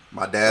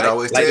 My dad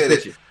always said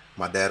it.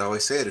 My dad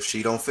always said, if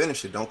she don't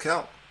finish, it don't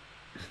count.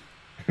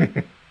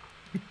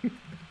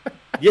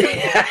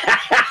 Yeah.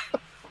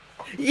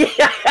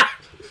 Yeah.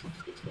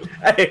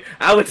 Hey,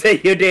 I would say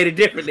your daddy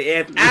differently.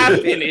 If I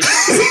finish,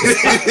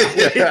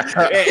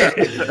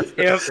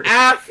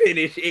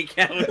 it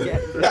counts.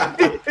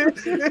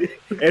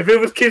 If it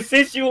was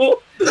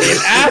consensual,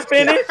 if I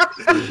finish,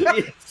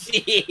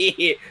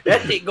 shit,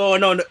 that shit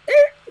going on.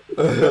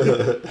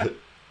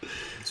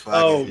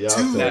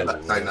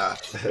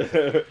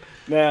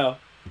 Now,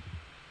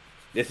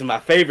 this is my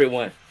favorite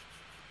one.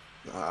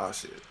 Oh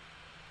shit!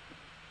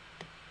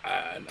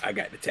 I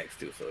got the text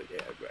too, so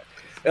yeah.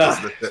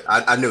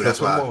 I knew that's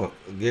why. Come on,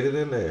 get it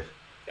in there.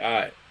 All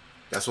right.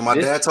 That's what my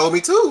dad told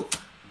me too.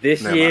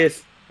 This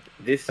year's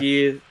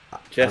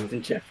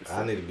Justin Jefferson.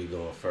 I need to be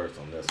going first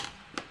on this one.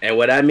 And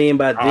what I mean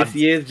by this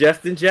year's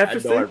Justin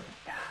Jefferson,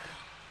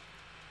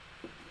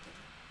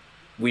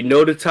 we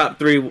know the top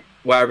three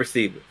wide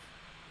receivers.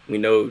 We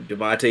know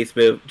Devontae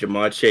Smith,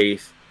 Jamar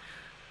Chase,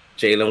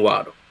 Jalen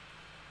Waddle.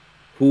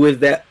 Who is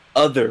that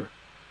other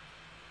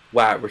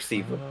wide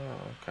receiver? Oh,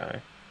 okay.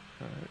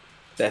 All right.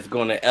 That's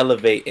going to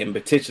elevate and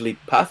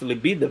possibly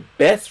be the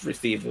best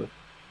receiver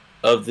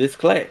of this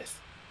class.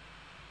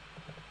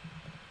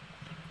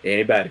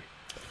 Anybody?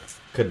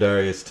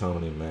 Kadarius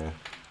Toney, man.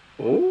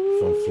 Ooh.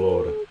 From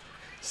Florida.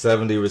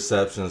 70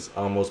 receptions,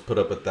 almost put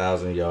up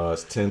 1,000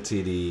 yards, 10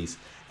 TDs,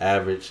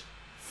 average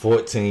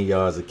 14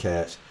 yards a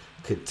catch.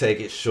 Could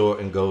take it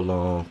short and go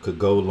long. Could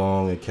go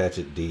long and catch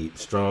it deep.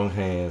 Strong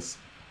hands.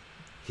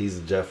 He's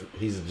a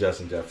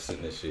Justin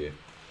Jefferson this year.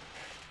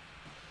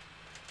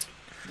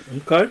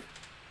 Okay.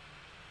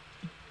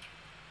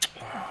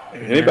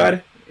 Anybody?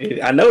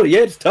 I know,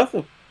 it's tough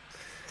one.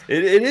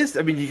 It is.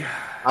 I mean,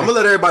 I'm gonna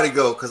let everybody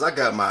go because I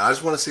got mine. I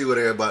just want to see what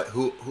everybody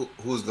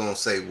who's gonna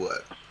say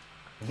what.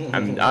 I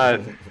mean, I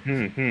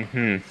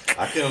couldn't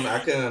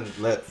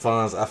let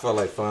Fonz. I felt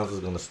like Fonz was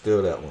gonna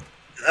steal that one.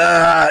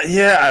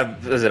 Yeah,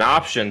 there's an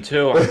option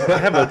too.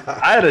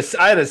 I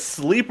had a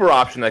sleeper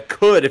option that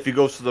could, if he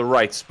goes to the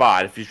right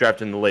spot, if he's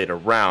drafted in the later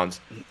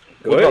rounds.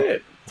 Go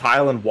ahead.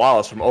 Tylan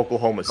Wallace from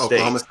Oklahoma State.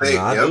 I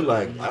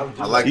like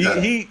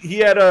that. He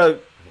had a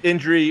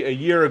injury a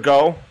year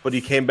ago, but he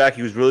came back.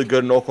 He was really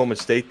good in Oklahoma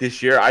State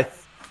this year.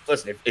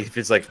 Listen, if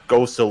it's like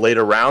goes to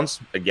later rounds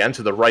again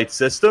to the right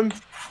system,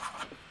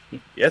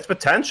 yeah, it's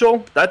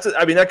potential.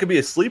 That could be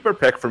a sleeper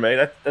pick for me.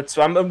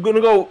 I'm going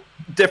to go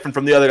different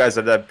from the other guys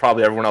that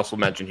probably everyone else will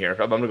mention here.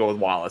 I'm going to go with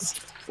Wallace.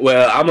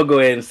 Well, I'm going to go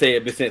ahead and say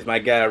it, but since my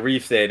guy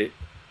Reef said it,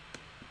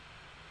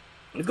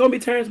 it's going to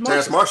be Terrence Marshall.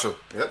 Terrence Marshall,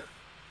 yep.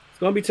 It's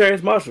going to be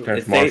Terrence Marshall.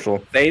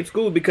 Marshall. Same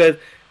school because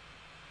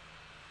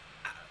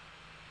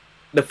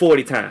the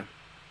 40 time.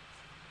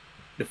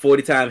 The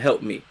 40 time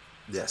helped me.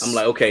 Yes. I'm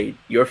like, okay,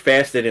 you're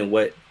faster than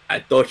what I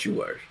thought you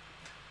were.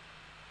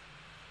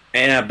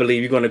 And I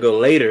believe you're going to go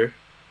later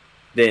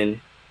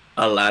than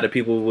a lot of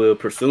people will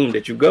presume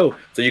that you go.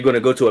 So you're going to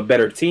go to a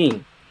better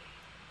team.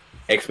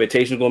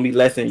 Expectations going to be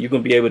less, and you're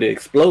going to be able to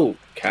explode,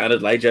 kind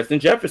of like Justin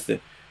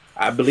Jefferson.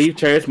 I believe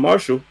Terrace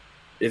Marshall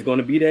is going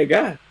to be that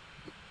guy.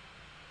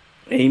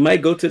 And he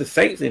might go to the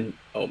Saints, and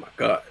oh my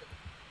God.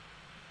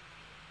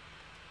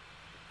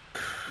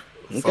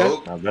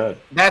 Okay. Not bad.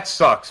 That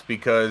sucks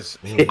because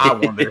I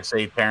wanted to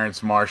say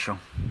Terrace Marshall.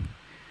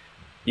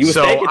 You were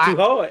thinking too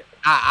hard.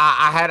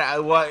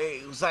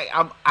 It was like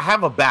I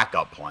have a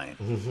backup plan,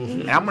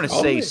 and I'm going to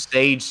say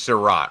Sage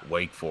Surratt,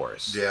 Wake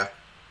Forest. Yeah,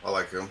 I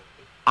like him.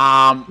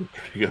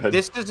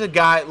 This is a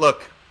guy.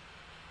 Look,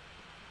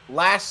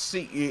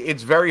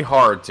 it's very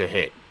hard to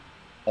hit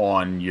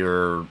on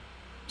your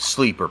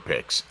sleeper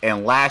picks,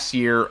 and last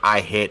year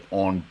I hit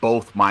on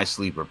both my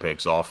sleeper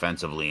picks,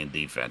 offensively and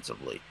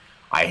defensively.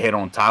 I hit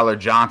on Tyler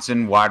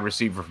Johnson, wide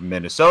receiver from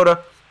Minnesota.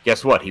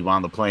 Guess what? He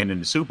wound up playing in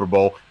the Super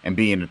Bowl and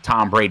being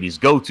Tom Brady's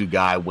go-to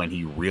guy when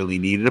he really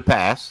needed a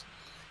pass.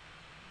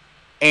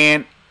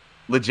 And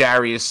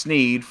L'Jarius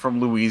Sneed from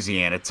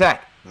Louisiana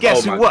Tech.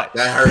 Guess what?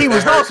 He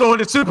was also in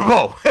the Super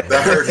Bowl. That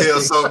hurt him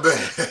so bad.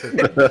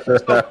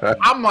 So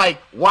I'm like,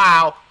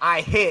 wow,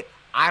 I hit.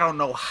 I don't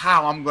know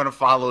how I'm going to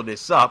follow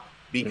this up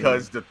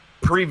because the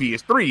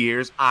previous 3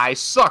 years I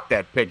sucked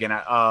at picking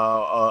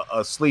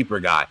a sleeper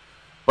guy.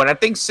 But I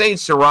think Sage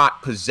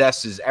Surratt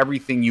possesses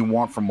everything you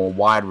want from a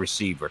wide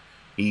receiver.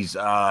 He's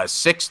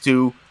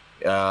 6'2",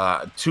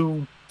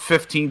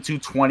 215,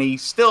 220,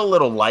 still a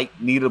little light,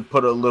 need to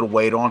put a little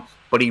weight on,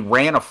 but he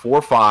ran a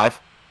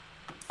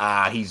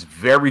 4.5. He's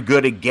very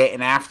good at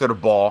getting after the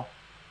ball.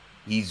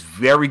 He's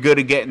very good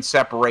at getting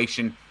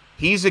separation.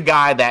 He's a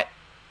guy that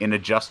in a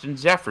Justin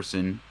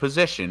Jefferson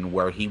position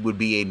where he would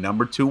be a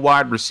number 2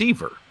 wide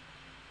receiver,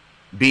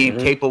 being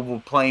capable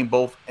of playing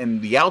both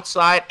in the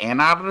outside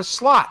and out of the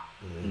slot.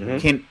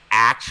 Can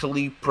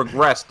actually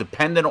progress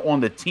depending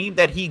on the team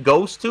that he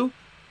goes to.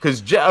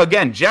 Because,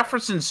 again,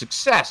 Jefferson's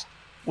success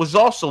was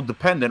also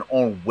dependent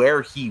on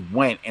where he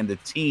went and the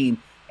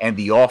team and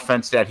the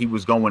offense that he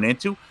was going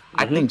into.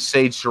 I think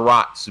Sage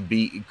Surratt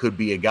could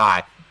be a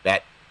guy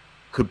that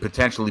could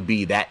potentially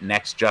be that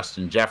next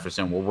Justin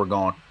Jefferson where we're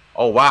going,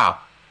 oh, wow,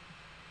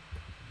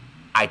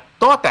 I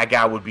thought that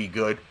guy would be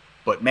good,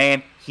 but,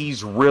 man,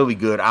 he's really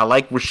good. I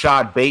like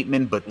Rashad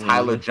Bateman, but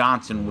Tyler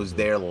Johnson was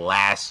there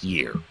last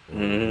year.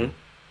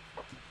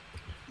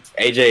 AJ,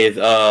 is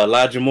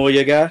Elijah Moore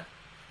your guy?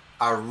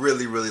 I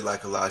really, really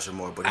like Elijah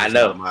Moore, but he's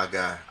not my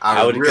guy.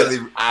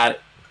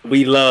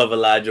 We love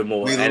Elijah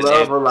Moore. We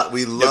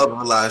love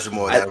Elijah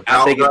Moore. I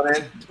think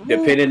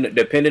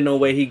depending on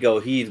where he go,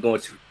 he's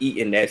going to eat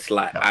in that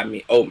slot. I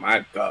mean, oh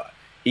my God,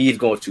 he's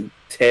going to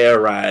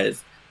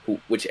terrorize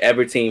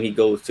whichever team he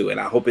goes to, and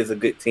I hope it's a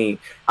good team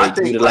that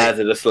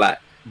utilizes the slot.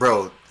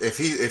 Bro, if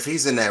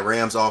he's in that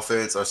Rams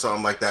offense or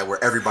something like that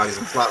where everybody's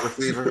a slot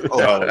receiver,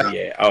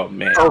 oh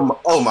man,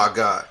 oh my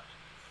God.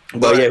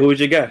 But yeah, who's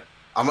your guy?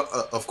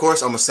 Of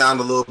course, I'm gonna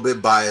sound a little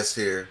bit biased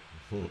here,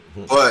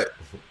 but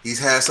he's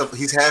had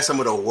some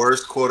of the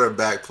worst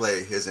quarterback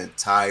play his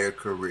entire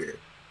career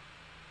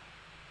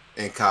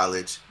in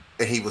college,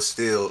 and he was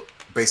still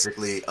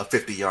basically a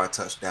 50-yard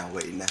touchdown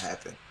waiting to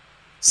happen.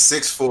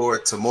 6'4"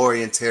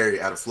 Tamorrion Terry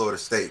out of Florida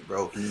State,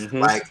 bro.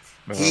 Literally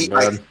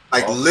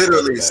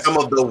some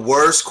of the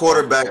worst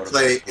quarterback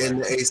play in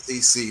the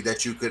ACC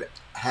that you could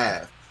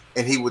have,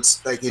 and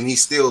he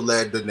still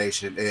led the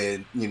nation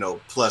in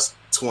plus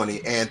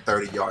 20 and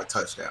 30-yard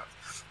touchdowns.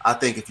 I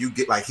think if you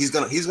get he's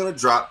gonna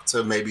drop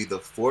to maybe the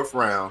 4th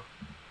round,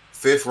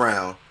 5th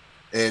round,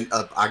 and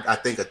I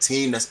think a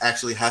team that's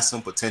actually has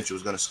some potential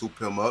is gonna scoop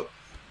him up,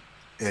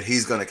 and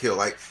he's gonna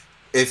kill.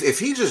 If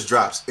he just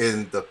drops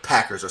in the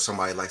Packers or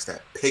somebody like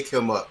that, pick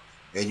him up,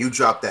 and you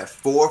drop that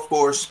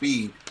 4.4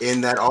 speed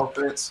in that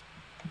offense.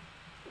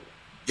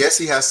 Yes,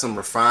 he has some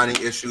refining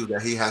issues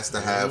that he has to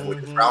have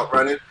with his route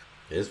running.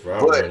 His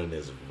route running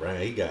is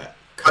he got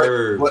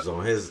curves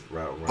on his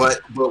route running.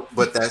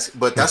 But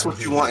that's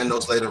what you want in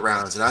those later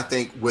rounds. And I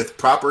think with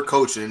proper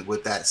coaching,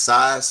 with that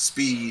size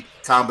speed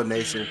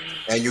combination,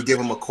 and you give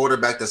him a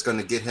quarterback that's going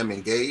to get him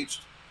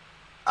engaged,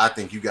 I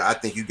think you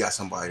got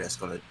somebody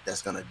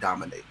that's gonna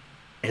dominate.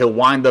 He'll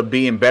wind up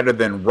being better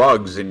than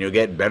Ruggs, and you'll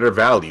get better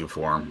value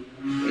for him.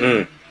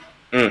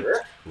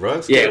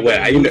 Ruggs,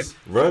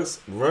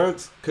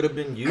 Ruggs could have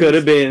been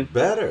used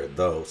better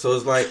though. So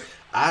it's like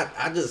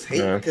I just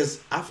hate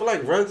because I feel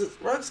like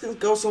Ruggs can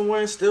go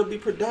somewhere and still be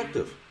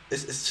productive.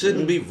 It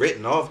shouldn't be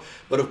written off.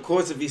 But of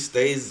course, if he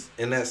stays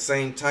in that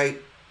same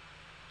type,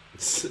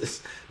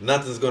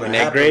 nothing's gonna happen.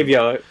 That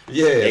graveyard,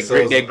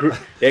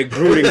 that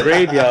Gruden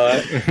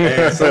graveyard.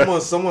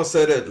 And someone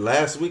said it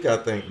last week. I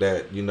think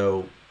that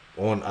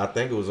I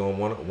think it was on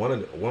one of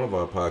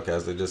our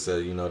podcasts. They just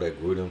said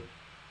that Gruden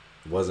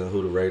wasn't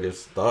who the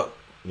Raiders thought.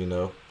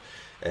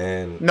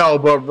 And no,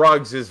 but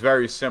Ruggs is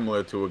very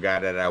similar to a guy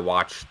that I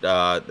watched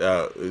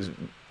to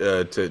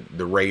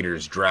the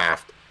Raiders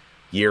draft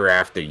year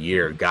after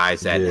year.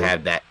 Guys that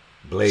had that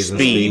blazing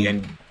speed.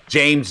 And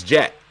James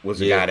Jett was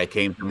the guy that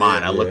came to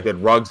mind. I looked at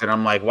Ruggs and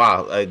I'm like,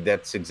 wow,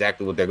 that's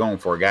exactly what they're going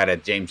for. A guy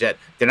that James Jett.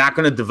 They're not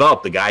going to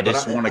develop the guy. They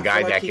just want a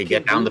guy that can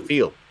get down the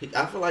field.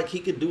 I feel like he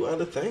could do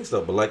other things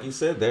though, but like you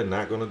said, they're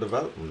not going to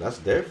develop him. That's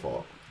their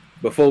fault.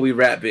 Before we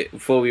wrap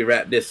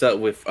this up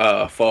with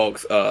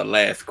Fogg's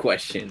last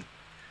question,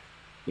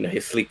 you know,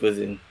 his sleepers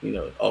and, you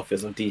know,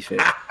 offense and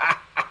defense.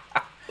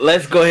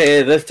 Let's go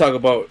ahead. Let's talk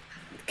about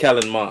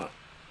Kellen Mond.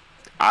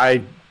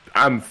 I'm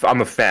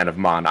a fan of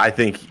Mond. I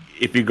think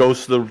if he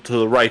goes to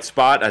the right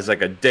spot as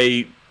like a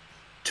day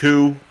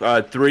 2,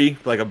 3,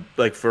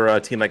 like for a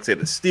team like say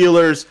the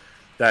Steelers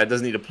that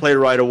doesn't need to play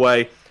right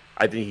away,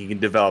 I think he can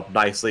develop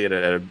nicely at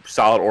a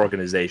solid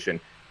organization.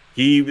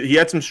 He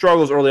had some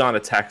struggles early on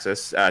at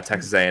Texas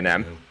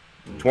A&M,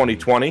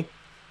 2020.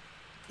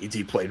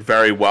 He played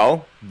very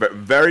well,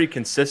 very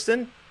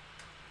consistent.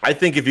 I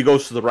think if he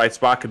goes to the right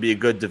spot, could be a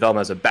good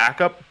development as a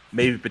backup,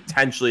 maybe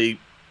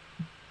potentially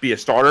be a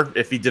starter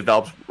if he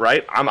develops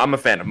right. I'm a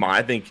fan of Mond.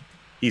 I think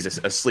he's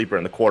a sleeper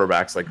in the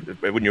quarterbacks, like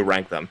when you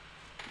rank them.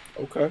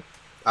 Okay.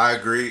 I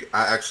agree.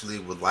 I actually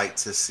would like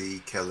to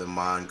see Kellen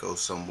Mond go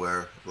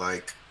somewhere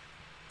like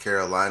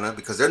Carolina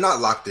because they're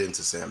not locked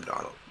into Sam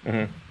Darnold.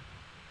 Mm-hmm.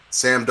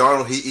 Sam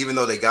Darnold, even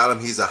though they got him,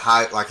 he's a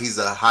high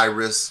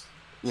risk,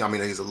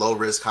 he's a low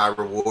risk, high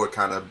reward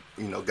kind of,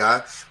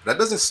 guy. But that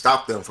doesn't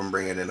stop them from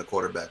bringing in a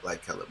quarterback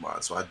like Kellen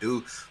Mond. So I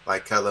do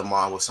like Kellen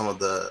Mond with some of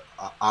the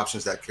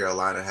options that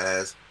Carolina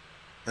has.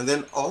 And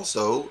then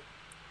also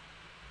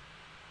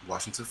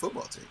Washington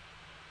football team.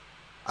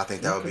 I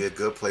think that would be a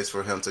good place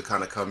for him to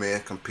kind of come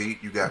in, compete.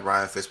 You got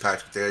Ryan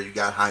Fitzpatrick there, you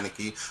got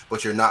Heineke,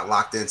 but you're not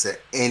locked into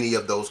any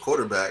of those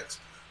quarterbacks.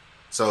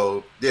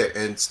 So, yeah,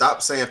 and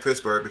stop saying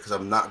Pittsburgh because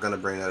I'm not going to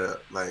bring that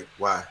up. Like,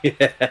 why?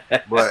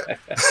 But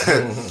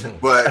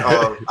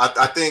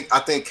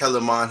I think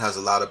Kellen Mond has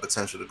a lot of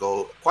potential to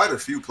go quite a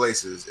few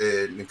places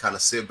and kind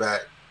of sit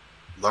back,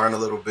 learn a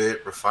little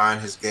bit, refine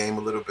his game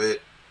a little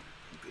bit.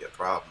 It'd be a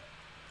problem.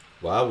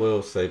 Well, I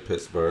will say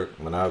Pittsburgh,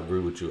 and I agree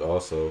with you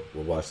also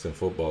with Washington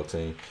football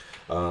team.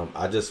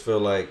 I just feel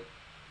like,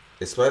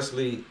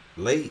 especially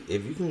late,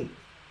 if you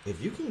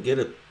can get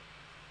a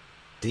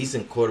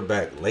decent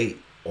quarterback late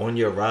on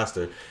your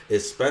roster,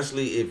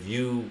 especially if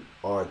you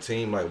are a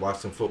team like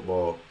Washington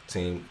football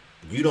team,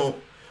 we don't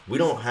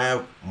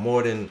have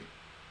more than,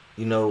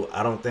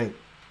 I don't think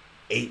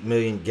 $8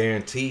 million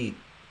guaranteed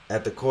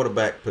at the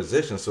quarterback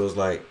position. So it's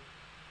like,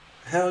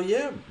 hell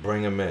yeah,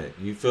 bring him in.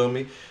 You feel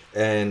me?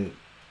 And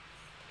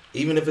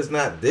even if it's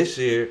not this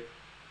year,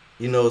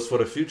 it's for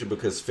the future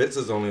because Fitz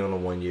is only on a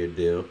 1-year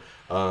deal.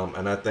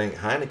 And I think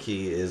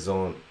Heineke is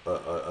on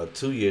a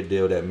 2-year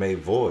deal that may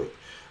void.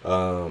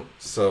 I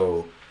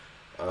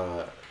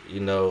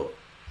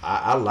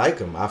like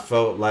him. I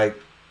felt like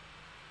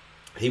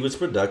he was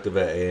productive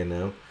at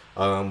A&M.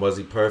 Was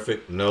he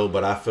perfect? No,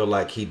 but I feel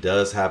like he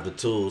does have the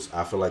tools.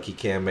 I feel like he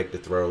can make the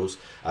throws.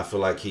 I feel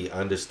like he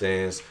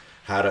understands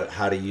how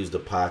to use the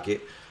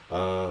pocket.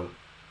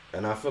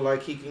 And I feel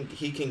like he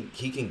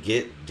can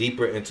get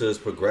deeper into his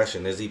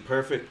progression. Is he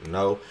perfect?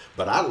 No,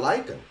 but I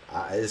like him.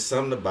 It's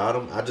something about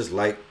him. I just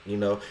like,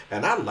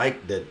 and I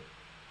like that.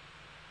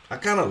 I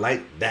kind of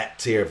like that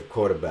tier of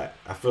quarterback.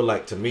 I feel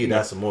like to me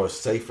that's a more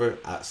safer.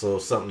 So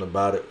something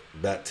about it,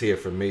 that tier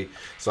for me.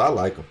 So I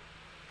like him.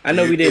 I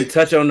know we didn't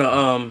touch on the.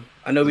 Go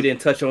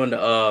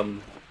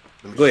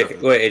ahead,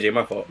 AJ.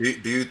 My fault.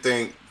 Do you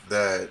think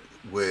that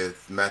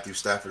with Matthew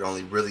Stafford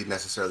only really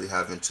necessarily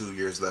having 2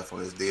 years left on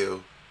his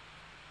deal,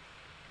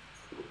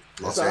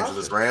 Los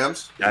Angeles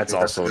Rams? That's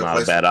also not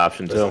a bad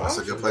option too. That's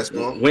a good place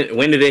for him.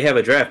 When do they have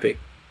a draft pick?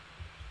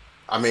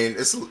 I mean,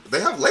 they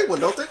have a late one,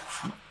 don't they?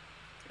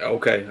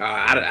 Okay,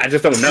 I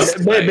just don't know.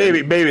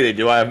 Maybe they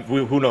do.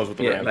 Who knows what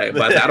the Rams?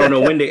 But I don't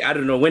know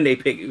when they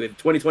pick.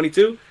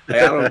 2022.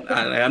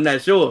 I'm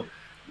not sure.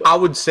 I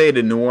would say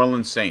the New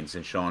Orleans Saints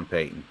and Sean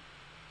Payton.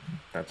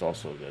 That's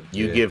also good.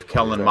 You give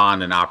Kellen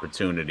Mond an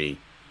opportunity,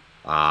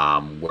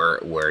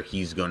 where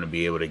he's going to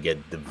be able to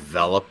get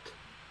developed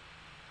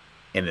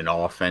in an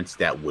offense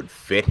that would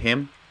fit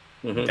him.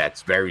 Mm-hmm.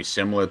 That's very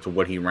similar to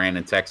what he ran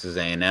in Texas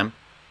A&M.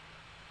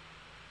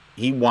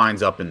 He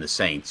winds up in the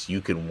Saints.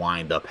 You can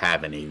wind up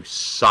having a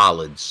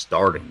solid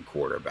starting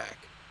quarterback.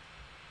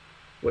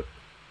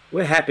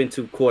 What happened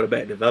to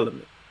quarterback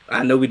development?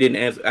 I know we didn't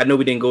answer. I know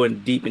we didn't go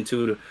in deep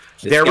into the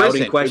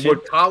scouting question.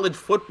 With college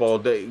football,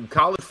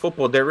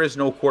 there is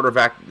no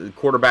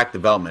quarterback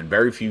development.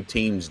 Very few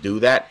teams do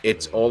that.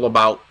 It's all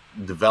about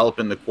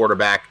developing the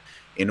quarterback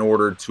in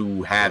order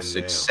to have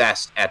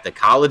success at the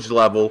college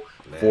level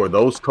for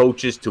those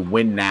coaches to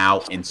win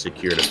now and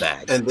secure the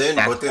bag. And then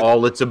that's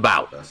all it's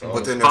about.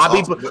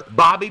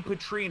 Bobby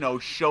Petrino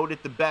showed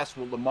it the best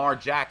with Lamar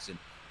Jackson.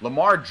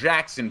 Lamar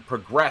Jackson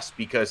progressed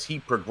because he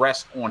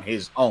progressed on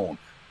his own.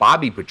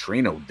 Bobby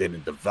Petrino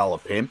didn't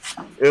develop him.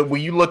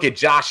 When you look at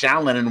Josh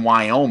Allen in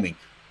Wyoming,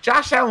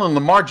 Josh Allen and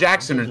Lamar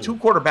Jackson are two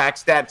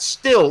quarterbacks that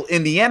still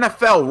in the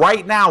NFL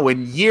right now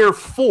in year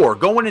 4,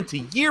 going into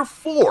year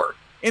 4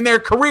 in their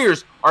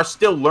careers, are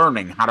still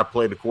learning how to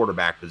play the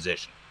quarterback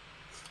position.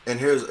 And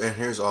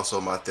here's also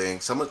my thing.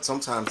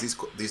 Sometimes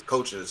these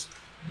coaches,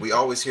 we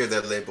always hear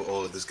that label,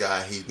 oh, this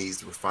guy, he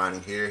needs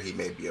refining here. He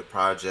may be a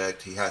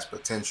project. He has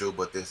potential,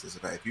 but this is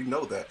that. If you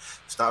know that,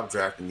 stop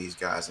drafting these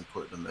guys and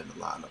putting them in the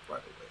lineup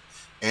right away.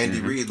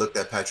 Andy Reid looked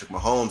at Patrick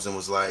Mahomes and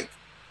was like,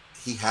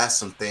 he has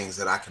some things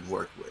that I can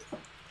work with.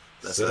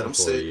 Let's let him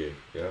sit.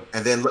 Yeah.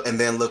 And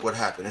then look what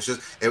happened. It's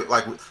just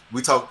like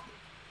we talk.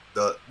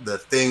 The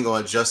thing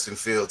on Justin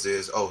Fields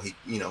is, oh, he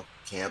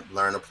can't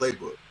learn a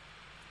playbook.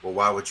 Well,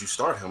 why would you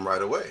start him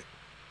right away?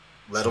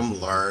 Let him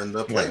learn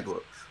the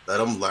playbook. Let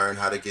him learn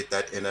how to get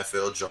that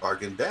NFL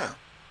jargon down.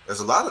 There's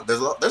a lot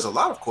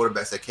of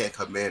quarterbacks that can't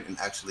come in and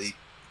actually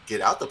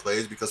get out the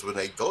plays because when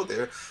they go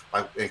there,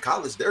 like in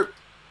college, they're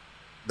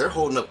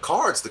holding up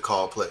cards to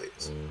call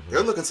plays.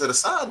 They're looking to the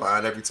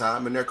sideline every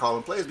time and they're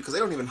calling plays because they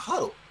don't even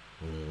huddle.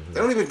 They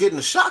don't even get in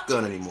the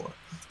shotgun anymore.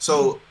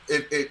 So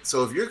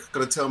if you're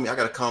gonna tell me I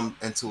gotta come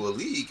into a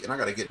league and I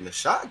gotta get in the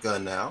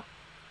shotgun now,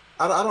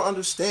 I don't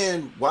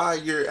understand why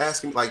you're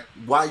asking, like,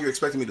 why you're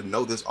expecting me to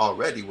know this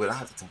already when I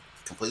have to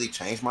completely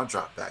change my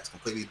dropbacks,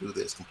 completely do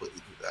this, completely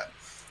do that.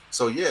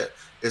 So yeah,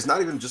 it's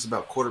not even just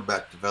about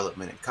quarterback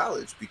development in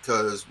college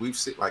because we've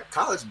seen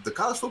the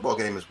college football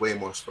game is way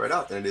more spread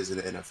out than it is in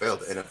the NFL.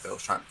 The NFL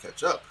is trying to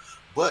catch up,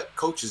 but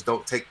coaches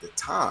don't take the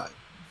time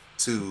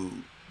to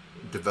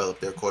develop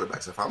their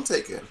quarterbacks. If I'm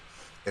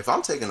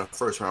taking a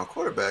first round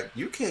quarterback,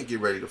 you can't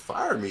get ready to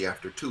fire me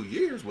after 2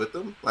 years with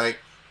them,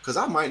 because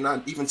I might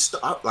not even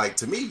start. Like,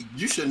 to me,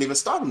 you shouldn't even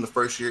start him the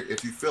first year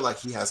if you feel like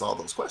he has all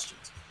those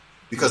questions.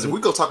 Because if we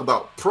go talk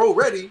about pro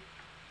ready,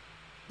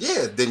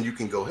 yeah, then you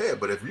can go ahead.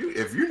 But if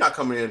you're not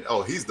coming in,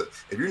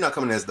 if you're not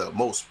coming in as the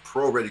most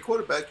pro ready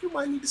quarterback, you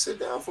might need to sit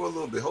down for a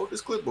little bit. Hold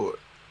this clipboard.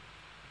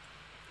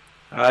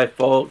 All right,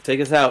 Fold, take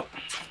us out.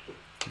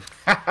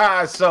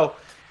 So,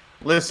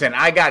 listen,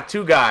 I got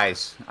two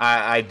guys.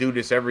 I do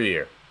this every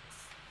year.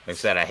 Like I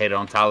said, I hit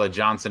on Tyler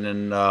Johnson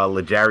and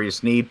L'Jarius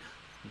Sneed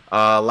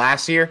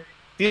last year.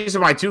 These are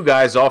my two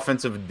guys,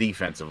 offensive and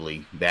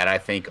defensively, that I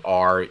think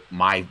are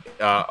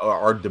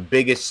are the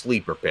biggest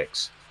sleeper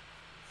picks.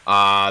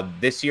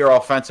 This year,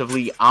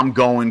 offensively, I'm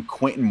going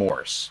Quentin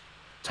Morris,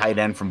 tight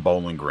end from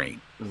Bowling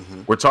Green.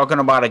 We're talking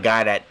about a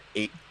guy that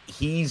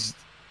his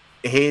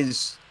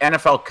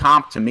NFL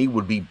comp to me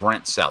would be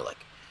Brent Selleck.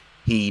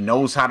 He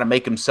knows how to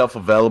make himself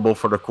available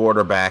for the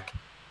quarterback.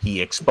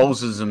 He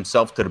exposes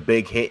himself to the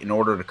big hit in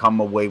order to come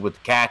away with the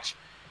catch.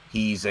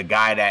 He's a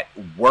guy that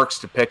works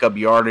to pick up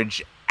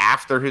yardage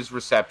after his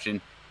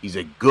reception. He's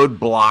a good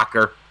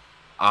blocker.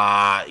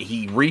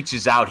 He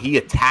reaches out. He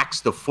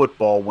attacks the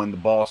football when the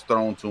ball's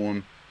thrown to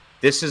him.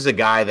 This is a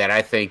guy that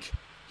I think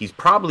he's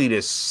probably the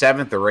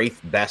 7th or 8th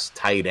best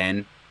tight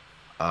end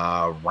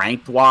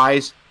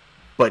ranked-wise.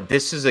 But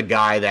this is a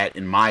guy that,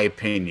 in my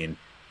opinion,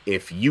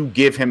 if you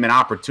give him an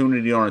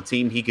opportunity on a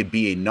team, he could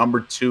be a number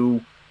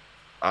 2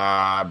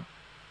 tight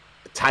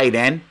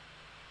end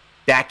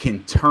that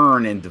can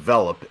turn and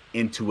develop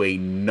into a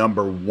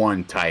number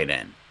 1 tight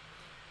end.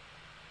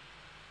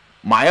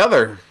 My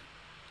other,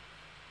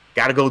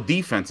 got to go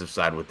defensive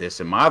side with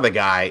this, and my other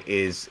guy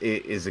is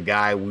a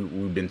guy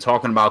we've been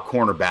talking about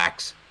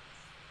cornerbacks.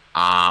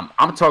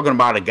 I'm talking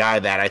about a guy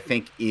that I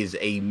think is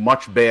a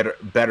much better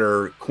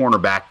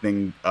cornerback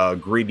than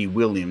Greedy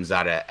Williams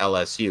out of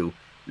LSU, and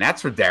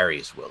that's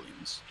Rodarius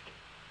Williams.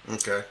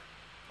 Okay.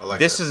 I like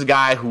this that. is a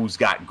guy who's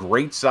got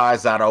great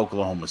size out of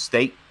Oklahoma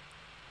State.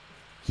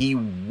 He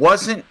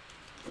wasn't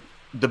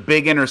the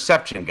big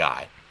interception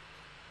guy,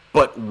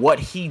 but what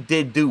he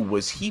did do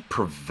was he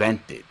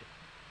prevented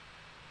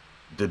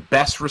the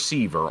best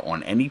receiver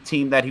on any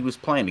team that he was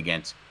playing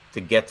against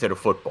to get to the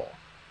football.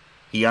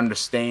 He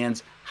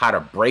understands how to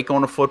break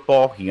on the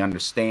football. He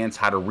understands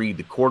how to read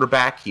the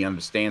quarterback. He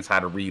understands how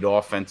to read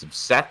offensive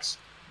sets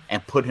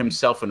and put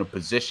himself in a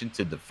position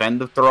to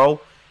defend the throw.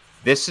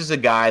 This is a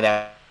guy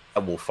that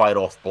will fight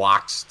off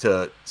blocks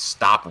to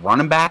stop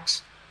running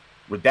backs.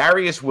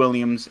 Rodarius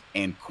Williams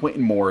and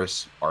Quentin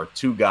Morris are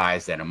two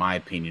guys that, in my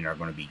opinion, are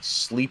going to be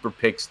sleeper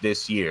picks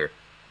this year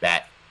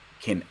that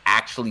can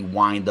actually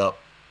wind up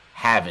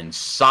having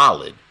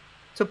solid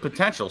to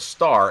potential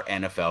star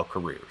NFL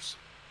careers.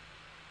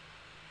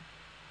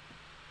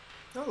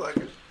 I like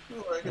it.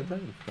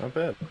 Not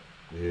bad.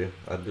 Yeah,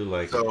 I do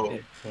like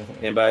it.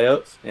 Anybody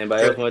else? I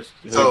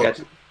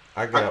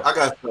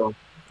got.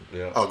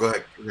 Yeah. Oh, go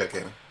ahead.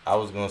 Ken. I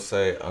was gonna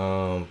say,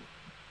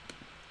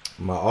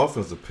 my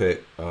offensive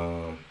pick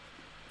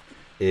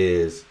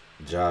is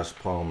Josh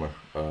Palmer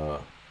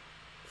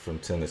from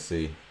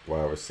Tennessee,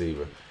 wide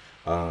receiver.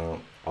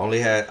 Only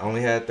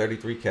had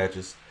 33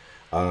 catches.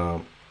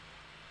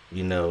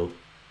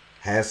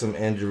 Had some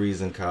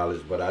injuries in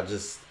college, but I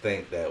just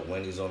think that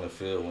when he's on the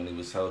field, when he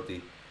was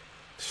healthy,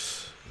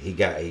 he's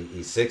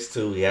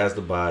 6'2", he has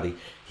the body,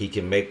 he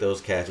can make those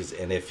catches,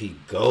 and if he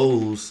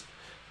goes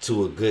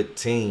to a good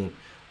team,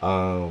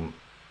 and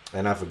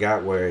I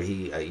forgot where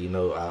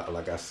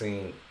I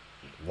seen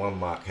one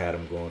mock had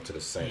him going to the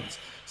Saints,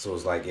 so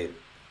it's like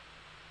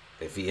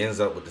if he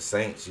ends up with the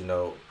Saints,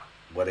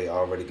 where they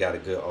already got a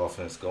good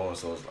offense going,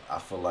 so I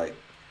feel like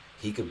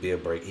he could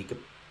he could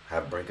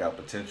have breakout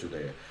potential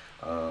there.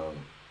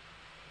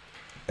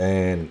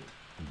 And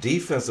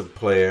defensive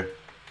player.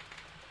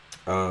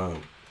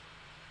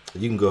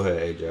 You can go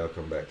ahead, AJ. I'll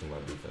come back to my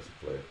defensive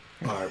player.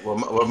 All right.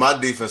 Well, my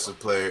defensive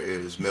player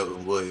is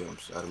Milton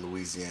Williams out of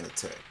Louisiana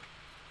Tech.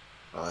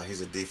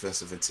 He's a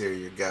defensive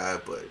interior guy,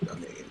 but I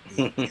mean,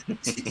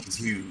 he's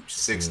huge,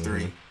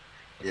 6'3",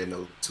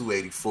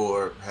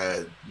 284.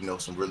 Had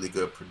some really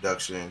good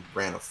production.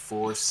 Ran a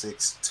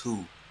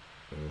 4.62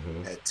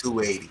 at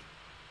 280.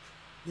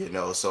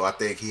 So I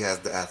think he has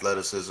the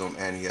athleticism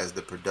and he has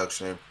the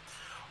production.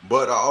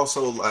 But I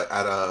also like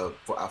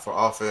for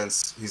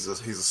offense, he's a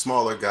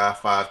smaller guy,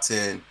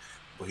 5'10",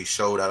 but he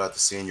showed out at the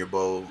Senior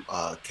Bowl.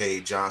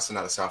 Cade Johnson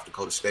out of South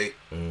Dakota State,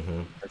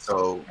 and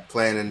so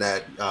playing in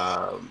that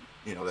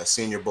that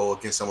Senior Bowl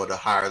against some of the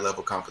higher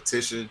level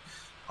competition,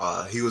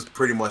 he was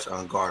pretty much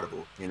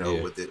unguardable.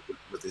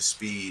 With his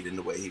speed and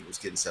the way he was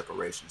getting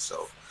separation.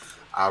 So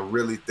I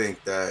really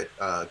think that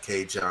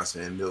Cade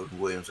Johnson and Milton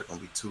Williams are going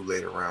to be 2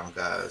 later round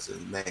guys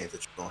and names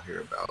that you're going to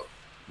hear about.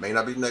 May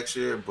not be next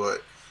year,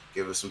 but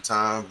give us some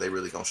time. They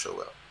really gonna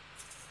show up.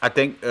 I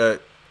think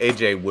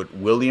AJ with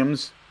Milton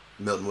Williams.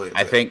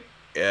 I think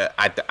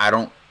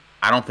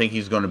I don't think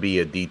he's going to be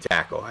a D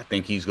tackle. I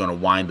think he's going to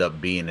wind up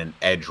being an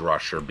edge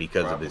rusher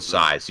because of his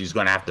size. He's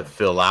going to have to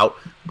fill out,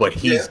 but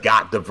he's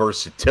got the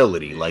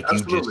versatility, like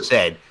you just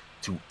said,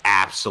 to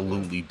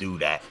absolutely do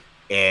that.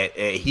 And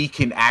he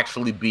can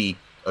actually be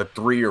a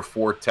 3 or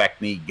 4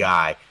 technique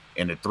guy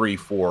in a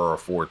 3-4 or a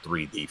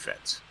 4-3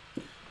 defense.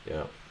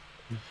 Yeah.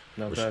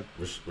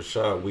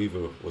 Rashad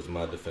Weaver was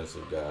my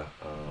defensive guy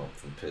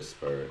from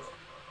Pittsburgh,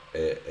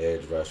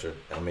 edge rusher.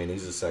 I mean,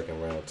 he's a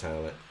second-round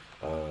talent,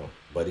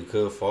 but he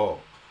could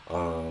fall.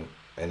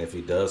 And if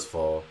he does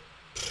fall,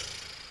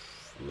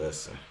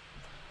 listen,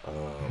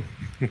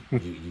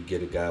 you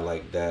get a guy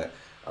like that.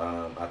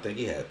 I think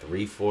he had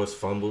 3 forced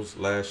fumbles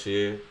last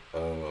year,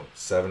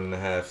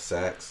 7.5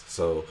 sacks.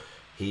 So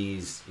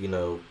he's,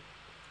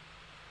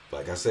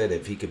 like I said,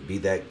 if he could be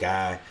that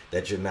guy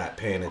that you're not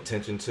paying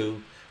attention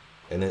to,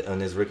 and on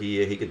his rookie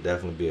year, he could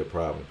definitely be a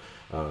problem.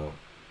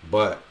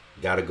 But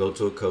got to go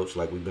to a coach,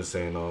 like we've been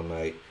saying all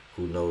night,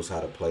 who knows how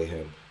to play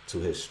him to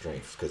his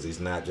strengths. Because he's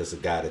not just a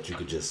guy that you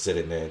could just sit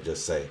in there and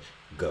just say,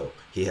 go.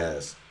 He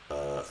has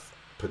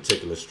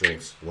particular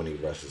strengths when he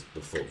rushes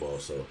the football.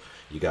 So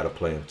you got to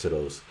play him to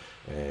those.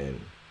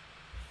 And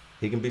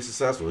he can be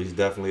successful. He's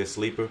definitely a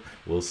sleeper.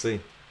 We'll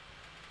see.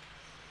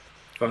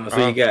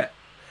 So you got?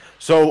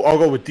 So I'll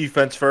go with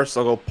defense first.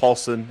 I'll go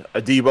Paulson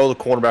Adebo, the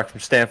cornerback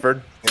from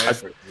Stanford.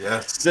 Yes.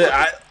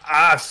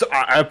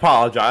 I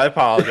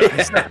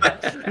apologize.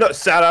 No,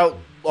 sat out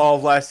all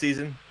of last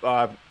season.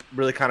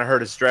 Really kind of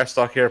hurt his draft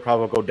stock here.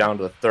 Probably will go down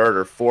to the 3rd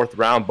or 4th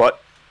round.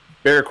 But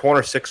bigger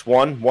corner, 6'1",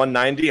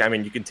 190. I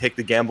mean, you can take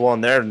the gamble on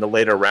there in the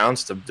later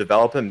rounds to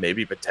develop him,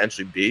 maybe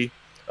potentially be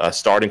a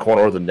starting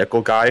corner or the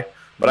nickel guy.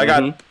 But I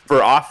got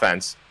for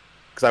offense,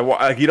 because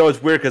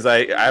it's weird because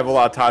I have a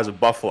lot of ties with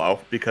Buffalo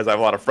because I have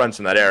a lot of friends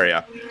from that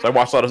area. So I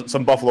watched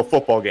some Buffalo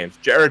football games.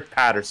 Jared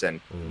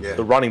Patterson,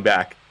 the running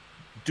back,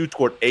 dude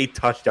scored 8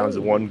 touchdowns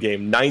in one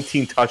game,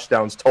 19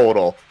 touchdowns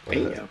total.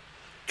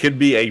 Could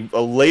be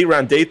a late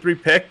round day 3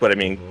 pick, but I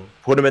mean,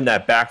 put him in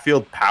that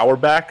backfield, power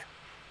back.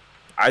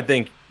 I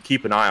think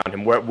keep an eye on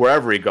him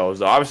wherever he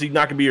goes. Obviously,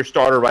 not going to be your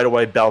starter right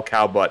away, bell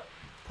cow, but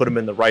put him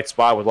in the right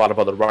spot with a lot of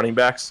other running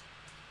backs.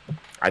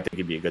 I think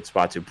he'd be a good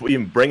spot to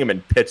even bring him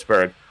in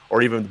Pittsburgh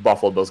or even the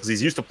Buffalo Bills because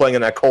he's used to playing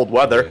in that cold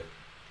weather.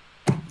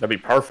 That'd be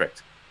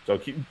perfect. So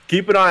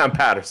keep an eye on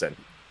Patterson.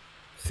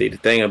 See, the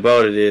thing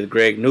about it is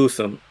Greg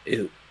Newsome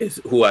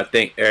is who I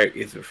think Eric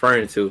is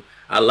referring to.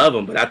 I love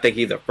him, but I think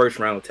he's a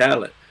first-round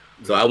talent.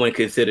 So I wouldn't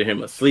consider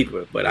him a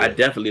sleeper, but I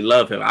definitely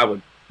love him. I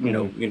would,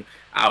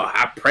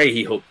 I pray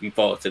he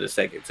falls to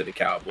the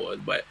Cowboys,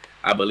 but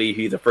I believe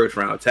he's a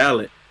first-round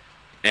talent,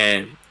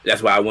 and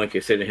that's why I wouldn't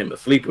consider him a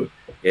sleeper.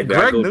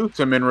 Greg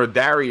Newsome and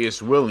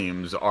Rodarius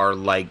Williams are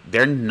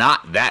they're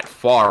not that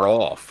far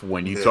off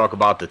when you talk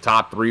about the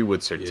top 3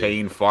 with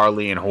Surtain,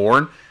 Farley, and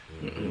Horn.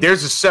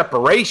 There's a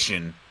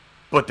separation,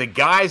 but the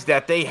guys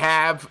that they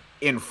have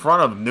in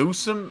front of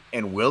Newsome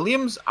and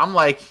Williams, I'm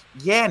like,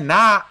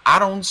 I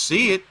don't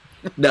see it.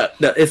 No,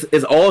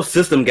 it's all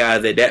system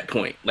guys at that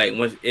point. Like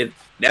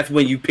that's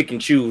when you pick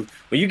and choose.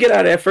 When you get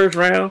out of that first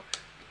round,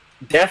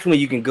 that's when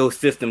you can go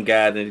system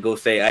guys and go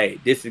say, hey,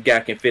 this guy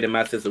can fit in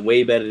my system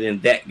way better than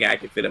that guy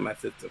can fit in my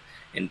system.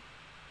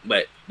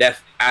 But that's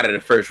out of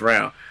the first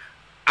round.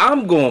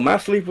 I'm going my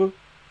sleeper,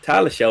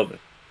 Tyler Shelvin,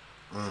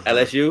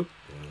 LSU,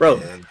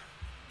 bro.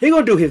 He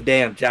gonna do his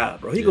damn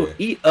job, bro. He gonna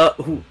eat up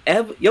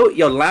whoever.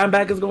 Your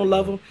linebacker's gonna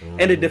love him,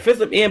 and the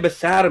defensive end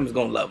beside him is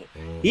gonna love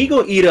him. He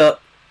gonna eat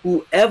up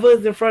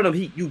whoever's in front of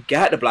him. You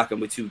got to block him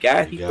with 2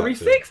 guys. He's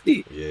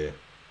 360.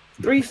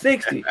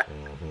 360.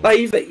 Like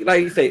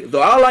you say.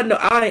 So all I know,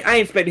 I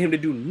ain't expecting him to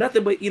do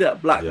nothing but eat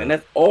up block, and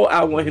that's all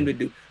I want him to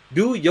do.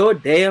 Do your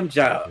damn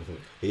job,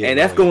 and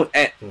that's going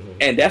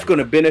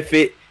to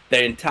benefit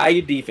the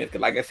entire defense.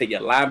 Because like I said, your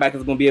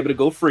linebacker's gonna be able to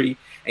go free.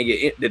 And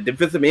the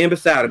defensive end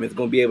beside him is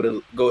going to be able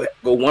to go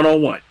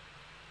one-on-one.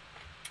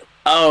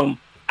 I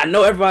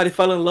know everybody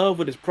fell in love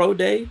with his pro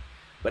day,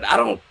 but I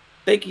don't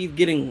think he's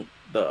getting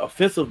the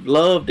offensive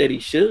love that he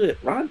should.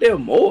 Rondale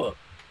Moore.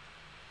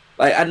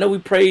 Like, I know we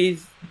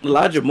praise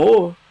Elijah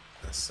Moore.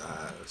 That's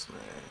size,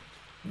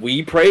 man.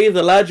 We praise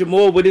Elijah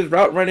Moore with his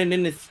route running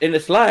in the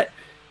slot.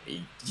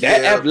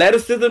 That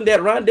athleticism that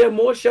Rondale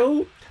Moore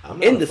showed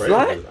in the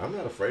slot. I'm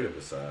not afraid of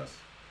his size.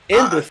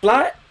 In the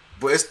slot.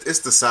 But it's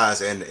the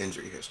size and the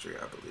injury history,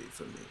 I believe,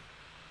 for me.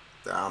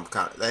 That I'm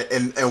kind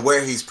of and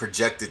where he's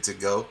projected to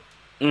go.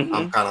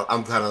 Mm-hmm.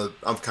 I'm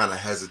kind of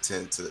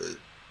hesitant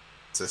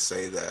to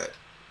say that.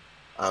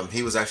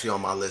 He was actually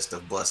on my list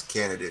of bust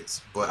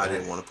candidates, but I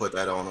didn't want to put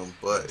that on him.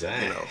 But you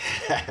know,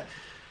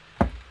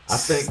 I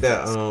think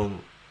that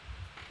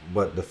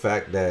but the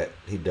fact that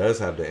he does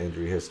have the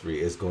injury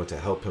history is going to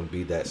help him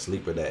be that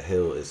sleeper that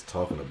Hill is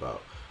talking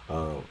about,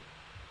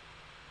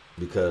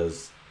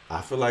 because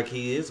I feel like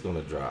he is going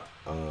to drop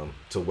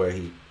to where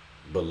he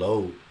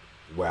below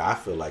where I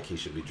feel like he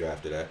should be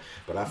drafted at.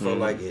 But I feel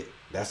like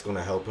that's going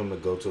to help him to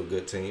go to a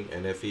good team,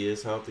 and if he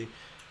is healthy,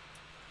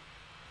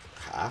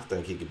 I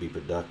think he could be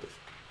productive.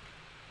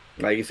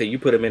 Like you said, you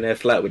put him in that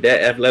slot with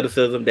that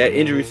athleticism, that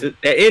injury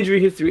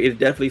history is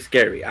definitely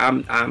scary.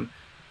 I'm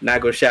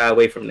not gonna shy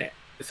away from that.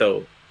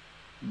 So,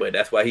 but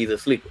that's why he's a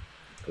sleeper,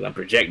 because I'm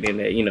projecting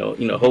that you know,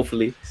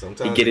 hopefully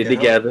sometimes he get it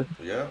together.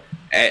 Yeah.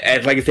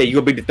 As like I said, you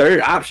gonna be the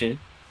third option.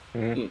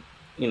 Mm-hmm.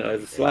 You know,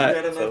 as a slot.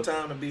 You got enough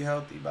time to be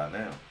healthy by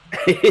now.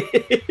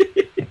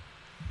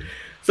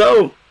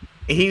 So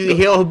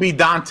he'll be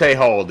Dante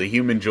Hall, the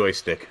human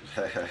joystick.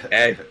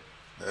 Hey,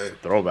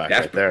 throwback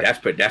that's right there. That's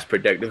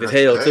productive as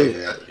hell too.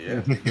 Yeah,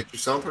 get you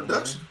some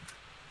production.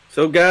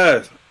 So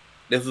guys,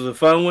 this was a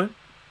fun one.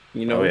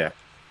 You know. Oh yeah,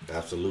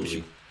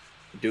 absolutely.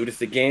 Do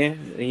this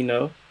again. You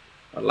know,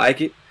 I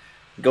like it.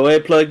 Go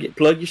ahead, plug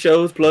your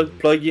shows, plug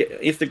your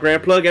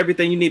Instagram, plug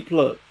everything you need to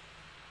plug.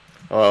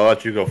 I'll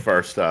let you go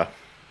first.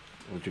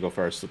 With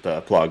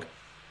the plug.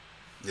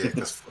 Yeah,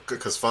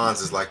 because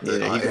Fonz is like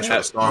the intro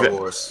to Star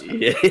Wars.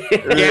 Yeah.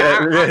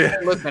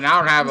 Listen, I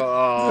don't have a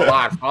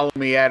lot. Follow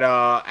me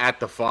at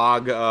the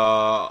Fog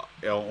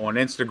on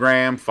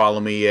Instagram. Follow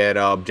me at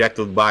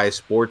Objectively Biased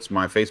Sports,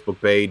 my Facebook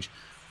page.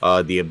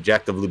 The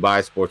Objectively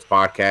Biased Sports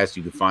podcast.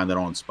 You can find that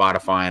on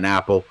Spotify and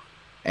Apple.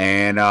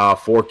 And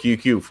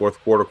 4QQ, Fourth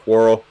Quarter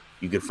Quarrel.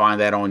 You can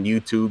find that on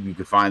YouTube. You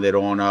can find it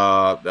on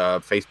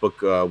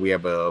Facebook. We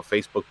have a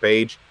Facebook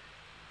page.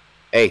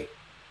 Hey,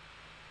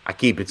 I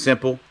keep it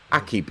simple. I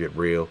keep it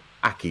real.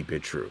 I keep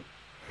it true.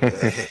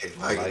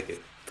 like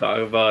it. Talk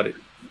about it.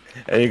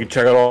 And you can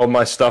check out all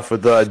my stuff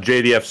with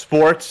JDF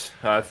Sports,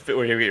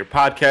 where you get your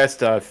podcast,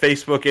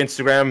 Facebook,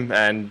 Instagram,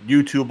 and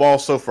YouTube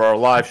also for our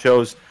live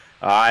shows.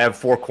 I have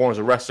Four Corners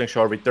of Wrestling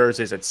show every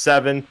Thursdays at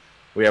 7.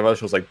 We have other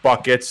shows like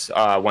Buckets,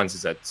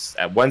 Wednesdays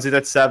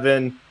at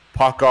 7,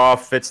 Puck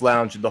Off, Fitz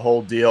Lounge, and the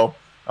whole deal.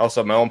 I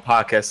also have my own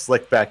podcast,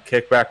 Slickback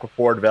Kickback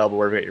Report, available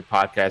wherever you get your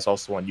podcast,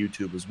 also on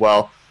YouTube as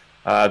well.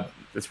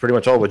 It's pretty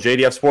much all with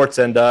JDF Sports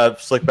and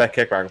Slickback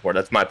Kickback Report.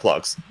 That's my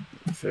plugs.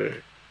 Sure.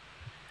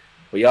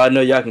 Well, y'all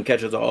know y'all can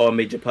catch us on all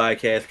major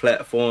podcast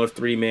platforms,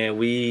 3Man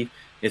Weave,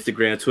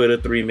 Instagram, Twitter,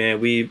 3Man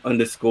Weave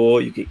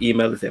 _. You can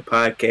email us at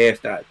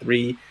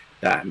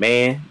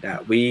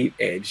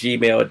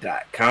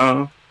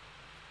podcast.3.man.weave@gmail.com.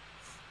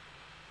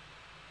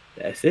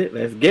 That's it.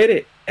 Let's get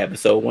it.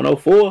 Episode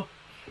 104.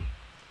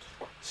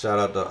 Shout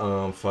out to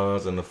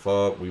Fonz and the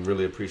Fog. We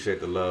really appreciate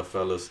the love,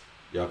 fellas.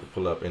 Y'all can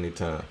pull up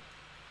anytime.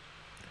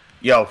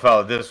 Yo,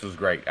 fella, this was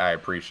great. I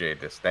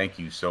appreciate this. Thank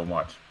you so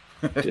much.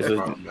 No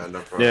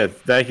problem. Yeah,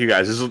 thank you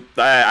guys.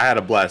 I had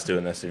a blast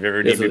doing this. If you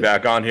ever need me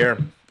back on here.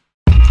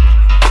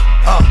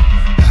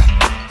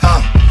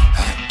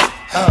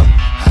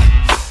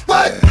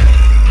 What?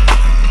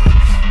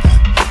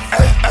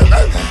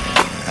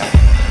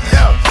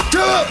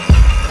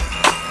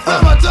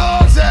 Where my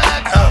dogs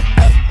at?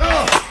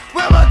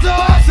 Where my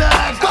dogs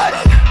at?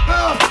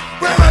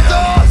 Where my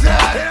dogs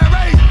at?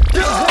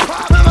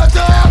 Where my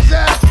dogs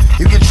at?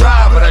 You can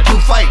try, but I do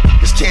fight.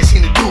 Just can't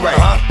seem to do right.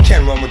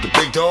 Can't run with the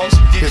big dogs.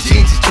 Your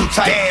jeans is too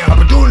tight. I've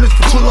been doing this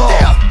for too long.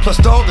 Plus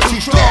dogs are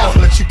too strong.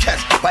 Let you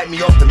cats bite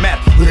me off the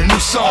map with a new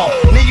song.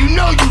 Nigga, you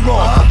know you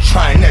wrong.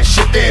 Trying that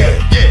shit there.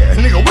 Yeah,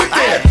 nigga, with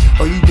there.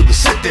 All you do is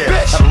sit there.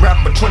 I've been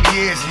rapping for 20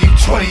 years and you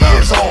 20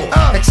 years old.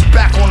 Next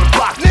back on the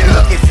block,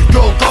 nigga. If you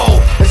go gold,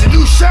 there's a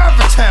new sheriff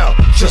in town.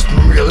 Just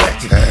been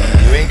reelected.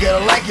 You ain't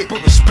gotta like it,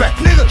 but respect,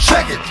 nigga.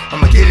 Check it.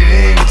 I'ma get it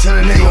in until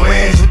the nigga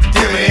wins with the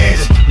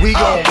dividends. We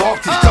gon'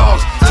 walk these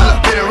dogs till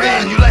the bitter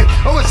end. You like,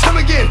 oh, it's him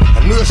again.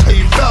 I knew that's how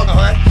you felt.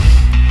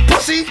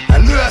 Pussy, I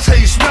knew that's how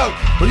you smelled.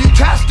 But you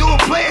cats doing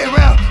playing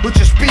around with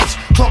your speech,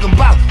 talking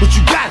about what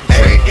you got.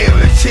 You ain't able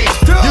to teach.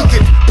 You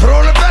can put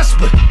on the vest,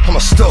 but I'ma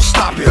still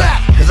stop you.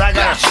 Cause I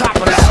got a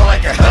chopper that sound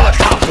like a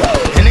helicopter.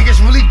 And niggas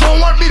really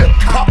don't want me to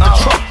pop the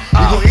trunk.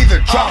 You gon'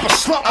 either drop a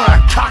slump or I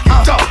cock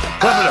it up.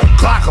 Whether the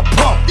Glock or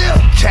pump.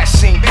 Cats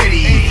seem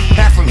idiot.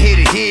 Half from here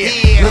to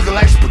here, looking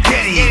like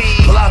spaghetti.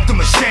 Pull out the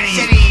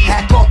machete,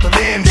 hack off the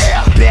limbs,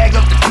 bag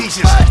up the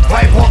pieces,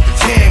 wipe off the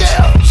tins,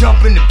 jump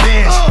in the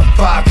bins,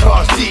 5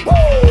 cars deep,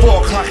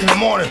 4 o'clock in the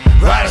morning,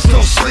 riders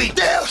don't sleep.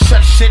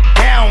 Shut shit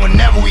down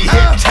whenever we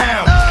hit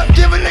town.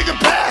 Give a nigga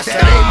pass,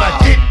 that ain't my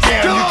get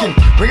down. You can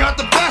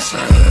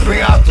worst.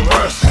 Bring out the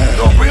worst. We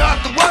gon' bring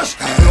out the worst.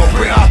 We gon'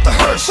 bring out the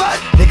hearse.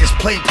 Niggas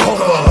play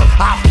poker.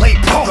 I play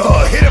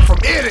poker. Hit it from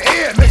ear to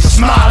ear. Makes a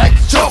smile.